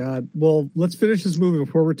 the my fuck? God. Well, let's finish this movie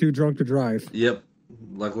before we're too drunk to drive. Yep.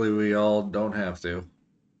 Luckily, we all don't have to.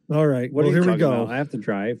 All right. What well, are you here we talking go. about? I have to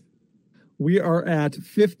drive. We are at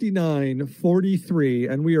 59:43,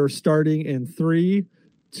 and we are starting in 3,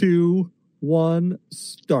 2, 1,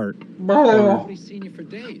 start. Nobody's seen you for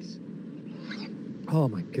days. Oh,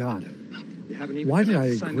 my God. You haven't even Why did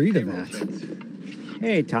I signed agree to payroll that? checks.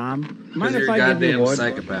 Hey, Tom. Because Mind you're if a I give you goddamn wood?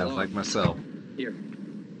 psychopath like myself. Here.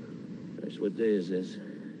 What day is this?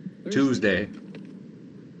 Tuesday.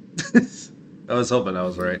 I was hoping I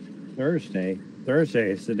was right. Thursday. Thursday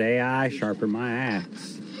is the day I sharpen my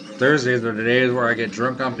axe. Thursdays are the days where I get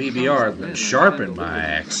drunk on PBR and sharpen my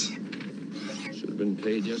axe. Should have been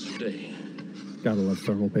paid yesterday. Gotta love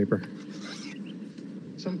thermal paper.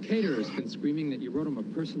 Some caterer's been screaming that you wrote him a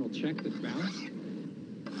personal check that bounced.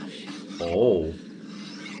 Oh.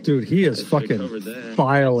 Dude, he is They fucking covered that.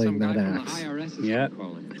 filing Some that guy from the axe. IRS is Yep.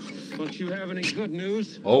 calling. Don't you have any good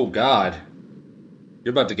news? Oh, God.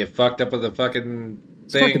 You're about to get fucked up with a fucking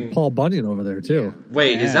It's fucking thing. Paul Bunyan over there, too.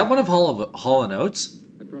 Wait, is Yeah. that one of Hall & Oates?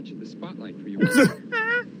 I brought you the spotlight for your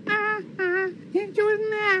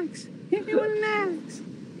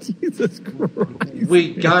Jesus Christ.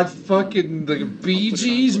 We got fucking the Bee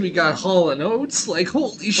Gees. We got Hall & Oates. Like,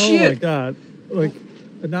 holy Oh, my shit. God. Like,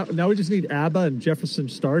 now we just need ABBA and Jefferson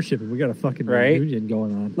Starship, and we got a fucking Right. reunion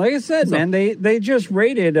going on. Like I said, man, they just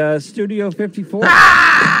rated Studio 54.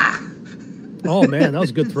 Oh, man, that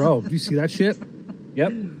was a good throw. Did you see that shit?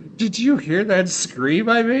 Yep. Did you hear that scream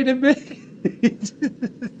I made a minute?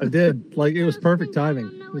 I did. Like, it was perfect I timing.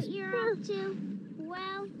 don't know what you're up to.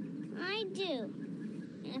 Well, I do.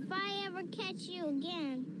 And if I ever catch you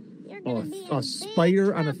again, you're Oh, gonna be in a big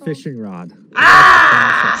spider on a trouble. fishing rod.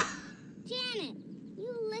 Janet,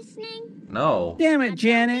 you listening? No. Damn it,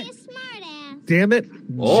 Janet. Be a smartass. Damn it,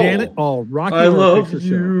 Oh. Janet. Oh, Rocky I Horror love Picture Show.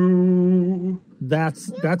 you. That's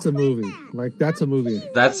a movie. Like, that's a movie.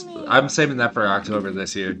 I'm saving that for October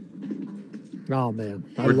this year. Oh, man.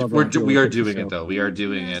 I love We Rocky are Horror Picture doing Show. it, though. We are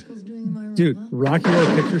doing it. Dude, Rocky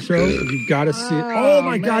Horror Picture Show, you gotta see it. Oh,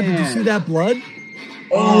 my God, did you see that blood?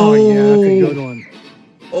 Oh, yeah, that's a good one.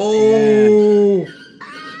 Oh.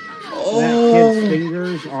 That kid's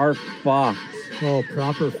fingers are fucked. Oh,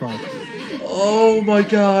 proper fuck. Oh my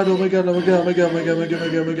god, oh my god, oh my god, oh my god, oh my god, oh my god,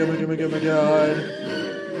 oh my god, oh my god, oh my god, oh my god.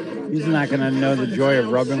 He's not going to know the joy of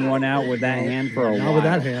rubbing one out with that hand for a while. Not with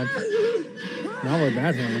that hand. Not with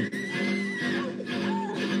that hand.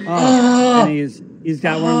 Oh, and he's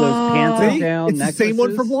got one of those pants See? down It's necklaces. the same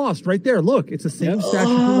one from Lost, right there. Look, it's the same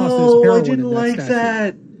statue from Lost. Oh, There's I heroin didn't in like statue.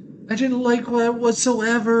 that. I didn't like that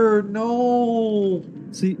whatsoever. No.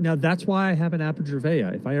 See, now that's why I have an Apogee. If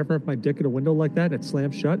I ever have my dick in a window like that and it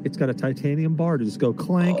slams shut, it's got a titanium bar to just go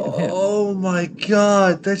clank and hit. Oh my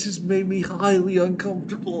god, that just made me highly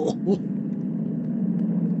uncomfortable.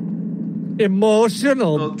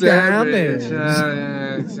 Emotional damage.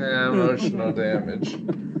 Emotional damage.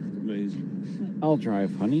 Amazing. I'll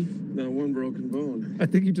drive, honey. Not one broken bone. I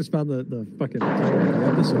think you just found the fucking title of the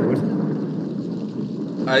episode.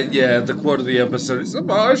 Yeah, the quote of the episode is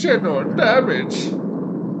emotional damage.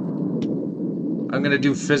 I'm gonna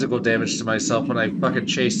do physical damage to myself when I fucking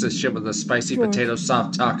chase this shit with a spicy potato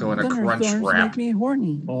soft taco and a crunch wrap. Make me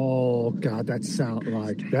horny. Oh god, that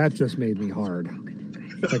just made me hard.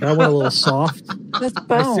 Like I went a little soft. That's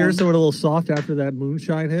I seriously went a little soft after that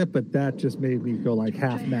moonshine hit, but that just made me go like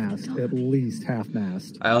half mast, at least half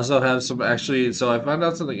mast. I also have some actually. So I found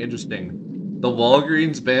out something interesting. The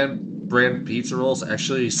Walgreens brand pizza rolls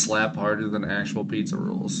actually slap harder than actual pizza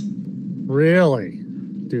rolls. Really?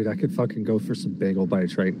 Dude, I could fucking go for some bagel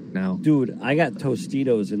bites right now. Dude, I got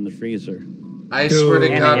Tostitos in the freezer. I swear to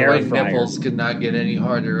And God, an my air fryer. nipples could not get any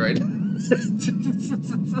harder right now.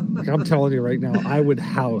 Like, I'm telling you right now, I would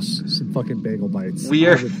house some fucking bagel bites. We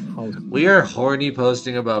I are would house- we are horny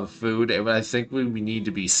posting about food, and I think we need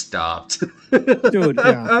to be stopped. Dude,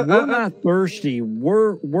 Yeah. we're not thirsty.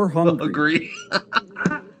 We're hungry. Agree.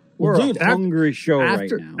 We're Dude, a hungry show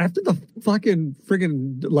after, right now. After the fucking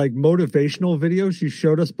friggin' like motivational video she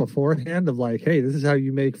showed us beforehand of like, hey, this is how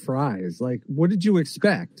you make fries. Like, what did you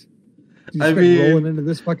expect? You I just mean, rolling into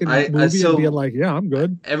this fucking movie and being like, yeah, I'm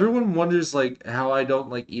good. Everyone wonders like how I don't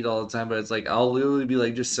like eat all the time, but it's like I'll literally be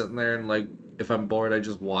like just sitting there and like if I'm bored, I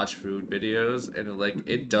just watch food videos and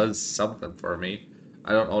it does something for me.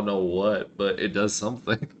 I don't know what, but it does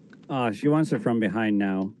something. Oh, she wants it from behind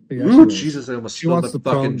now. Yeah, Ooh, Jesus! I almost spilled the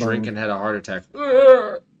fucking drink and had a heart attack.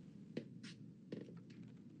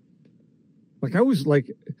 Like I was like,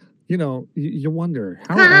 you wonder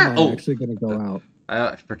how am I actually going to go out?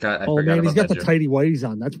 I forgot. Oh man, he's about got the that tighty whities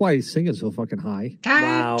on. That's why he's singing so fucking high.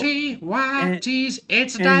 Tighty whities,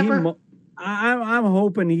 it's a And diaper. I'm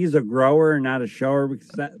hoping he's a grower, not a shower, because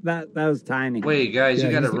that was tiny. Wait, guys, Yeah,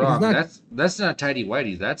 you got it he's wrong. not- That's not tidy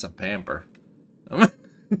whities. That's a pamper.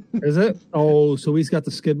 Is it? Oh, so he's got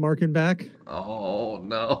the skid marking back? Oh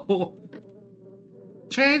no!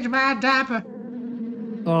 Change my diaper.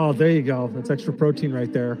 Oh, there you go. That's extra protein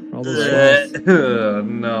right there. All those straws.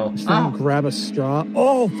 No. Just let him grab a straw.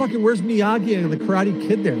 Oh, fucking, where's Miyagi and the Karate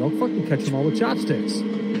Kid there? They'll fucking catch them all with chopsticks.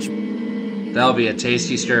 That'll be a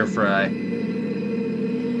tasty stir fry.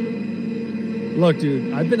 Look,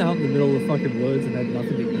 dude, I've been out in the middle of the fucking woods and had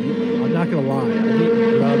nothing to eat. I'm not gonna lie. I've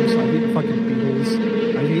eaten grubs, I've eaten fucking beetles,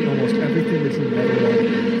 I've eaten almost everything that you never want to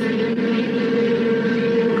eat.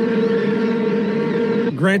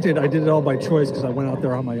 Granted, I did it all by choice because I went out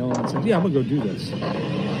there on my own and said, yeah, I'm gonna go do this.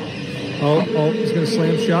 Oh, he's gonna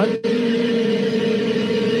slam shut.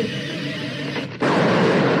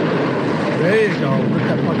 There you go. Rip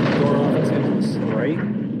that fucking door off. It's dangerous.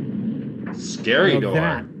 Right? Scary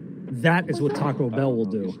door. That is what Taco Bell will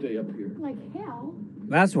do. Like hell.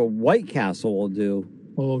 That's what White Castle will do.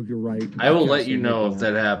 Oh, you're right. I will let you know if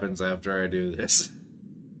that happens after I do this.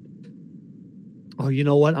 Oh, you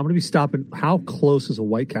know what? I'm going to be stopping. How close is a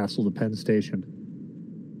White Castle to Penn Station?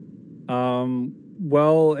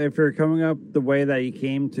 Well, if you're coming up the way that you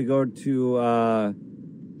came to go to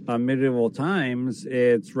Medieval Times,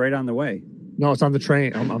 it's right on the way. No, it's on the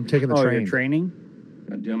train. I'm taking the train. You're training?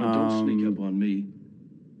 God damn it, don't sneak up on me.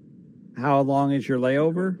 How long is your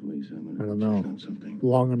layover? I don't know.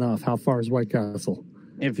 Long enough. How far is White Castle?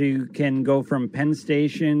 If you can go from Penn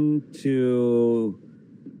Station to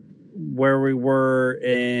where we were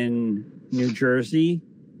in New Jersey,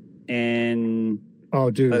 and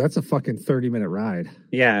oh, dude, that's a fucking 30-minute ride.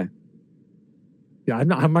 Yeah, I'm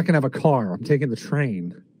not gonna have a car. I'm taking the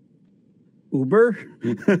train. Uber.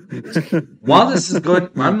 While this is going,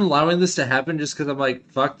 I'm allowing this to happen just because I'm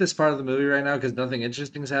like, fuck this part of the movie right now because nothing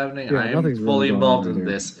interesting is happening. And Yeah, I am nothing's really fully going involved on in here.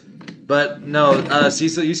 this. But no,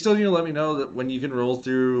 Cecil, you still need to let me know that when you can roll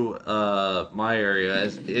through my area.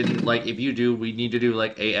 If you do, we need to do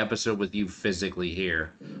like a episode with you physically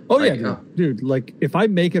here. Oh, Like, yeah, dude. Like, if I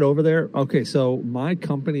make it over there, okay, so my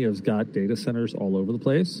company has got data centers all over the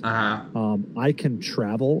place. I can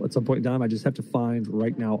travel at some point in time. I just have to find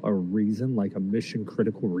right now a reason, like a mission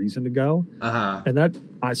critical reason to go. And that,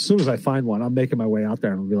 as soon as I find one, I'm making my way out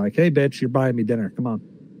there and I'll be like, hey, bitch, you're buying me dinner. Come on.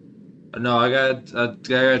 No, I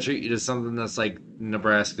gotta treat you to something that's like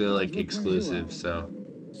Nebraska, like exclusive. So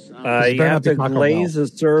You have to glaze a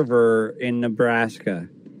server in Nebraska.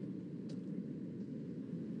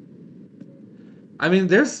 I mean,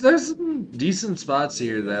 there's some decent spots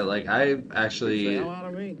here that like I actually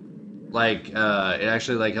like. It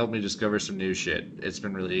actually like helped me discover some new shit.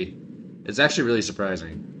 It's actually really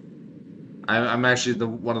surprising. I'm actually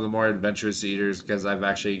one of the more adventurous eaters because I've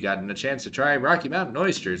actually gotten a chance to try Rocky Mountain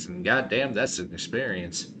oysters, and goddamn, that's an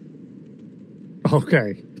experience.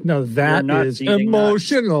 Okay. No, that not is eating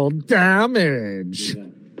emotional damage. This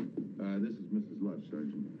is Mrs. Lutz,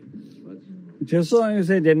 Sergeant. Just as long as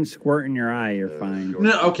it didn't squirt in your eye, you're fine.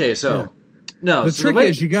 No, okay, so no. The so trick way-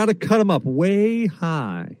 is you got to cut them up way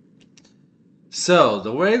high. So,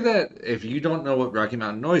 the way that, if you don't know what Rocky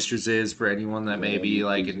Mountain oysters is, for anyone that may be,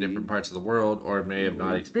 like, in different parts of the world, or may have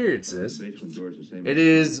not experienced this, it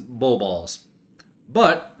is bull balls.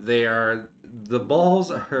 But, the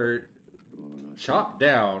balls are chopped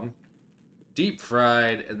down, deep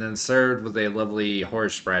fried, and then served with a lovely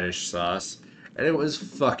horseradish sauce, and it was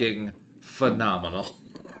fucking phenomenal.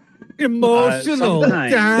 Emotional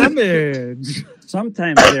damage.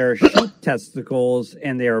 Sometimes they're sheep testicles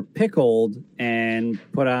and they are pickled and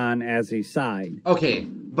put on as a side. Okay,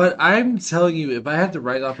 but I'm telling you, if I had the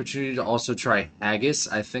right opportunity to also try haggis,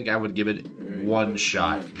 I think I would give it one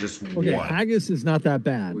shot. Just Okay, one. haggis is not that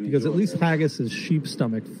bad because at least haggis is sheep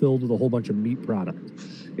stomach filled with a whole bunch of meat product.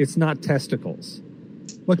 It's not testicles.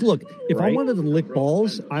 Like, look, if I Right. wanted to lick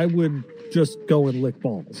balls, I would just go and lick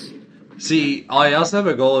balls. See, I also have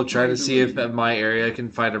a goal of trying to see if in my area I can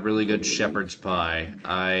find a really good shepherd's pie.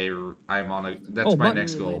 I'm on a. That's my mutton.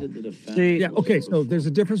 next goal. Yeah, okay, so there's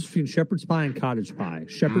a difference between shepherd's pie and cottage pie.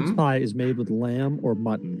 Shepherd's pie is made with lamb or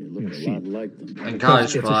mutton, sheep. And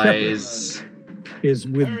cottage It's a pie shepherd's is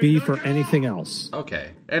with beef or anything else.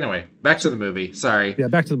 Okay. Anyway, back to the movie. Sorry. Yeah,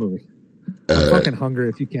 back to the movie. I'm fucking hungry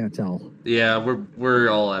if you can't tell. Yeah, we're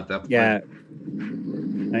all at that point. Yeah.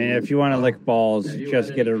 I mean, if you want to lick balls,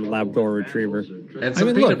 just get a Labrador Retriever and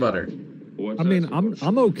some peanut butter. I mean,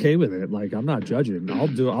 I'm okay with it. Like, I'm not judging. I'll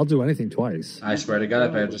do anything twice. I swear to God,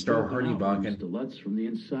 if I have to start horny bonking. From the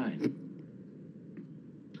inside.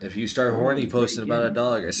 If you start horny posting about a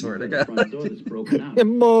dog, I swear to God.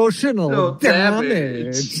 Emotional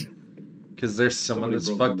damage. Because there's someone that's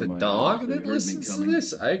fucked a dog that listens to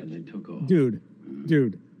this.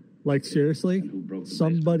 Dude, like seriously,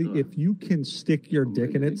 somebody. If you can stick your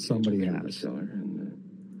dick in it, somebody has.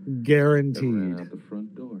 Guaranteed.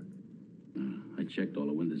 I checked all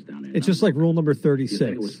the windows down there. It's just like rule number 36. You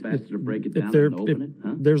think it was faster to break it down than open it,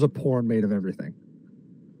 huh? There's a porn made of everything.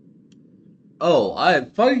 Oh,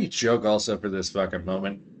 funny joke also for this fucking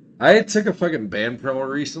moment. I took a fucking band promo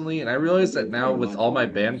recently, and I realized that now with all my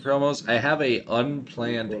band promos, I have a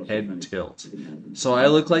unplanned head tilt. So I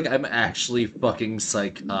look like I'm actually fucking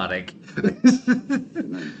psychotic.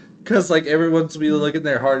 Because, like, everyone's be looking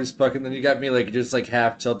their hard as fuck, and then you got me, like, just, like,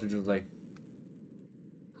 half tilted, just like...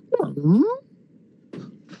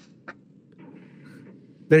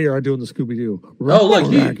 There you are doing the Scooby-Doo. Oh, look,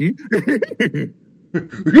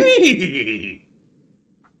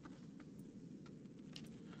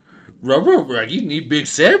 Rubber Raggy need big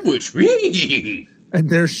sandwich. And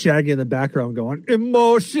there's Shaggy in the background going,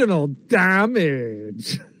 emotional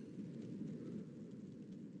damage.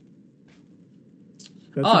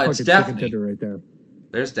 That's a it's fucking Daphne. chicken tender right there.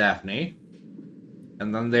 There's Daphne.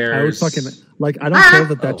 And then there's... I would fucking, like, I don't care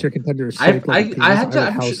that chicken tender is shaped like a penis. I had to,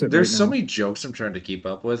 would house it there's right so now. many jokes I'm trying to keep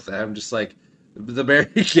up with. And I'm just like, the Barry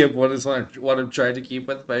Gibb one is what I'm trying to keep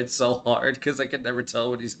with, but it's so hard because I can never tell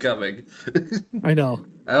when he's coming. I know.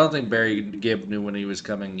 I don't think Barry Gibb knew when he was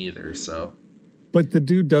coming either, so... But the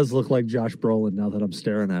dude does look like Josh Brolin now that I'm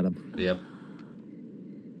staring at him. Yep.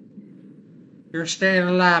 You're staying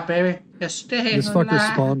alive, baby. You're staying This alive.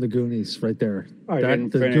 fucker spawned the Goonies right there. I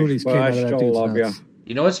didn't The finish, Goonies but came I out of that still dude's love nuts.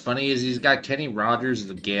 You know what's funny is he's got Kenny Rogers,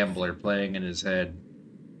 the gambler, playing in his head.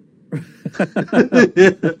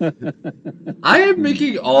 I am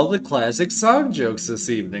making all the classic song jokes this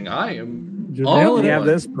evening. I am. We have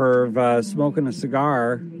this perv smoking a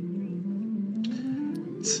cigar.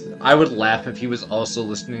 I would laugh if he was also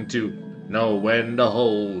listening to Know When to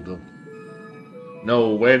Hold 'Em,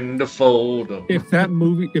 Know When to Fold 'Em. If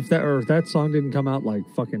that song didn't come out like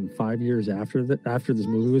fucking 5 years after this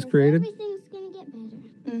movie was created, Everything's gonna get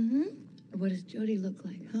better. Mm-hmm. What does Jody look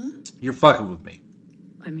like, huh? You're fucking with me.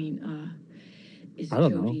 I mean, is I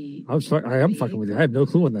don't Jody... know. I am fucking with you. I have no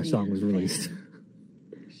clue when that song was released.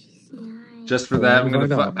 Just for that, I'm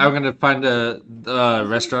gonna find a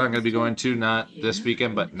restaurant I'm gonna be going to, not this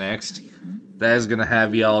weekend, but next. That is gonna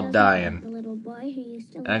have y'all dying. Little boy who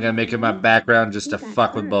used to And I'm gonna make it my background just to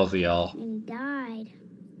fuck with both of y'all. and died.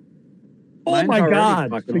 Oh Mine's my already god!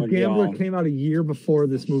 fucking The with Gambler y'all. came out a year before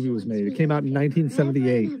this movie was made. It came out in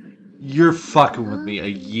 1978. You're fucking with me a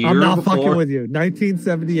year I'm not before? fucking with you.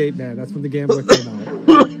 1978, man. That's when The Gambler came out.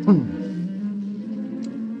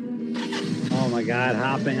 Oh my god,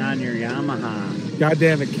 hopping on your Yamaha. God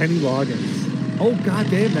damn it, Kenny Loggins. Oh god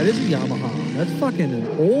damn, that is a Yamaha. That's fucking an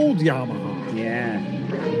old Yamaha. Yeah.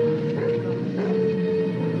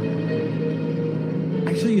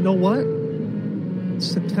 Actually, you know what? In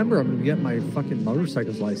September, I'm gonna get my fucking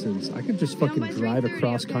motorcycle's license. I could just fucking drive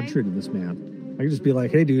across country to this man. I could just be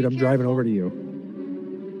like, "Hey, dude, I'm driving over to you."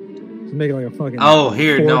 Just make it like a fucking. Oh,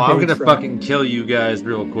 here, no, I'm 4-day gonna trip. fucking kill you guys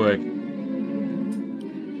real quick.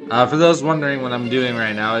 For those wondering what I'm doing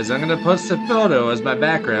right now is I'm gonna post a photo as my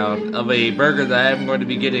background of a burger that I'm going to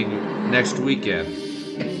be getting next weekend.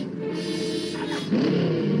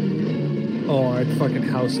 Oh, I'd fucking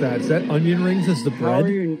house that. Is that onion rings as the How are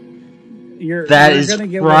bread? you're That gonna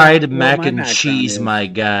is get fried what mac my and background cheese, is. my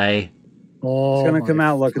guy. Oh, It's gonna my- come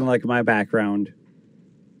out looking like my background.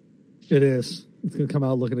 It is. It's gonna come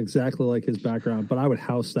out looking exactly like his background. But I would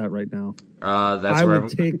house that right now. That's I where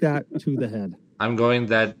would take that to the head. I'm going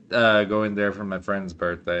there for my friend's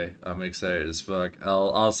birthday. I'm excited as fuck.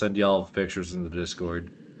 I'll send y'all pictures in the Discord.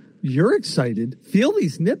 You're excited. Feel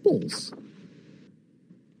these nipples.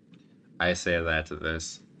 I say that to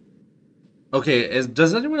this. Okay,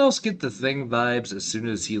 does anyone else get the Thing vibes as soon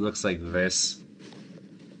as he looks like this?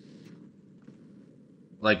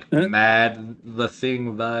 like mad the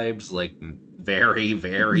Thing vibes, like very,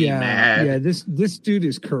 very mad. Yeah, this dude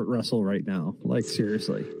is Kurt Russell right now. Like,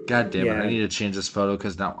 seriously. God damn it, I need to change this photo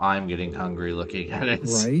because now I'm getting hungry looking at it.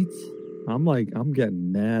 Right? I'm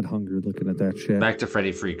getting mad hungry looking at that shit. Back to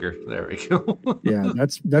Freddy Freaker. There we go. Yeah,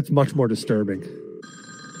 that's much more disturbing.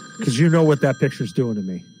 Because you know what that picture's doing to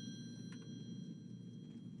me.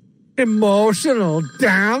 Emotional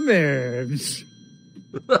damage.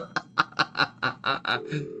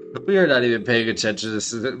 We are not even paying attention to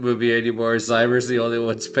this movie anymore. Cyber's the only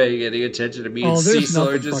one's paying any attention to me. And Cecil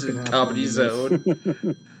are just in Comedy Zone.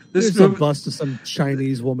 There's a bust of some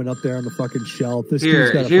Chinese woman up there on the fucking shelf.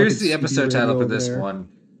 Here's the episode title for this one.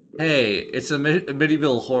 Hey, it's a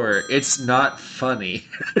medieval horror. It's not funny.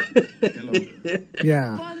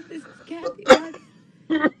 Yeah.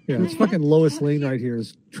 Yeah, it's fucking Lois Lane right here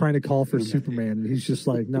is trying to call for Superman, and he's just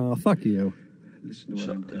like, no, fuck you.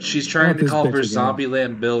 She's trying to call for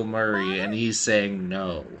Zombieland Bill Murray, and he's saying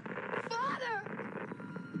no.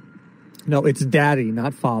 No, it's daddy,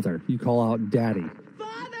 not father. You call out daddy.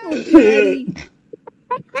 Daddy.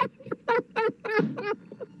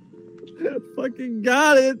 Fucking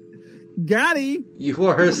got it. Got-y. You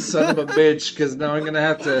are a son of a bitch, because now I'm going to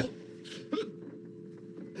have to...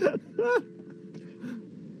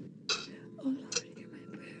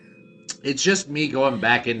 It's just me going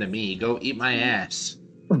back into me. Go eat my ass.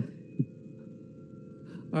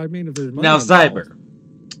 I mean, if there's money now, involved. Cyber,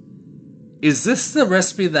 is this the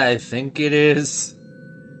recipe that I think it is?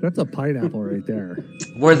 That's a pineapple right there.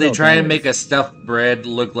 Where they try and make a stuffed bread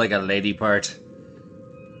look like a lady part?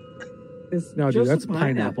 No, dude, that's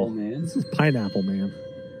pineapple, man. This is pineapple, man.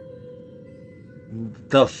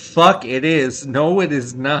 The fuck it is? No, it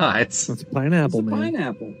is not. That's pineapple, man.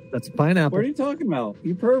 Pineapple. That's pineapple. What are you talking about?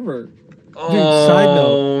 You pervert. Dude, side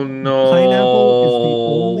note, no.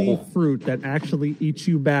 Pineapple is the only fruit that actually eats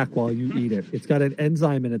you back while you eat it. It's got an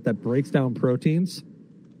enzyme in it that breaks down proteins,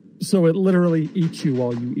 so it literally eats you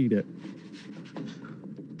while you eat it.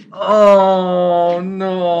 Oh,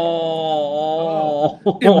 no.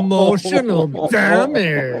 Emotional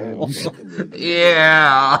damage.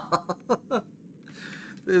 Yeah.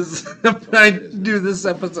 I knew this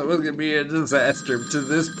episode was going to be a disaster. To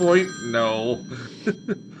this point, no.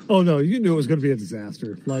 Oh no, you knew it was going to be a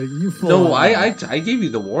disaster. Like you. No, I gave you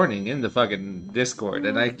the warning in the fucking Discord,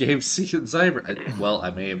 and I gave Cyber. Well, I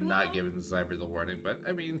may have not given Cyber the warning, but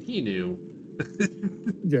I mean, he knew.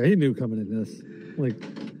 Yeah, he knew coming in this. Like,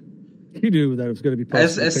 he knew that it was going to be.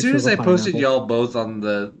 As soon as I posted y'all both on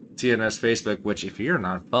the TNS Facebook, which if you're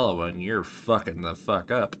not following, you're fucking the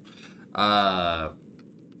fuck up.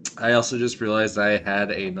 I also just realized I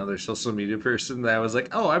had another social media person that I was like,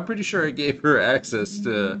 oh, I'm pretty sure I gave her access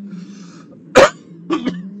to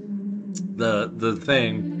the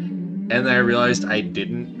thing. And then I realized I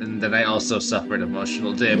didn't, and then I also suffered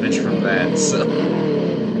emotional damage from that, so...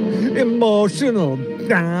 Emotional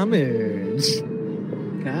damage!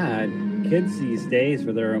 God, kids these days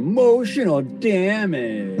for their emotional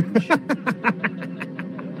damage.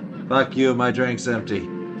 Fuck you, my drink's empty.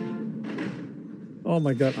 Oh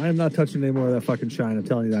my god, I am not touching any more of that fucking shine. I'm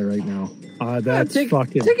telling you that right now. That's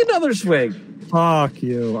fucking. Take another swig. Fuck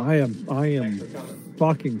you. I am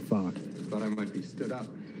fucking fucked. Thought I might be stood up.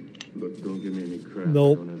 Look, don't give me any crap.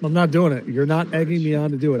 Nope, I'm not doing it. You're not egging me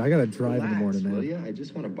on to do it. I gotta drive in the morning, man. Will ya? I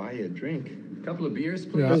just want to buy you a drink. A couple of beers,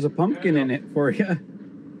 please. Yeah. There's a pumpkin in it for you.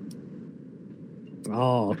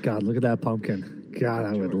 Oh god, look at that pumpkin. God,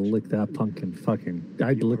 I would lick that pumpkin. Fucking,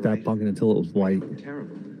 I'd lick that pumpkin until it was white.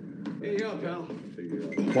 Terrible. Hey, yo, pal.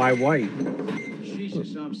 Why white?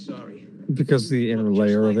 Jesus, I'm sorry. Because the inner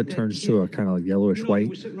layer of it turns to a kind of yellowish white.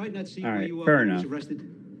 All right, fair enough.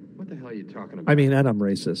 What the hell are you talking about? I mean, and I'm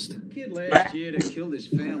racist. Kid last year that killed his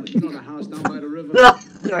family. You know the house down by the river?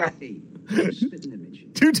 Hey, spitting image.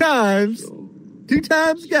 2 times. 2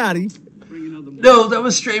 times, Gotti. No, that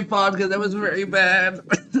was straight vodka. That was very bad.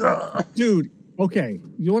 Dude, okay.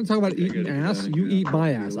 You want to talk about eating ass? You eat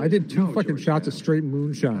my ass. I did 2 fucking shots of straight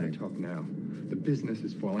moonshine. Talk now. The business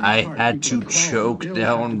is falling I apart. had to choke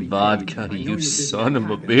down vodka, you son of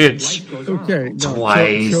a bitch. Okay, no,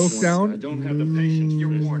 Twice. choke down. I don't have the patience. You're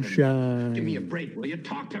warning. Moonshine. Give me a break. Will you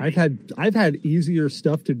talk to me? I've had easier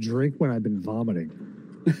stuff to drink when I've been vomiting.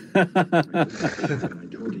 I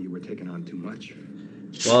told you were taking on too much.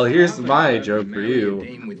 Well, here's my joke for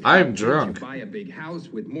you. I'm drunk. You buy a big house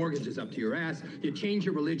with mortgages up to your ass. You change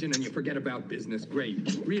your religion and you forget about business.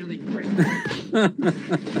 Great. Really great.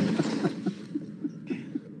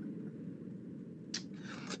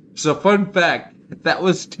 So, fun fact, that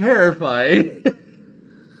was terrifying.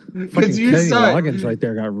 Fucking Because you Kenny saw Loggins right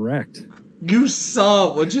there got wrecked. You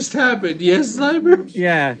saw what just happened, yes, Cyber?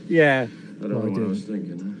 Yeah. I don't know what I was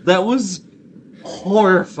thinking. That was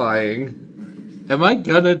horrifying. Am I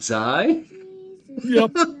gonna die?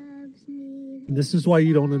 Yep. This is why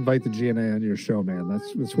you don't invite the GNA on your show, man.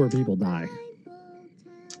 That's where people die.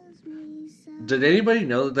 Did anybody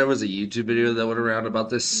know that there was a YouTube video that went around about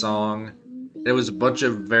this song? It was a bunch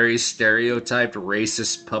of very stereotyped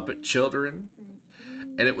racist puppet children.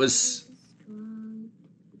 And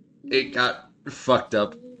it got fucked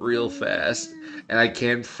up real fast. And I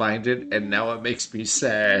can't find it, and now it makes me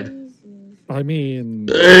sad. I mean,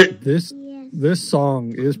 this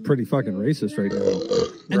song is pretty fucking racist right now.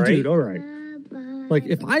 And Right? dude, all right. Like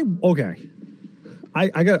if I got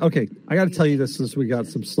to tell you this since we got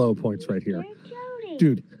some slow points right here.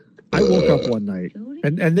 Dude, I woke up one night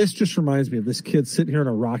and this just reminds me of this kid sitting here in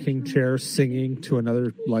a rocking chair singing to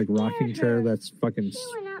another like rocking chair that's fucking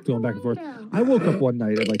going back and forth. I woke up one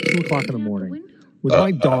night at like 2:00 in the morning with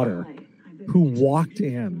my daughter who walked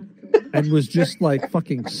in and was just like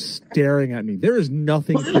fucking staring at me. There is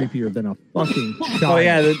nothing creepier than a fucking child. Oh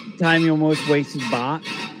yeah, the time you almost wasted bot.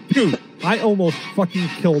 Dude, I almost fucking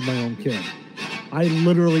killed my own kid. I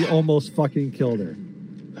literally almost fucking killed her.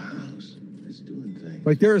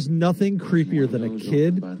 Like, there is nothing creepier than a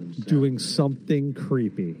kid doing something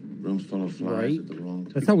creepy. Rooms full of flies Right? at the wrong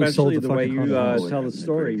time. That's how we sold Especially the the way fucking you haunted house. tell the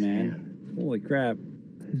story, man. Holy crap.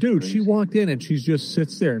 Dude, she walked in and she just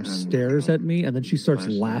sits there and stares at me, and then she starts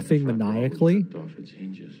laughing maniacally.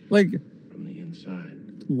 Like,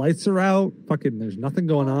 lights are out, fucking, there's nothing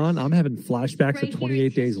going on. I'm having flashbacks of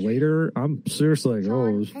 28 days later. I'm seriously like, oh,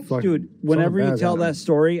 it was fucking. Dude, whenever something you bad's tell happening. that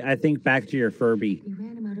story, I think back to your Furby.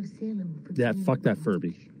 Yeah, fuck that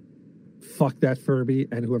Furby. Fuck that Furby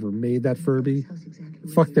and whoever made that Furby.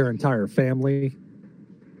 Fuck their entire family.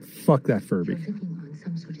 Fuck that Furby.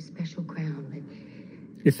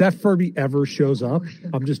 If that Furby ever shows up,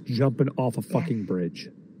 I'm just jumping off a fucking bridge.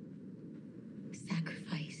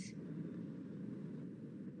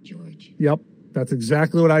 George. Yep, that's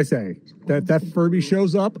exactly what I say. That Furby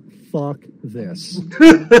shows up, fuck this.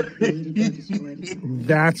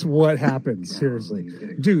 That's what happens, seriously.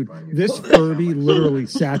 Dude, this Furby literally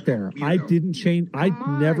sat there. I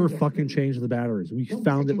never fucking changed the batteries. We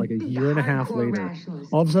found it like a year and a half later.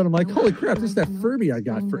 All of a sudden, I'm like, holy crap, this is that Furby I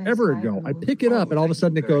got forever ago. I pick it up, and all of a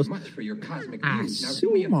sudden it goes,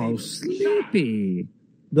 Sumo sleepy.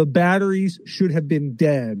 The batteries should have been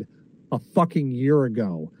dead a fucking year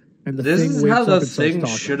ago. And the This thing is wakes how up the and starts thing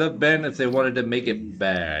talking. should have been if they wanted to make it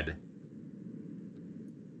bad.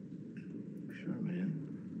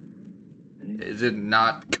 Is it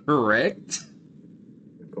not correct?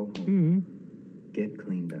 Go home. Mm-hmm. Get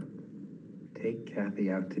cleaned up. Take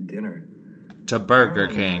Kathy out to dinner. To Burger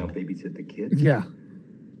I'll King. babysit the kids. Yeah.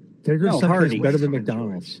 Take her No, someplace Hardee's. better than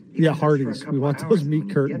McDonald's. Yeah, Hardee's. We want those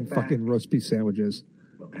meat curtain fucking roast beef sandwiches.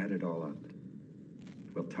 We'll add it all up.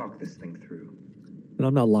 We'll talk this thing through. And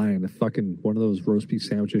I'm not lying. If fucking one of those roast beef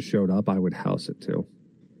sandwiches showed up, I would house it too.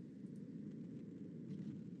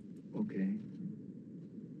 Okay.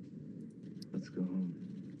 Let's go home.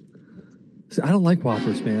 See, I don't like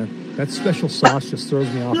Whoppers, man. That special sauce just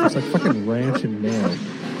throws me off. It's like fucking ranch and mayo.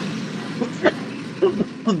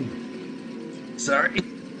 Sorry.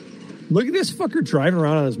 Look at this fucker driving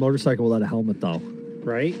around on his motorcycle without a helmet, though.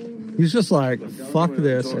 Right? He's just like, fuck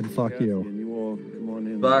this and fuck you.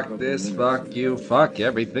 Fuck this, fuck you, fuck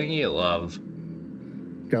everything you love.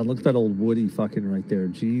 God, look at that old Woody fucking right there.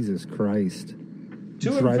 Jesus Christ.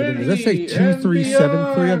 To Driving. Does that say infinity and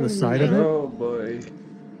 2373 on the side of it? Oh boy.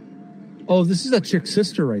 Oh, this is that chick's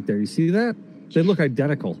sister right there. You see that? They look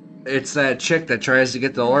identical. It's that chick that tries to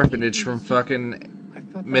get the orphanage from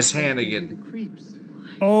fucking Miss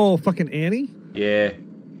Hannigan. Oh, fucking Annie? Yeah.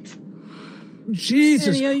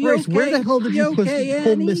 Jesus Annie, are you Christ. Where okay? the hell did you, You pull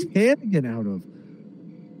okay, Miss Hannigan out of?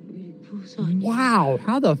 Wow.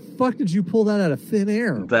 How the fuck did you pull that out of thin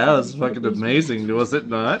air? That was fucking amazing, was it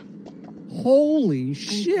not? Holy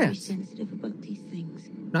shit.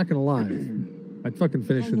 Not gonna lie. I'd fucking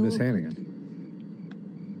finish with Miss Hannigan.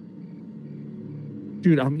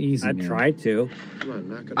 Dude, I'm easy. I man. tried to.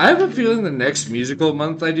 I have a feeling the next musical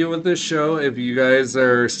month I do with this show, if you guys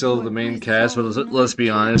are still the main cast, but let's be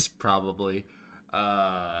honest, probably.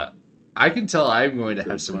 I can tell I'm going to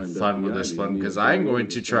have some fun with this one, because I'm going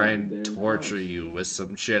to try and torture you with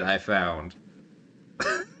some shit I found.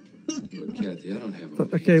 Kathy, I don't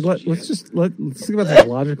have Okay, let's think about that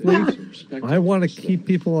logically. I want to keep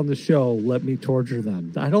people on the show. Let me torture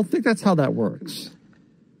them. I don't think that's how that works.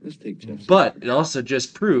 Let's take Jeff's. But it also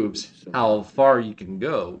just proves how far you can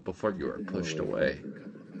go before you are pushed away.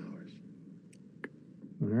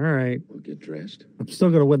 All right. We'll get dressed. I'm still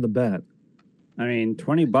going to win the bet. I mean,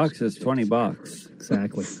 $20 is $20.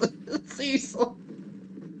 Exactly. Cecil.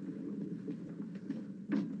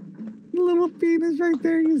 Little penis right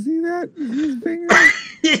there. You see that? You see his finger?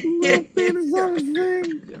 Little penis on his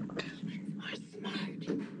thing.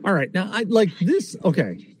 All right, now I like this.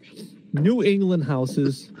 Okay, New England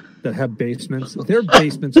houses that have basements, their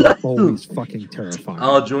basements are always fucking terrifying.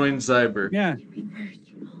 I'll join Cyber. Yeah.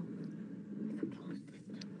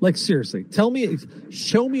 Like seriously, show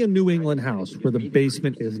me a New England house where the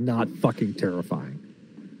basement is not fucking terrifying.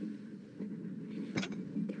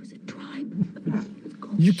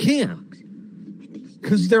 You can't.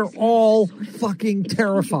 Because they're all fucking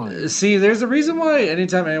terrifying. See, there's a reason why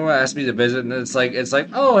anytime anyone asks me to visit, and it's like,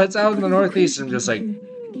 oh, it's out in the Northeast, I'm just like,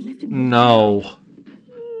 no.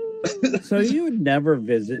 So you would never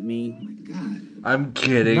visit me? I'm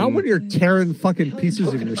kidding. Not when you're tearing fucking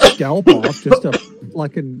pieces of your scalp off just to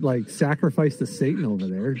fucking like sacrifice to Satan over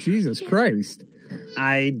there. Jesus Christ.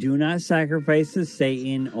 I do not sacrifice to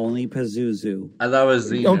Satan, only Pazuzu. I thought it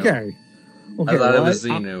was Xenu. Okay. I thought it was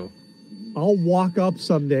Xenu. I'll walk up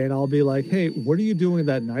someday and I'll be like, hey, what are you doing with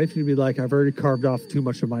that knife? And you'll be like, I've already carved off too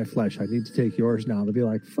much of my flesh. I need to take yours now. They'll be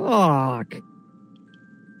like, fuck.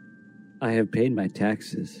 I have paid my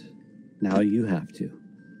taxes. Now you have to.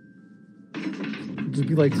 Just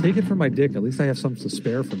be like, take it from my dick. At least I have something to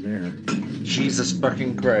spare from there. Jesus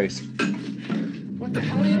fucking Christ. What the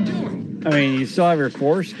hell are you doing? I mean, you still have your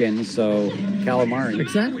foreskin, so calamari.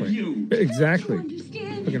 Exactly.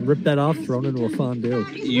 I can rip that off, thrown into a fondue.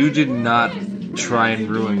 You did not try and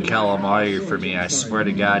ruin calamari for me. I swear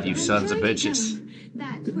to God, you sons of bitches.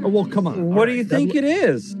 Oh, well, come on. What do you think it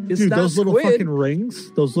is? It's Dude, not those little squid. fucking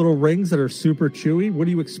rings, those little rings that are super chewy, what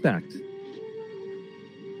do you expect?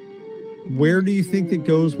 Where do you think it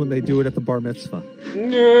goes when they do it at the bar mitzvah?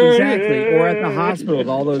 Exactly. Or at the hospital with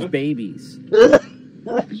all those babies.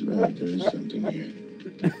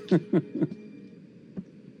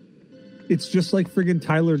 It's just like friggin'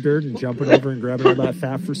 Tyler Durden jumping over and grabbing all that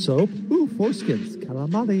fat for soap. Ooh, foreskins.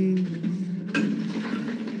 Calamari.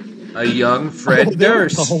 A young Fred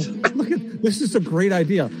Durst. Look at this is a great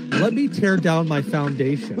idea. Let me tear down my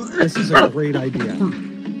foundation. This is a great idea.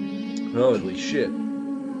 Holy shit. All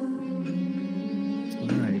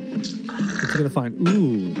right. What's gonna find?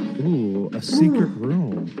 Ooh, a secret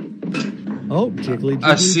room. Oh, jiggly,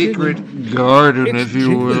 jiggly, A secret jiggly. garden, It's if you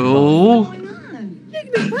Jigglypuff. will.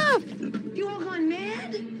 Jigglypuff! You all gone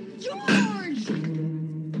mad? George!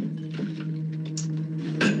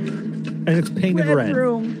 And it's painted red.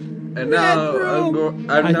 And now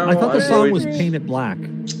I thought the song was painted black.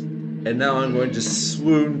 And now I'm going to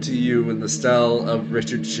swoon to you in the style of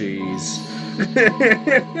Richard Cheese.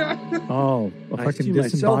 Oh, a I fucking see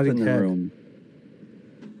myself disembodied in the head. room.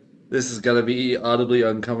 This is going to be audibly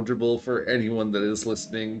uncomfortable for anyone that is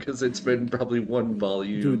listening, because it's been probably one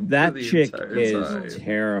volume. Dude, that for the chick entire is time.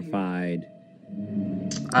 terrified.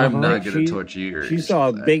 I'm not going to She- torture you. She saw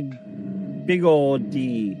a big old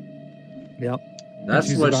D. Yep. That's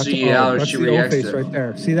She's what about she to- how that's she the reacts O-face to. right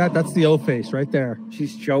there. See that? That's the O-face right there.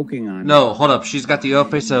 She's choking on No, hold up. She's got the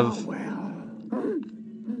face of.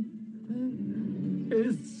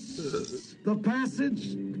 Is the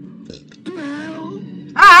passage to hell?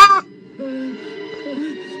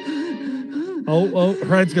 Oh,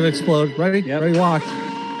 her head's gonna explode. Ready? Yep. Ready? Watch.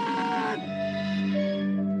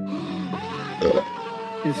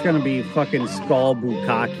 It's gonna be fucking skull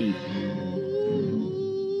bukkake.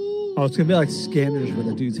 Oh, it's gonna be like Scanners when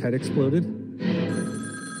the dude's head exploded.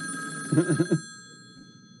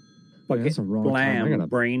 Fuck, that's a wrong Blam, time.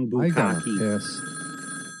 brain I gotta bukkake. piss.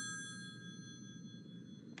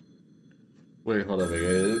 Wait, hold up. I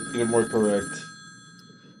gotta get more correct.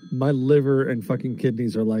 My liver and fucking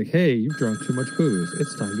kidneys are like, hey, you've drunk too much booze.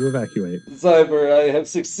 It's time to evacuate. Cyber, I have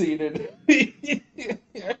succeeded.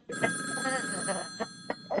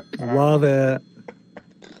 Love it.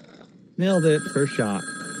 Nailed it. First shot.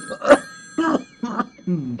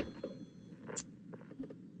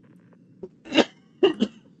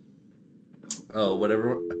 Oh,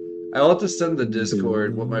 whatever. I'll have to send the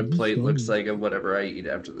Discord what my plate looks like and whatever I eat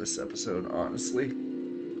after this episode, honestly.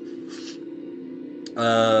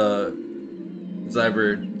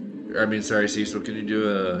 Cecil, can you do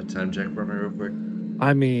a time check for me real quick?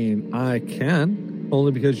 I mean, I can,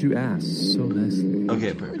 only because you asked so nicely.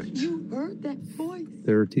 Okay, perfect. You heard that voice.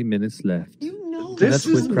 30 minutes left. You know This That's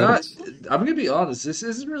is with not. credits. I'm gonna be honest. This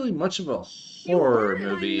isn't really much of a horror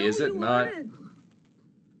movie, is it not?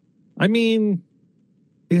 I mean,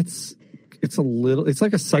 it's a little. It's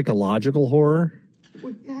like a psychological horror.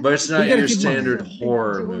 But it's not You gotta your keep in mind- standard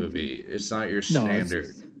horror movie. It's not your No,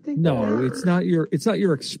 standard. No, it's not your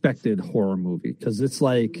expected horror movie because it's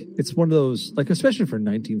one of those especially for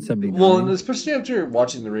 1979. Well, and especially after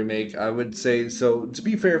watching the remake, I would say so. To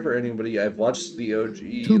be fair for anybody, I've watched the OG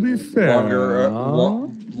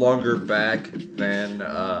longer back than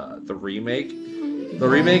the remake. The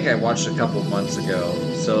remake I watched a couple months ago,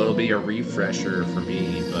 so it'll be a refresher for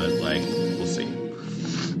me. But we'll see.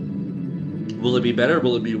 Will it be better?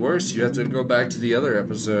 Will it be worse? You have to go back to the other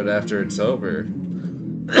episode after it's over.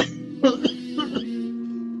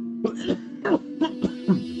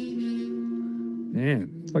 Man,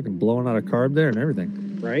 fucking blowing out a carb there and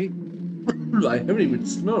everything. Right? I haven't even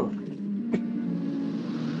smoked.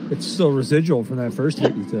 It's still residual from that first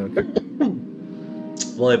hit you took.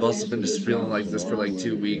 Well, I've also been just feeling like this for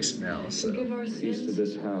 2 weeks now, so. East of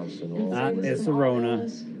this house and all. It's the Rona.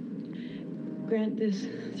 Grant this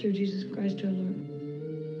through Jesus Christ, our Lord.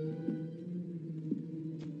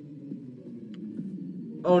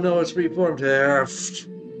 Oh no, it's reformed here.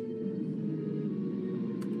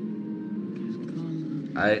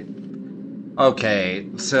 Okay,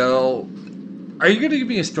 so are you going to give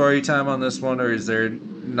me a story time on this one, or is there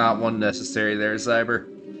not one necessary there, Cyber?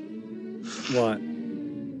 What?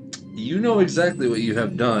 You know exactly what you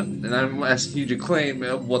have done, and I'm asking you to claim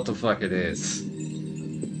what the fuck it is.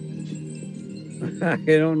 I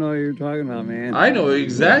don't know what you're talking about, man. I know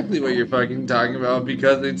exactly what you're fucking talking about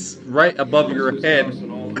because it's right above your head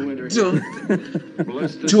to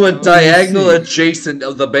a diagonal adjacent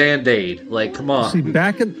of the Band-Aid. Come on. See,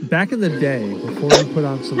 back in the day, before he put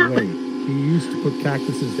on some weight, he used to put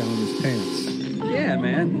cactuses down his pants. Yeah,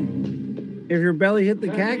 man. If your belly hit the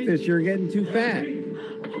cactus, you're getting too fat.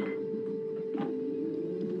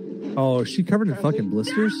 Oh, is she covered in fucking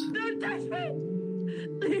blisters? Don't touch me!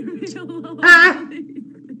 Leave me alone.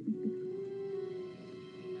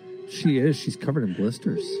 She is. She's covered in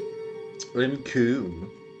blisters. And cool.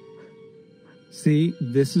 See,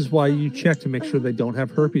 this is why you check to make sure they don't have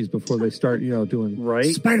herpes before they start, doing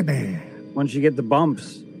Spider-Man. Once you get the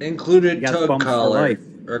bumps. Included tug tug collar. life.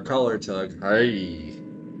 Or collar tug. Hi.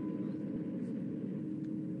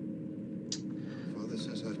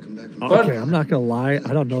 Okay, I'm not going to lie.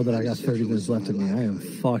 I don't know that I got 30 minutes left in me. I am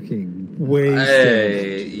fucking wasted.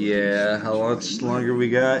 Hey, yeah. How much longer we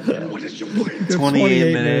got?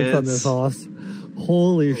 28 minutes on this hoss.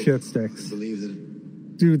 Holy shit sticks.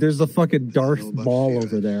 Dude, there's a fucking Darth Maul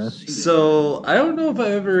over there. So, I don't know if I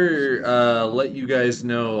ever let you guys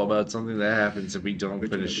know about something that happens if we don't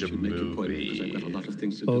finish a movie.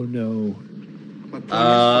 Oh, no.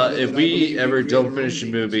 If we ever don't finish a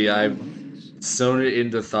movie, I've sewn it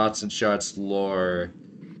into Thoughts and Shots lore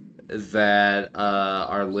that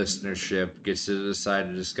our listenership gets to decide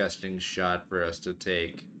a disgusting shot for us to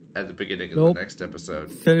take at the beginning of the next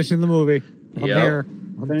episode. Finishing the movie. I'm here.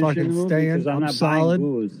 I'm Finishing fucking the movie, staying. 'cause I'm I'm not solid.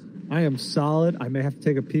 buying booze. I am solid. I may have to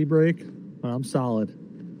take a pee break, but I'm solid.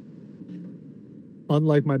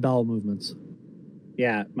 Unlike my bowel movements.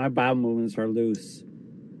 Yeah, my bowel movements are loose.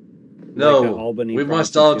 No, Like an Albany we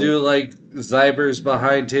must all prostitute. do like Zyber's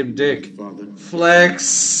behind Tim Dick.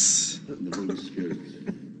 Flex.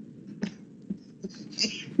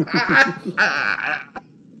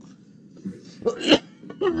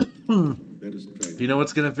 You know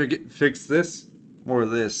what's gonna fix this? More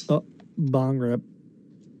of this. Oh, bong rip.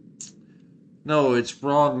 No, it's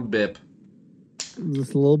wrong, Bip.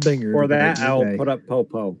 Just a little banger. For to that, brighten your I'll day. put up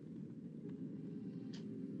Popo.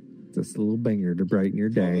 Just a little banger to brighten your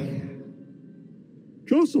day.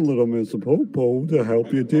 Just a little Miss Popo to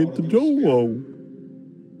help you take the dough.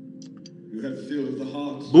 You have feel of the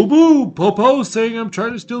heart. Boo boo! Popo saying I'm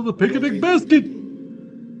trying to steal the picnic basket.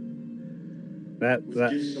 That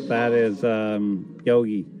is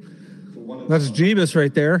Yogi. That's Jeebus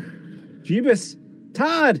right there. Jeebus.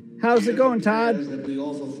 Todd, how's it going, Todd?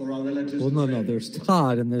 Well, no. There's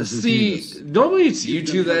Todd and there's See, Jeebus. normally it's you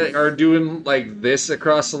two that are doing like this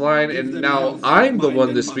across the line, and now I'm the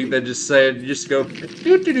one this week that just said, just go.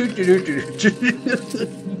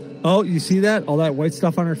 Oh, you see that? All that white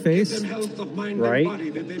stuff on her face?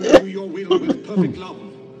 Right?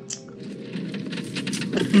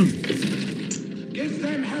 Give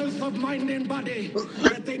them health of mind and body,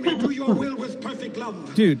 that they may do your will with perfect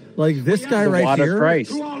love. Dude, like this guy right water here.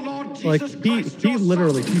 Christ. Through our Lord Like Jesus he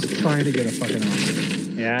literally, he's trying to get a fucking out.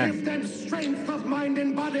 Yeah. Give them strength of mind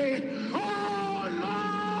and body. Oh,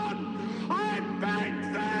 Lord, I beg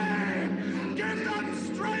thee, give them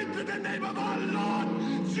strength in the name of our Lord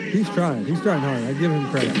Jesus. He's trying. He's trying hard. I give him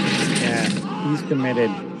credit. Yeah, he's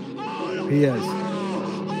committed. He is.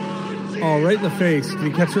 Oh, right in the face. Did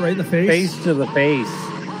he catch it right in the face? Face to the face.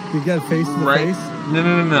 Did he get a face in the Right? face? No.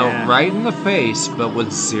 Yeah. Right in the face, but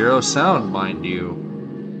with zero sound, mind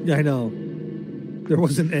you. Yeah, I know. There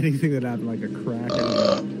wasn't anything that happened like a crack.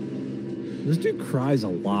 This dude cries a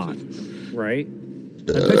lot. Right? I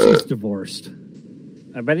bet he's divorced.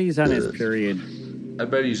 I bet he's on his period. I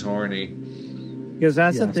bet he's horny. Because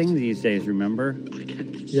that's the thing these days, remember?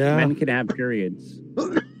 Yeah. Men can have periods.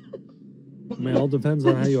 I mean, it all depends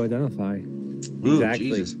on how you identify. Ooh, Exactly.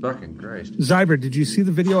 Jesus fucking Christ. Zyber, did you see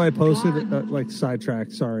the video I posted?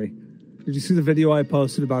 Sidetracked, sorry. Did you see the video I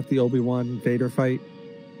posted about the Obi-Wan Vader fight?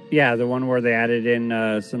 Yeah, the one where they added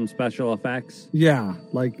in some special effects. Yeah,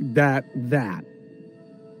 like that.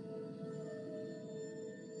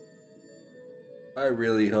 I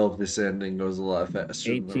really hope this ending goes a lot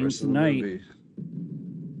faster than the 18th rest of the night. movie.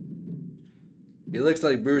 He looks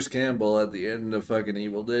like Bruce Campbell at the end of fucking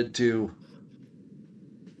Evil Dead 2.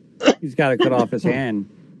 He's got to cut off his hand.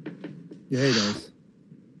 Yeah, he does.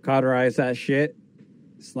 Cauterize that shit.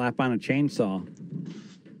 Slap on a chainsaw.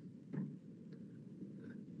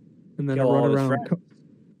 And then Kill all run his around. friends.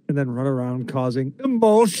 And then run around causing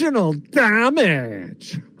emotional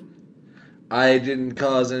damage. I didn't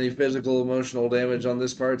cause any physical emotional damage on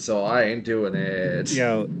this part, so I ain't doing it.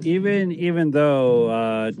 Yo, even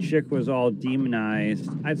though Chick was all demonized,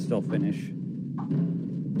 I'd still finish.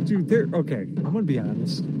 Dude, okay, I'm gonna be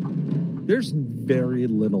honest. There's very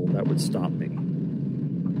little that would stop me.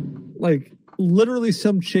 Like, literally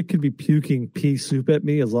some chick could be puking pea soup at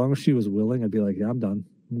me. As long as she was willing, I'd be like, yeah, I'm done.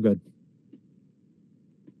 I'm good.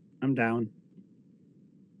 I'm down.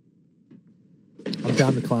 I'm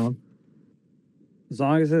down the clown. As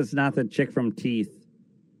long as it's not the chick from Teeth.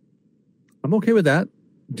 I'm okay with that.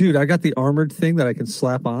 Dude, I got the armored thing that I can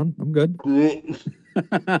slap on. I'm good. What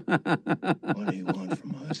do you want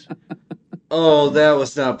from us? Oh, that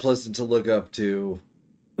was not pleasant to look up to.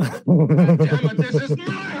 Damn it, this is my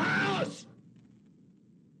house!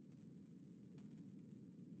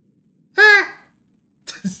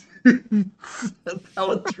 That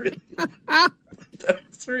was really,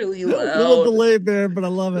 that's really A little loud. delayed there, but I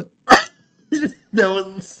love it. That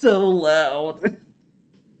was so loud.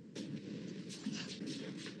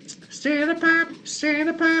 Stand a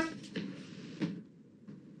pop.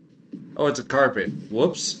 Oh, it's a carpet.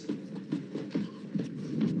 Whoops.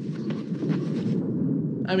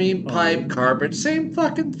 I mean, pipe, carpet, same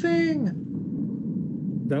fucking thing.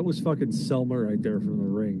 That was fucking Selma right there from The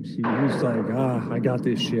Ring. He was like, I got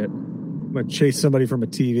this shit. I'm going to chase somebody from a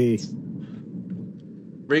TV.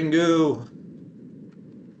 Ringu.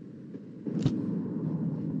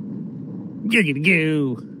 Giggity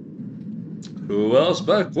goo. Who else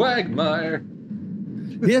but Quagmire?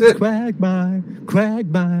 It's Quagmire.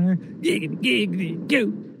 Giggity giggity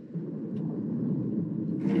goo.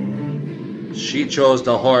 She chose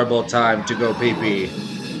the horrible time to go pee-pee.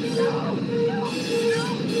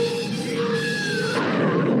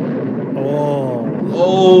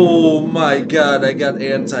 Oh my god, I got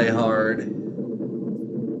anti-hard.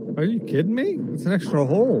 Are you kidding me? It's an extra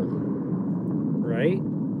hole. Right?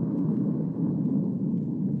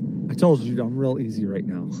 I told you I'm real easy right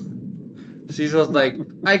now. She's just like,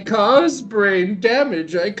 I caused brain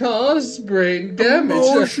damage. Emotional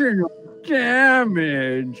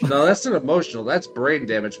damage. No, that's not emotional. That's brain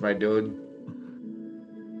damage, my dude.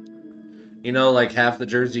 You know, like half the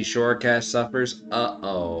Jersey Shore cast suffers.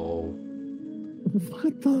 Uh-oh.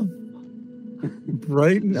 What the?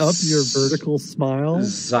 Brighten up your vertical smile?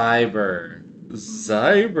 Zyber.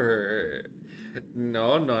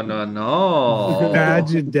 No.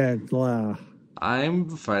 Adjudant. I'm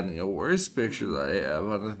finding a worse picture that I have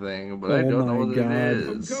on the thing, but I Oh don't know my what God. it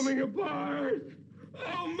is. I'm coming apart!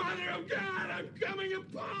 Oh, mother of God, I'm coming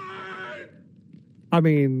apart! I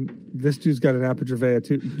mean, this dude's got an apotropia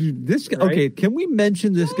too. Dude, this guy, Right? okay, can we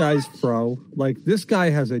mention this guy's fro? Like, this guy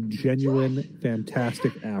has a genuine,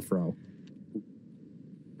 fantastic afro.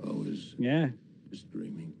 I was Yeah. just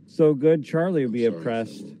dreaming. So good, Charlie would be Sorry,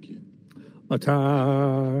 impressed. fellow kid.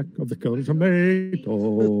 Attack of the killer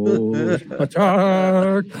tomatoes.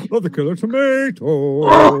 Attack of the killer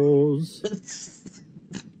tomatoes.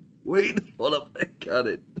 Wait, hold up, I got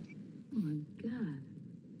it. Oh my God.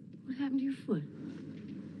 What happened to your foot?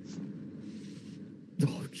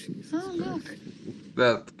 Oh, Jesus. Oh, look.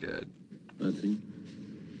 That's good. Nothing.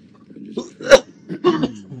 I just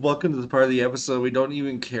Welcome to the part of the episode we don't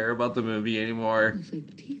even care about the movie anymore. Looks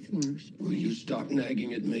like teeth marks. Will you stop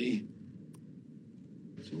nagging at me?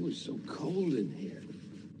 It's always so cold in here.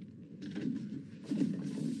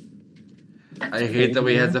 I hate that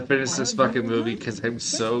we had to finish this fucking movie because I'm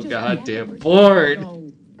so goddamn bored.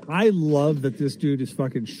 I love that this dude is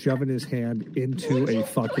fucking shoving his hand into a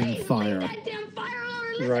fucking fire.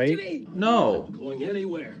 Right? No. Going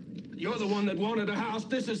anywhere. You're the one that wanted a house.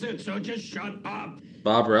 This is it, so just shut up.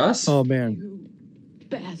 Bob Ross? Oh, man.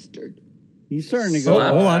 Bastard. He's starting to go.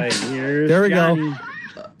 Hold on. Here's There we Johnny. go.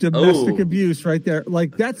 Domestic Oh. abuse right there.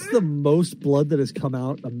 Like, that's the most blood that has come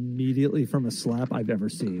out immediately from a slap I've ever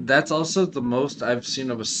seen. That's also the most I've seen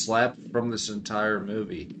of a slap from this entire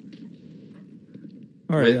movie.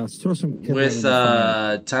 All right, With- yeah, let's throw some kindling With in the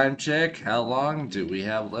fire. time check, how long do we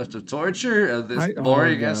have left of torture of this Oh,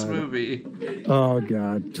 boring ass God. movie? Oh,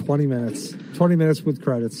 God. 20 minutes. 20 minutes with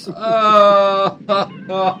credits.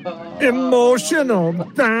 Emotional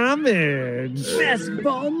damage. Best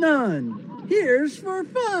ball none. Here's for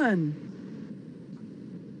fun.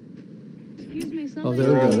 Excuse me, Oh,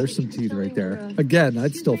 there we go. There's some teeth right there. Again,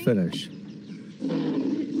 I'd still finish.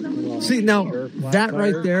 See, now, that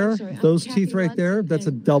right there, those teeth right there, that's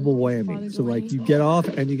a double whammy. So, like, you get off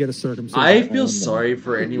and you get a circumcision. I feel sorry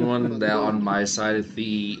for anyone that on my side of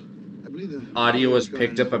the audio was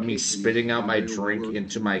picked up of me spitting out my drink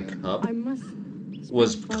into my cup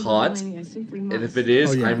was caught. And if it is,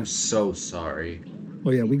 Oh, yeah. I'm so sorry. Oh,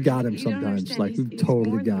 yeah, we got him sometimes. Like, we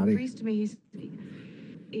totally got him.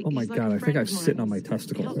 Oh, my God, I think I'm sitting on my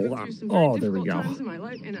testicle. Hold on. Oh, there we go.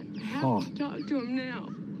 Oh. Talk to him now.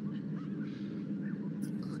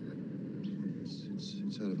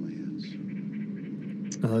 It's out of my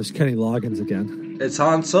hands. There's Kenny Loggins again. It's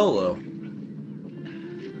Han Solo.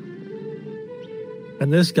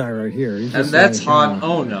 And this guy right here. He's And just that's like, Han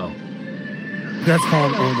Ono. That's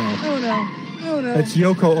Han Ono. Oh, no. Oh, no. That's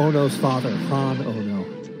Yoko Ono's father, Han Ono.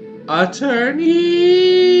 Attorney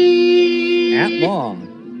At law.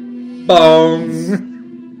 Bong.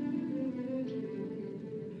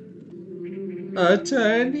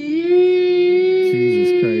 Attorney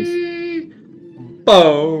Jesus Christ.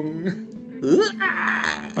 Bong.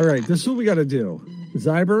 All right, this is what we got to do.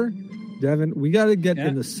 Zyber, Devin, we got to get Yeah.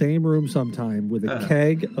 in the same room sometime with a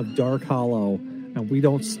keg of Dark Hollow, and we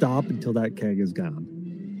don't stop until that keg is gone.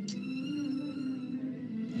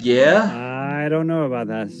 Yeah? I don't know about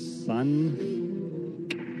that, son.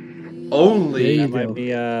 Only There you That go. might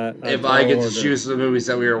be a if I get to order. choose the movies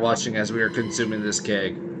that we are watching as we are consuming this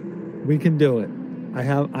keg. We can do it. I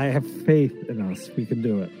have faith in us. We can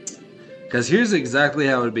do it. Because here's exactly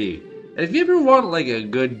how it'd be. If you ever want like a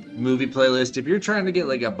good movie playlist, if you're trying to get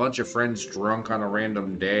like a bunch of friends drunk on a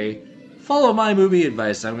random day, follow my movie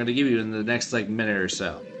advice I'm going to give you in the next like minute or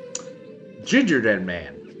so. Ginger Dead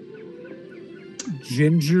Man.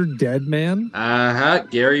 Ginger Dead Man? Uh-huh.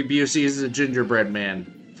 Gary Busey is a gingerbread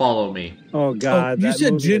man. Follow me. Oh God! you that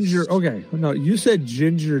said movie Ginger. is- Okay, no, you said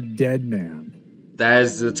Ginger Dead Man. That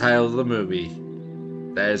is the title of the movie.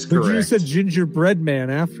 That is But correct. you said Gingerbread Man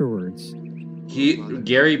afterwards.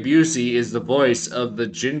 Gary Busey is the voice of the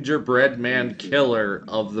gingerbread man killer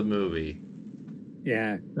of the movie.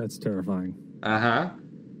 Yeah. That's terrifying. Uh-huh.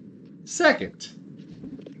 Second,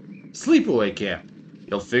 Sleepaway Camp.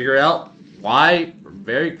 You'll figure out why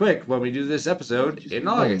very quick when we do this episode in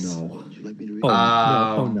August. Oh, no. Would you like me to read Oh,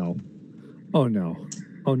 Um, no. Oh, no.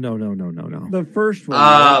 Oh, no, no, no, no, no. The first one.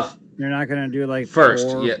 Uh, You're not gonna do like First,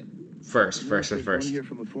 four? yeah. First. Wanna hear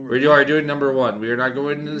from a former- We are doing number one. We are not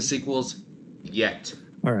going into the sequels yet.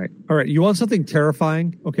 All right. All right. You want something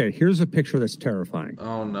terrifying? Okay, here's a picture that's terrifying.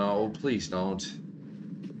 Oh no, please don't.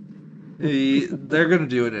 They're gonna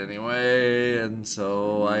do it anyway, and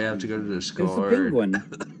so I have to go to Discord. It's a penguin.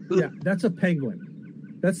 Yeah, that's a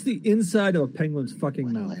penguin. That's the inside of a penguin's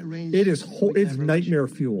fucking mouth. It is it's nightmare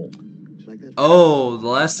fuel. Oh, the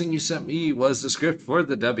last thing you sent me was the script for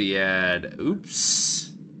the W ad.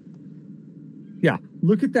 Oops. Yeah,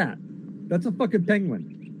 look at that. That's a fucking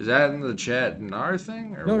penguin. Is that in the chat in our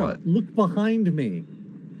thing or No, what? no. Look behind me.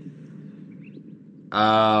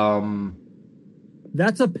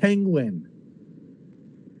 That's a penguin.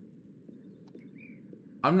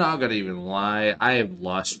 I'm not gonna even lie. I have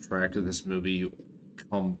lost track of this movie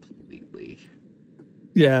completely.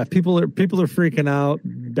 Yeah, people are freaking out.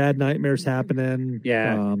 Bad nightmares happening.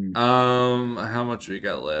 Yeah. How much we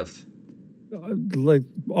got left? Like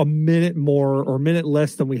a minute more or a minute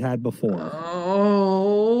less than we had before.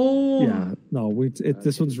 Oh. Yeah. No,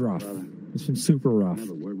 this one's rough. This one's super rough.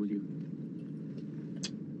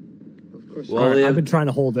 Well, All right, yeah. I've been trying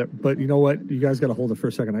to hold it, but you know what? You guys got to hold it for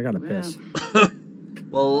a second. I got to piss.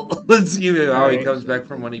 Well, let's see how he comes back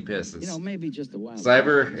from when he pisses. You know, maybe just a while.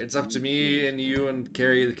 Cyber, it's up to me and you and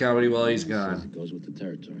carry the comedy while he's gone. Goes with the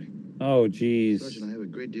territory. Oh, jeez. Sergeant, I have a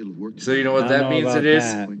great deal of work. So you know what I that don't know means about it is?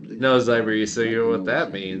 that. No, Cyber, so you know what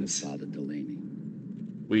that means? Father Delaney.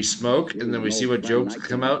 We smoke, and then we see what jokes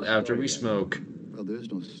come out after we smoke. Well,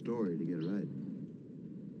 there's no story to get it right.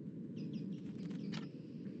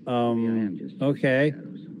 Okay.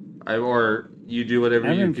 You do whatever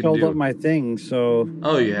I you haven't can filled do. up my thing, so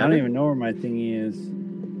Oh, you I don't haven't? even know where my thingy is.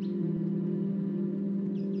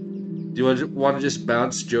 Do you want to just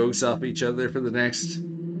bounce jokes off each other for the next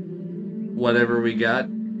whatever we got?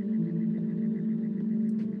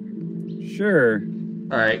 Sure.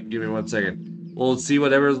 All right, give me 1 second. We'll see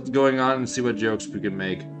whatever's going on and see what jokes we can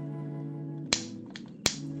make.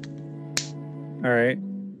 All right.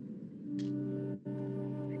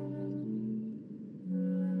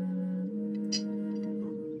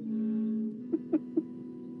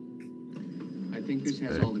 I think this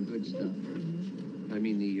has all the good stuff. I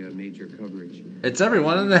mean, the major coverage. It's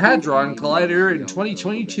everyone in the Hadron Collider in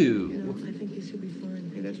 2022. I think this will be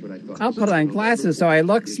fine. Hey, that's what I thought. I'll put on glasses so I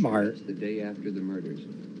look smart. That's the day after the murders.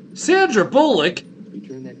 Sandra Bullock. You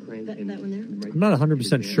turn that crank That one there? I'm not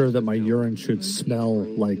 100% sure that my urine should smell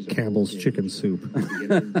like Campbell's chicken soup.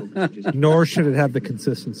 Nor should it have the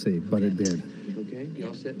consistency, but it did. Okay, you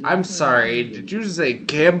all set? I'm sorry, did you say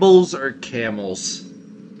Campbell's or Camels?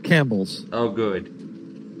 Campbell's. Oh, good.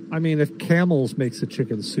 I mean, if Camel's makes a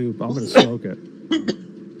chicken soup, I'm going to smoke it.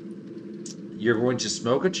 You're going to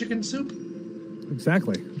smoke a chicken soup?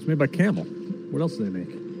 Exactly. It's made by Camel. What else do they make?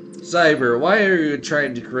 Cyber, why are you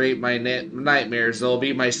trying to create my nightmares? There'll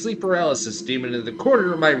be my sleep paralysis demon in the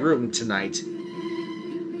corner of my room tonight.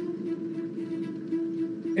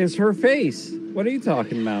 It's her face. What are you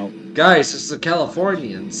talking about? Guys, it's the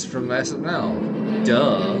Californians from SNL.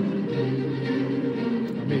 Duh. I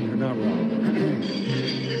mean, you're not wrong.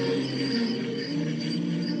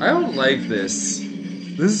 I don't like this.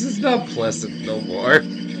 This is not pleasant no more.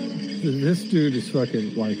 This dude is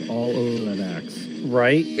fucking, like, all over that axe.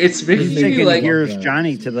 Right? It's making He's me taking like... Here's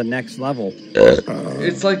Johnny to the next level.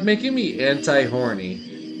 It's like making me anti-horny.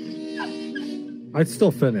 I'd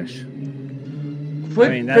still finish. Quit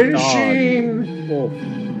I mean, that finishing! dog.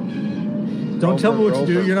 Don't tell me what to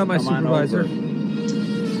do. Grover, You're not my come on supervisor.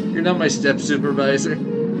 over. You're not my step supervisor.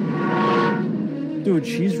 Dude,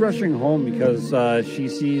 she's rushing home because she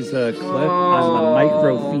sees a clip on the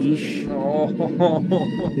microfiche.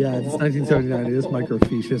 Yeah, it's 1979. It is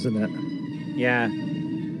microfiche, isn't it? Yeah.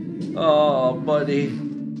 Oh, buddy.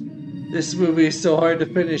 This movie is so hard to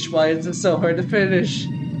finish. Why is it so hard to finish?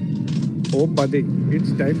 Oh, buddy,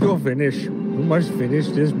 it's time to finish. You must finish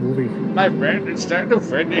this movie. My friend, it's time to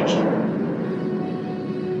finish.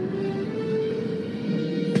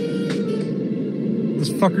 This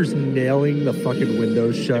fucker's nailing the fucking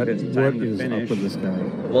windows shut. It's What time to is finish. up with this guy?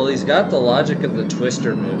 Well, he's got the logic of the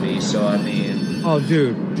Twister movie, so I mean... Oh,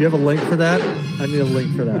 dude, do you have a link for that? I need a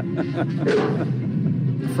link for that.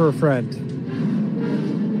 For a friend.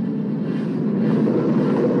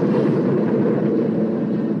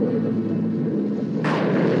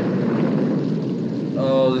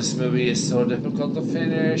 Oh, this movie is so difficult to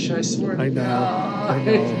finish, I swear to I know. God. I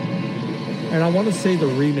know. And I want to say the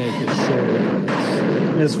remake is shorter.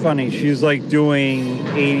 It's funny. She's like doing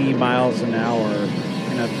 80 miles an hour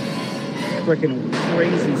in a freaking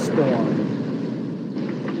crazy storm.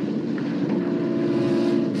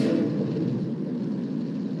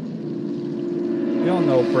 We all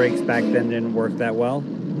know brakes back then didn't work that well.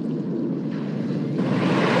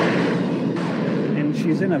 And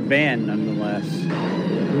she's in a van nonetheless.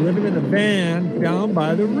 Living in a van down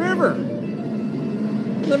by the river.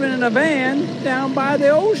 Living in a van down by the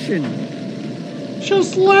ocean.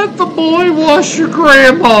 Just let the boy wash your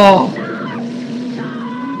grandma.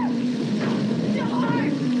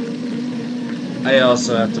 I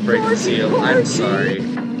also have to break the seal. I'm sorry.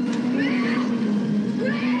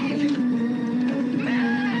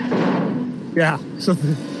 Yeah, so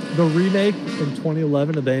the remake in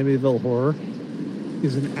 2011 of the Amityville Horror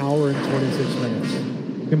is an hour and 26 minutes.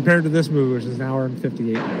 Compared to this movie, which is an hour and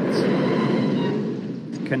 58 minutes.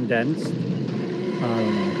 Condensed. I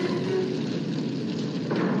don't know.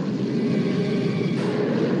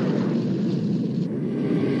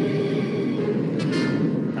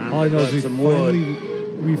 All I know is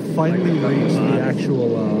we finally reached the actual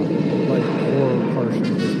like horror portion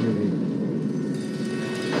of this movie.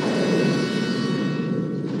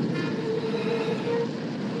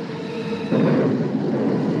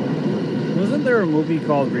 Wasn't there a movie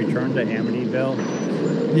called Return to Amityville?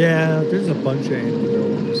 Yeah, there's a bunch of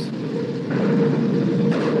Amityville ones.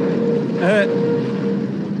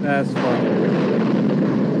 That's funny.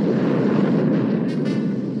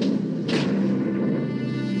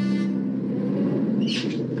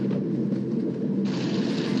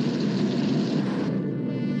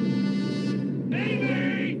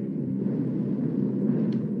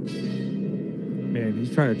 Man,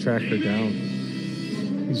 he's trying to track her down.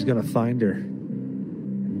 He's gonna find her.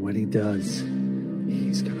 And when he does,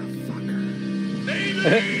 he's gonna fuck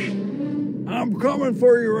her. I'm coming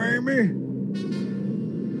for you, Amy.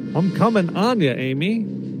 I'm coming on you, Amy.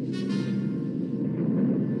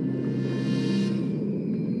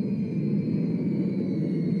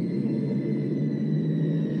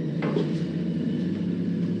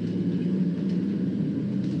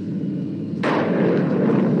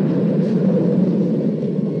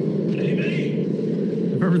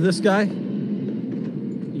 Remember this guy?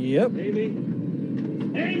 Yep.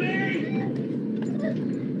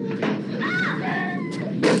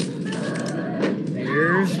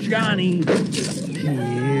 Here's Johnny.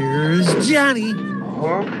 Here's Johnny.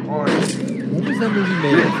 What was that movie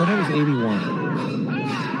made? I thought that was 81.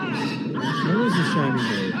 When was The Shining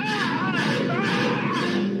made?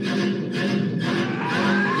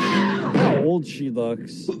 How old she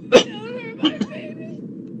looks.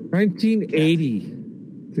 1980.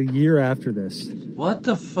 The year after this. What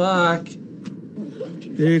the fuck?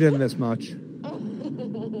 You didn't miss much.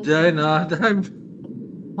 Did I not?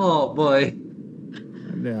 Oh boy.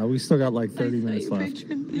 Yeah, we still got like 30 minutes left.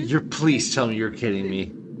 Please tell me you're kidding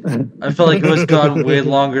me. I felt like it was gone way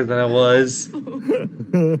longer than it was.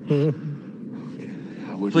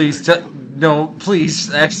 Please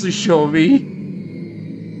please actually show me.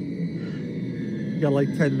 You got like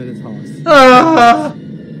 10 minutes, Hollis.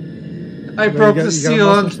 I broke the seal.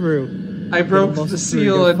 I broke the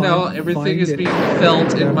seal, and now everything is being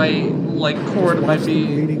felt in my cord of my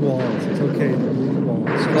being. Bleeding walls. It's okay. The bleeding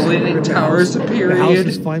walls. The Leaning Tower is a period. The house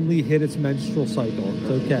has finally hit its menstrual cycle. It's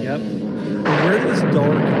okay. Yep. And where did this dog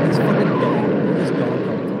come? This fucking dog. Where did this dog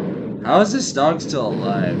come from? How is this dog still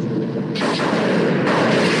alive?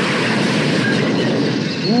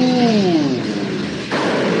 Ooh.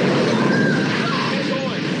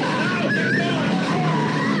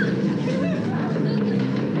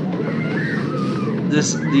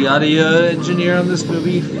 The audio engineer on this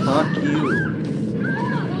movie, fuck you.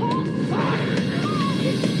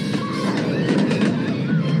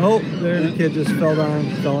 Oh, there the kid just fell on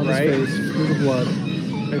his face through the blood.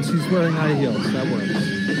 And she's wearing high heels. That works.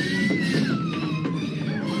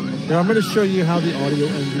 Now I'm going to show you how the audio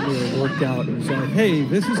engineer worked out and said, hey,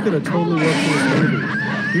 this is going to totally work for this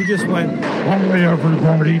movie. He just went, Hey,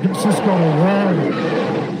 everybody, this is going to run.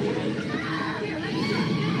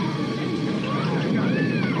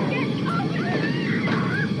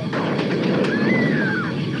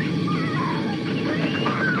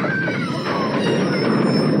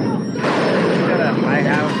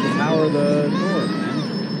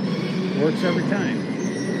 Every time.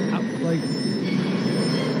 I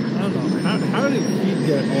don't know. How did he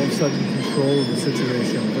get all of a sudden control of the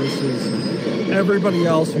situation versus everybody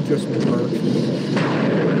else who just worked?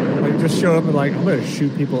 Like, just show up and I'm going to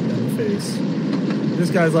shoot people in the face. This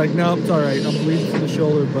guy's like, no, it's all right. I'm bleeding from the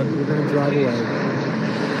shoulder, but we're going to drive away.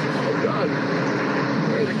 Oh, God.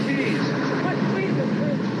 Where are the keys? What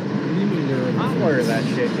do you mean they're Hot wire that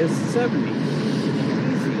shit. It's 70.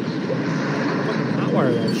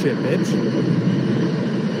 Wire that shit, bitch.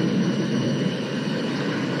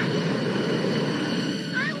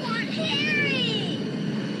 I want Harry!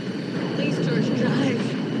 Please, George, drive.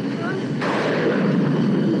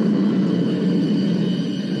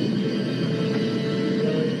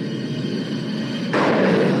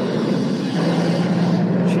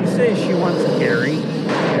 She says she wants Harry.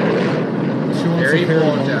 She wants Harry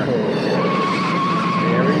Potter.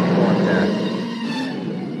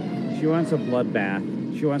 She wants a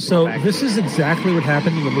bloodbath. She wants. So this is exactly what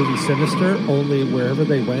happened in the movie Sinister. Only wherever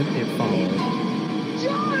they went, it followed.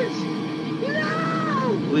 George!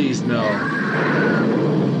 No! Please, no.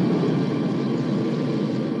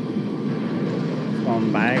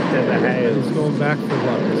 Going back to the house. He's going back for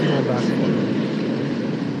what? He's going back for.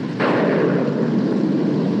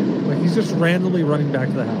 Like he's just randomly running back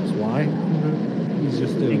to the house. Why? He's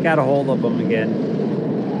just doing. He got a hold of him again.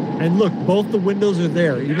 And look, both the windows are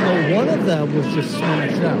there, even though one of them was just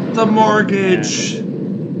smashed out. The mortgage.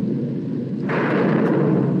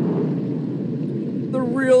 The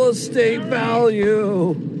real estate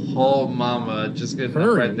value. Oh, mama, just getting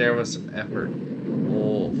up right there with some effort.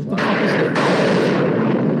 Oh, fuck.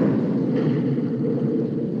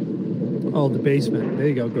 Oh, the basement. There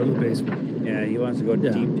you go. Go to the basement. Yeah, he wants to go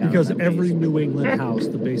deep down. Because every New England house,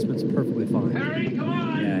 the basement's perfectly fine. Harry, come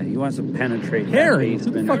on! Yeah, he wants to penetrate Harry? that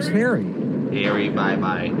Who basement. the fuck's Harry? Harry,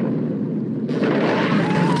 bye-bye.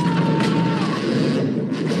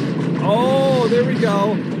 Oh, there we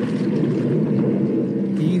go.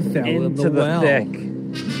 He fell in Into the the well. thick.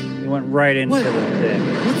 He went right into What? the thick.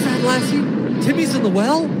 What's that, Lassie? Timmy's in the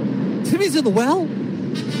well? Timmy's in the well?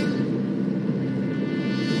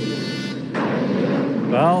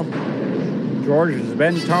 Well, George has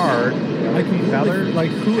been tarred. Like,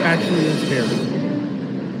 who actually is Harry?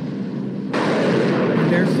 And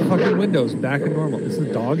there's the fucking windows back in normal. Is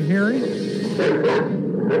the dog Harry?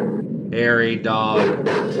 Harry dog.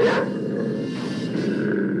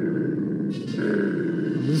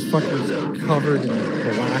 This fucker's covered in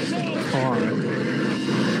black tar.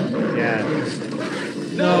 Yeah.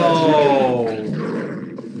 No.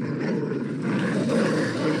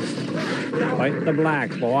 Fight the black,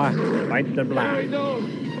 boy. Fight the black.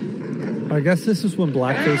 I guess this is when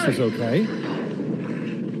blackface was okay.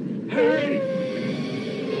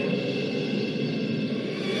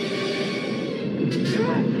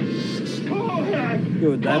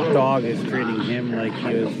 Dude, that dog is treating him like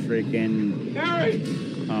he was freaking.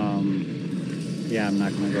 Yeah, I'm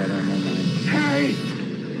not gonna go there. No mind.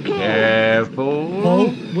 Careful.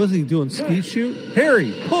 Pull? Was he doing ski shoot?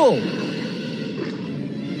 Harry, pull!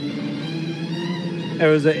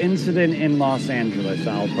 There was an incident in Los Angeles.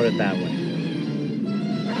 I'll put it that way.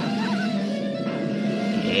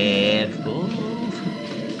 Careful.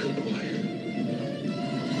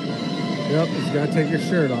 Yep, he's gotta take your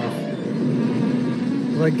shirt off.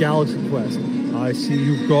 Like Galaxy Quest. I see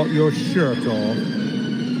you've got your shirt off.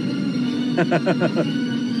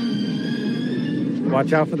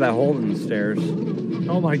 Watch out for that hole in the stairs.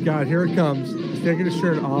 Oh my god, here it comes. He's taking his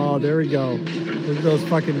shirt. Oh, there we go. Look at those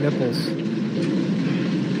fucking nipples.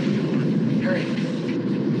 Harry.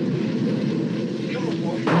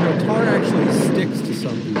 Tar actually sticks to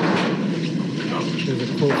some people. There's a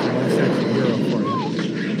quote from Last Action Hero for you.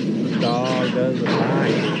 The dog doesn't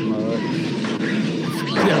like much.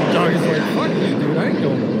 Yeah, the dog is like, fuck you, dude. I ain't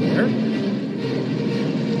going over there.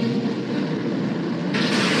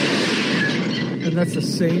 And that's the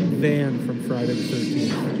same van from Friday the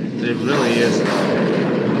 13th. It really is.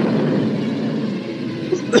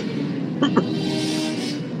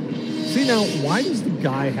 See, now, why does the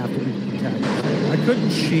guy have to be the protagonist? Why couldn't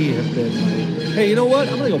she have been like, hey, you know what?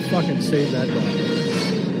 I'm going to go fucking save that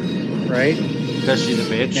dog. Right? Because she's a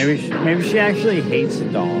bitch. Maybe she actually hates the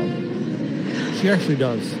dog. She actually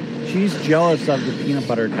does. She's jealous of the peanut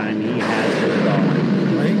butter time he has with the dog.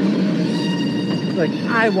 Right? Like,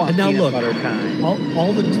 I want now peanut look, butter time.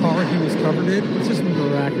 All the tar he was covered in, it's just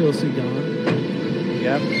miraculously gone.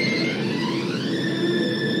 Yep.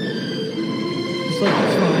 It's like,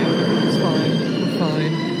 it's fine. It's fine. We're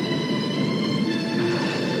fine.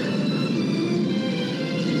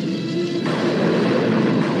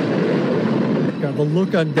 God, the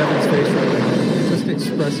look on Devin's face right now just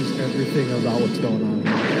expresses everything about what's going on.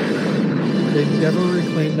 They never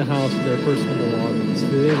reclaimed the house for their personal belongings. They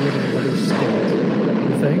live in another state.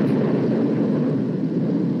 You think?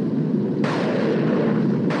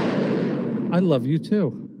 I love you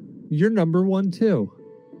too. You're number one too.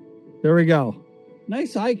 There we go.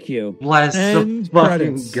 Nice IQ. Bless End the fucking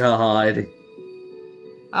credits. God.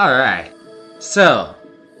 Alright. So,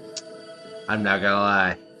 I'm not gonna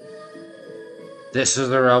lie. This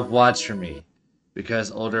was a rough watch for me.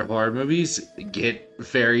 Because older horror movies get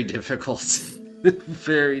very difficult.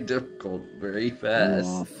 Very difficult. Very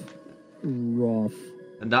fast. Rough.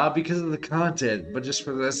 And not because of the content, but just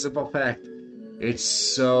for the simple fact. It's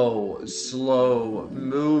so slow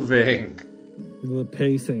moving. The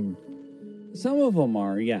pacing. Some of them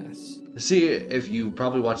are, yes. See, if you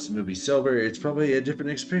probably watch the movie sober, it's probably a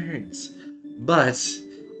different experience. But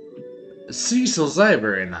Cecil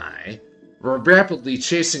Zyber and I were rapidly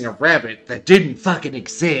chasing a rabbit that didn't fucking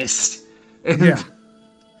exist. And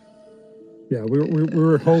Yeah, we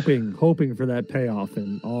were hoping for that payoff,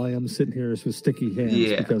 and all I am sitting here is with sticky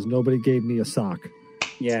hands because nobody gave me a sock.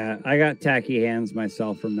 Yeah, I got tacky hands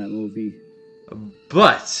myself from that movie.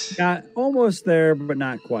 But Got almost there, but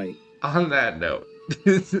not quite. on that note,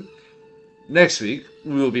 next week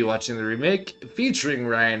we will be watching the remake featuring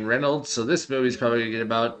Ryan Reynolds. So this movie's probably gonna get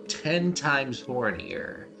about 10 times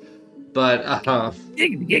hornier. But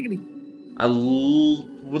giggity. I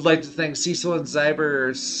would like to thank Cecil and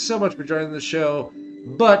Zyber so much for joining the show.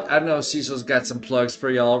 But I know Cecil's got some plugs for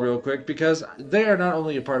y'all real quick because they are not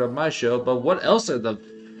only a part of my show, but what else are the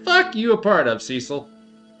fuck you a part of, Cecil?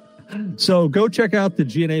 So go check out the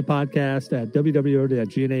GNA podcast at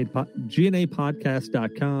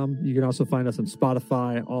www.gnapodcast.com. You can also find us on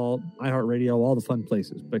Spotify, all iHeartRadio, all the fun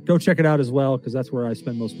places. But go check it out as well because that's where I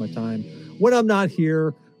spend most of my time when I'm not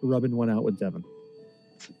here rubbing one out with Devin.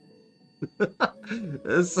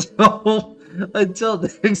 So until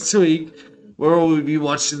next week, where we'll be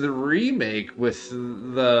watching the remake with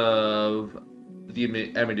the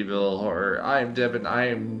Amityville Horror. I am Devin. I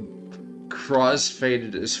am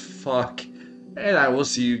cross-faded as fuck. And I will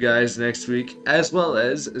see you guys next week, as well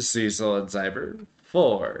as Cecil and Zyber,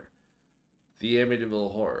 for the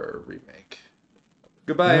Amityville Horror remake.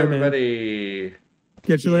 Goodbye, Yeah, man. everybody.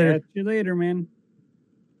 Catch you later. Catch you later, man.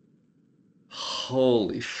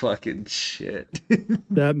 Holy fucking shit.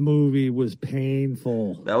 That movie was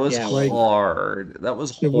painful. That was hard. That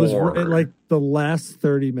was hard. It was like the last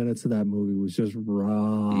 30 minutes of that movie was just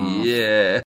raw. Yeah.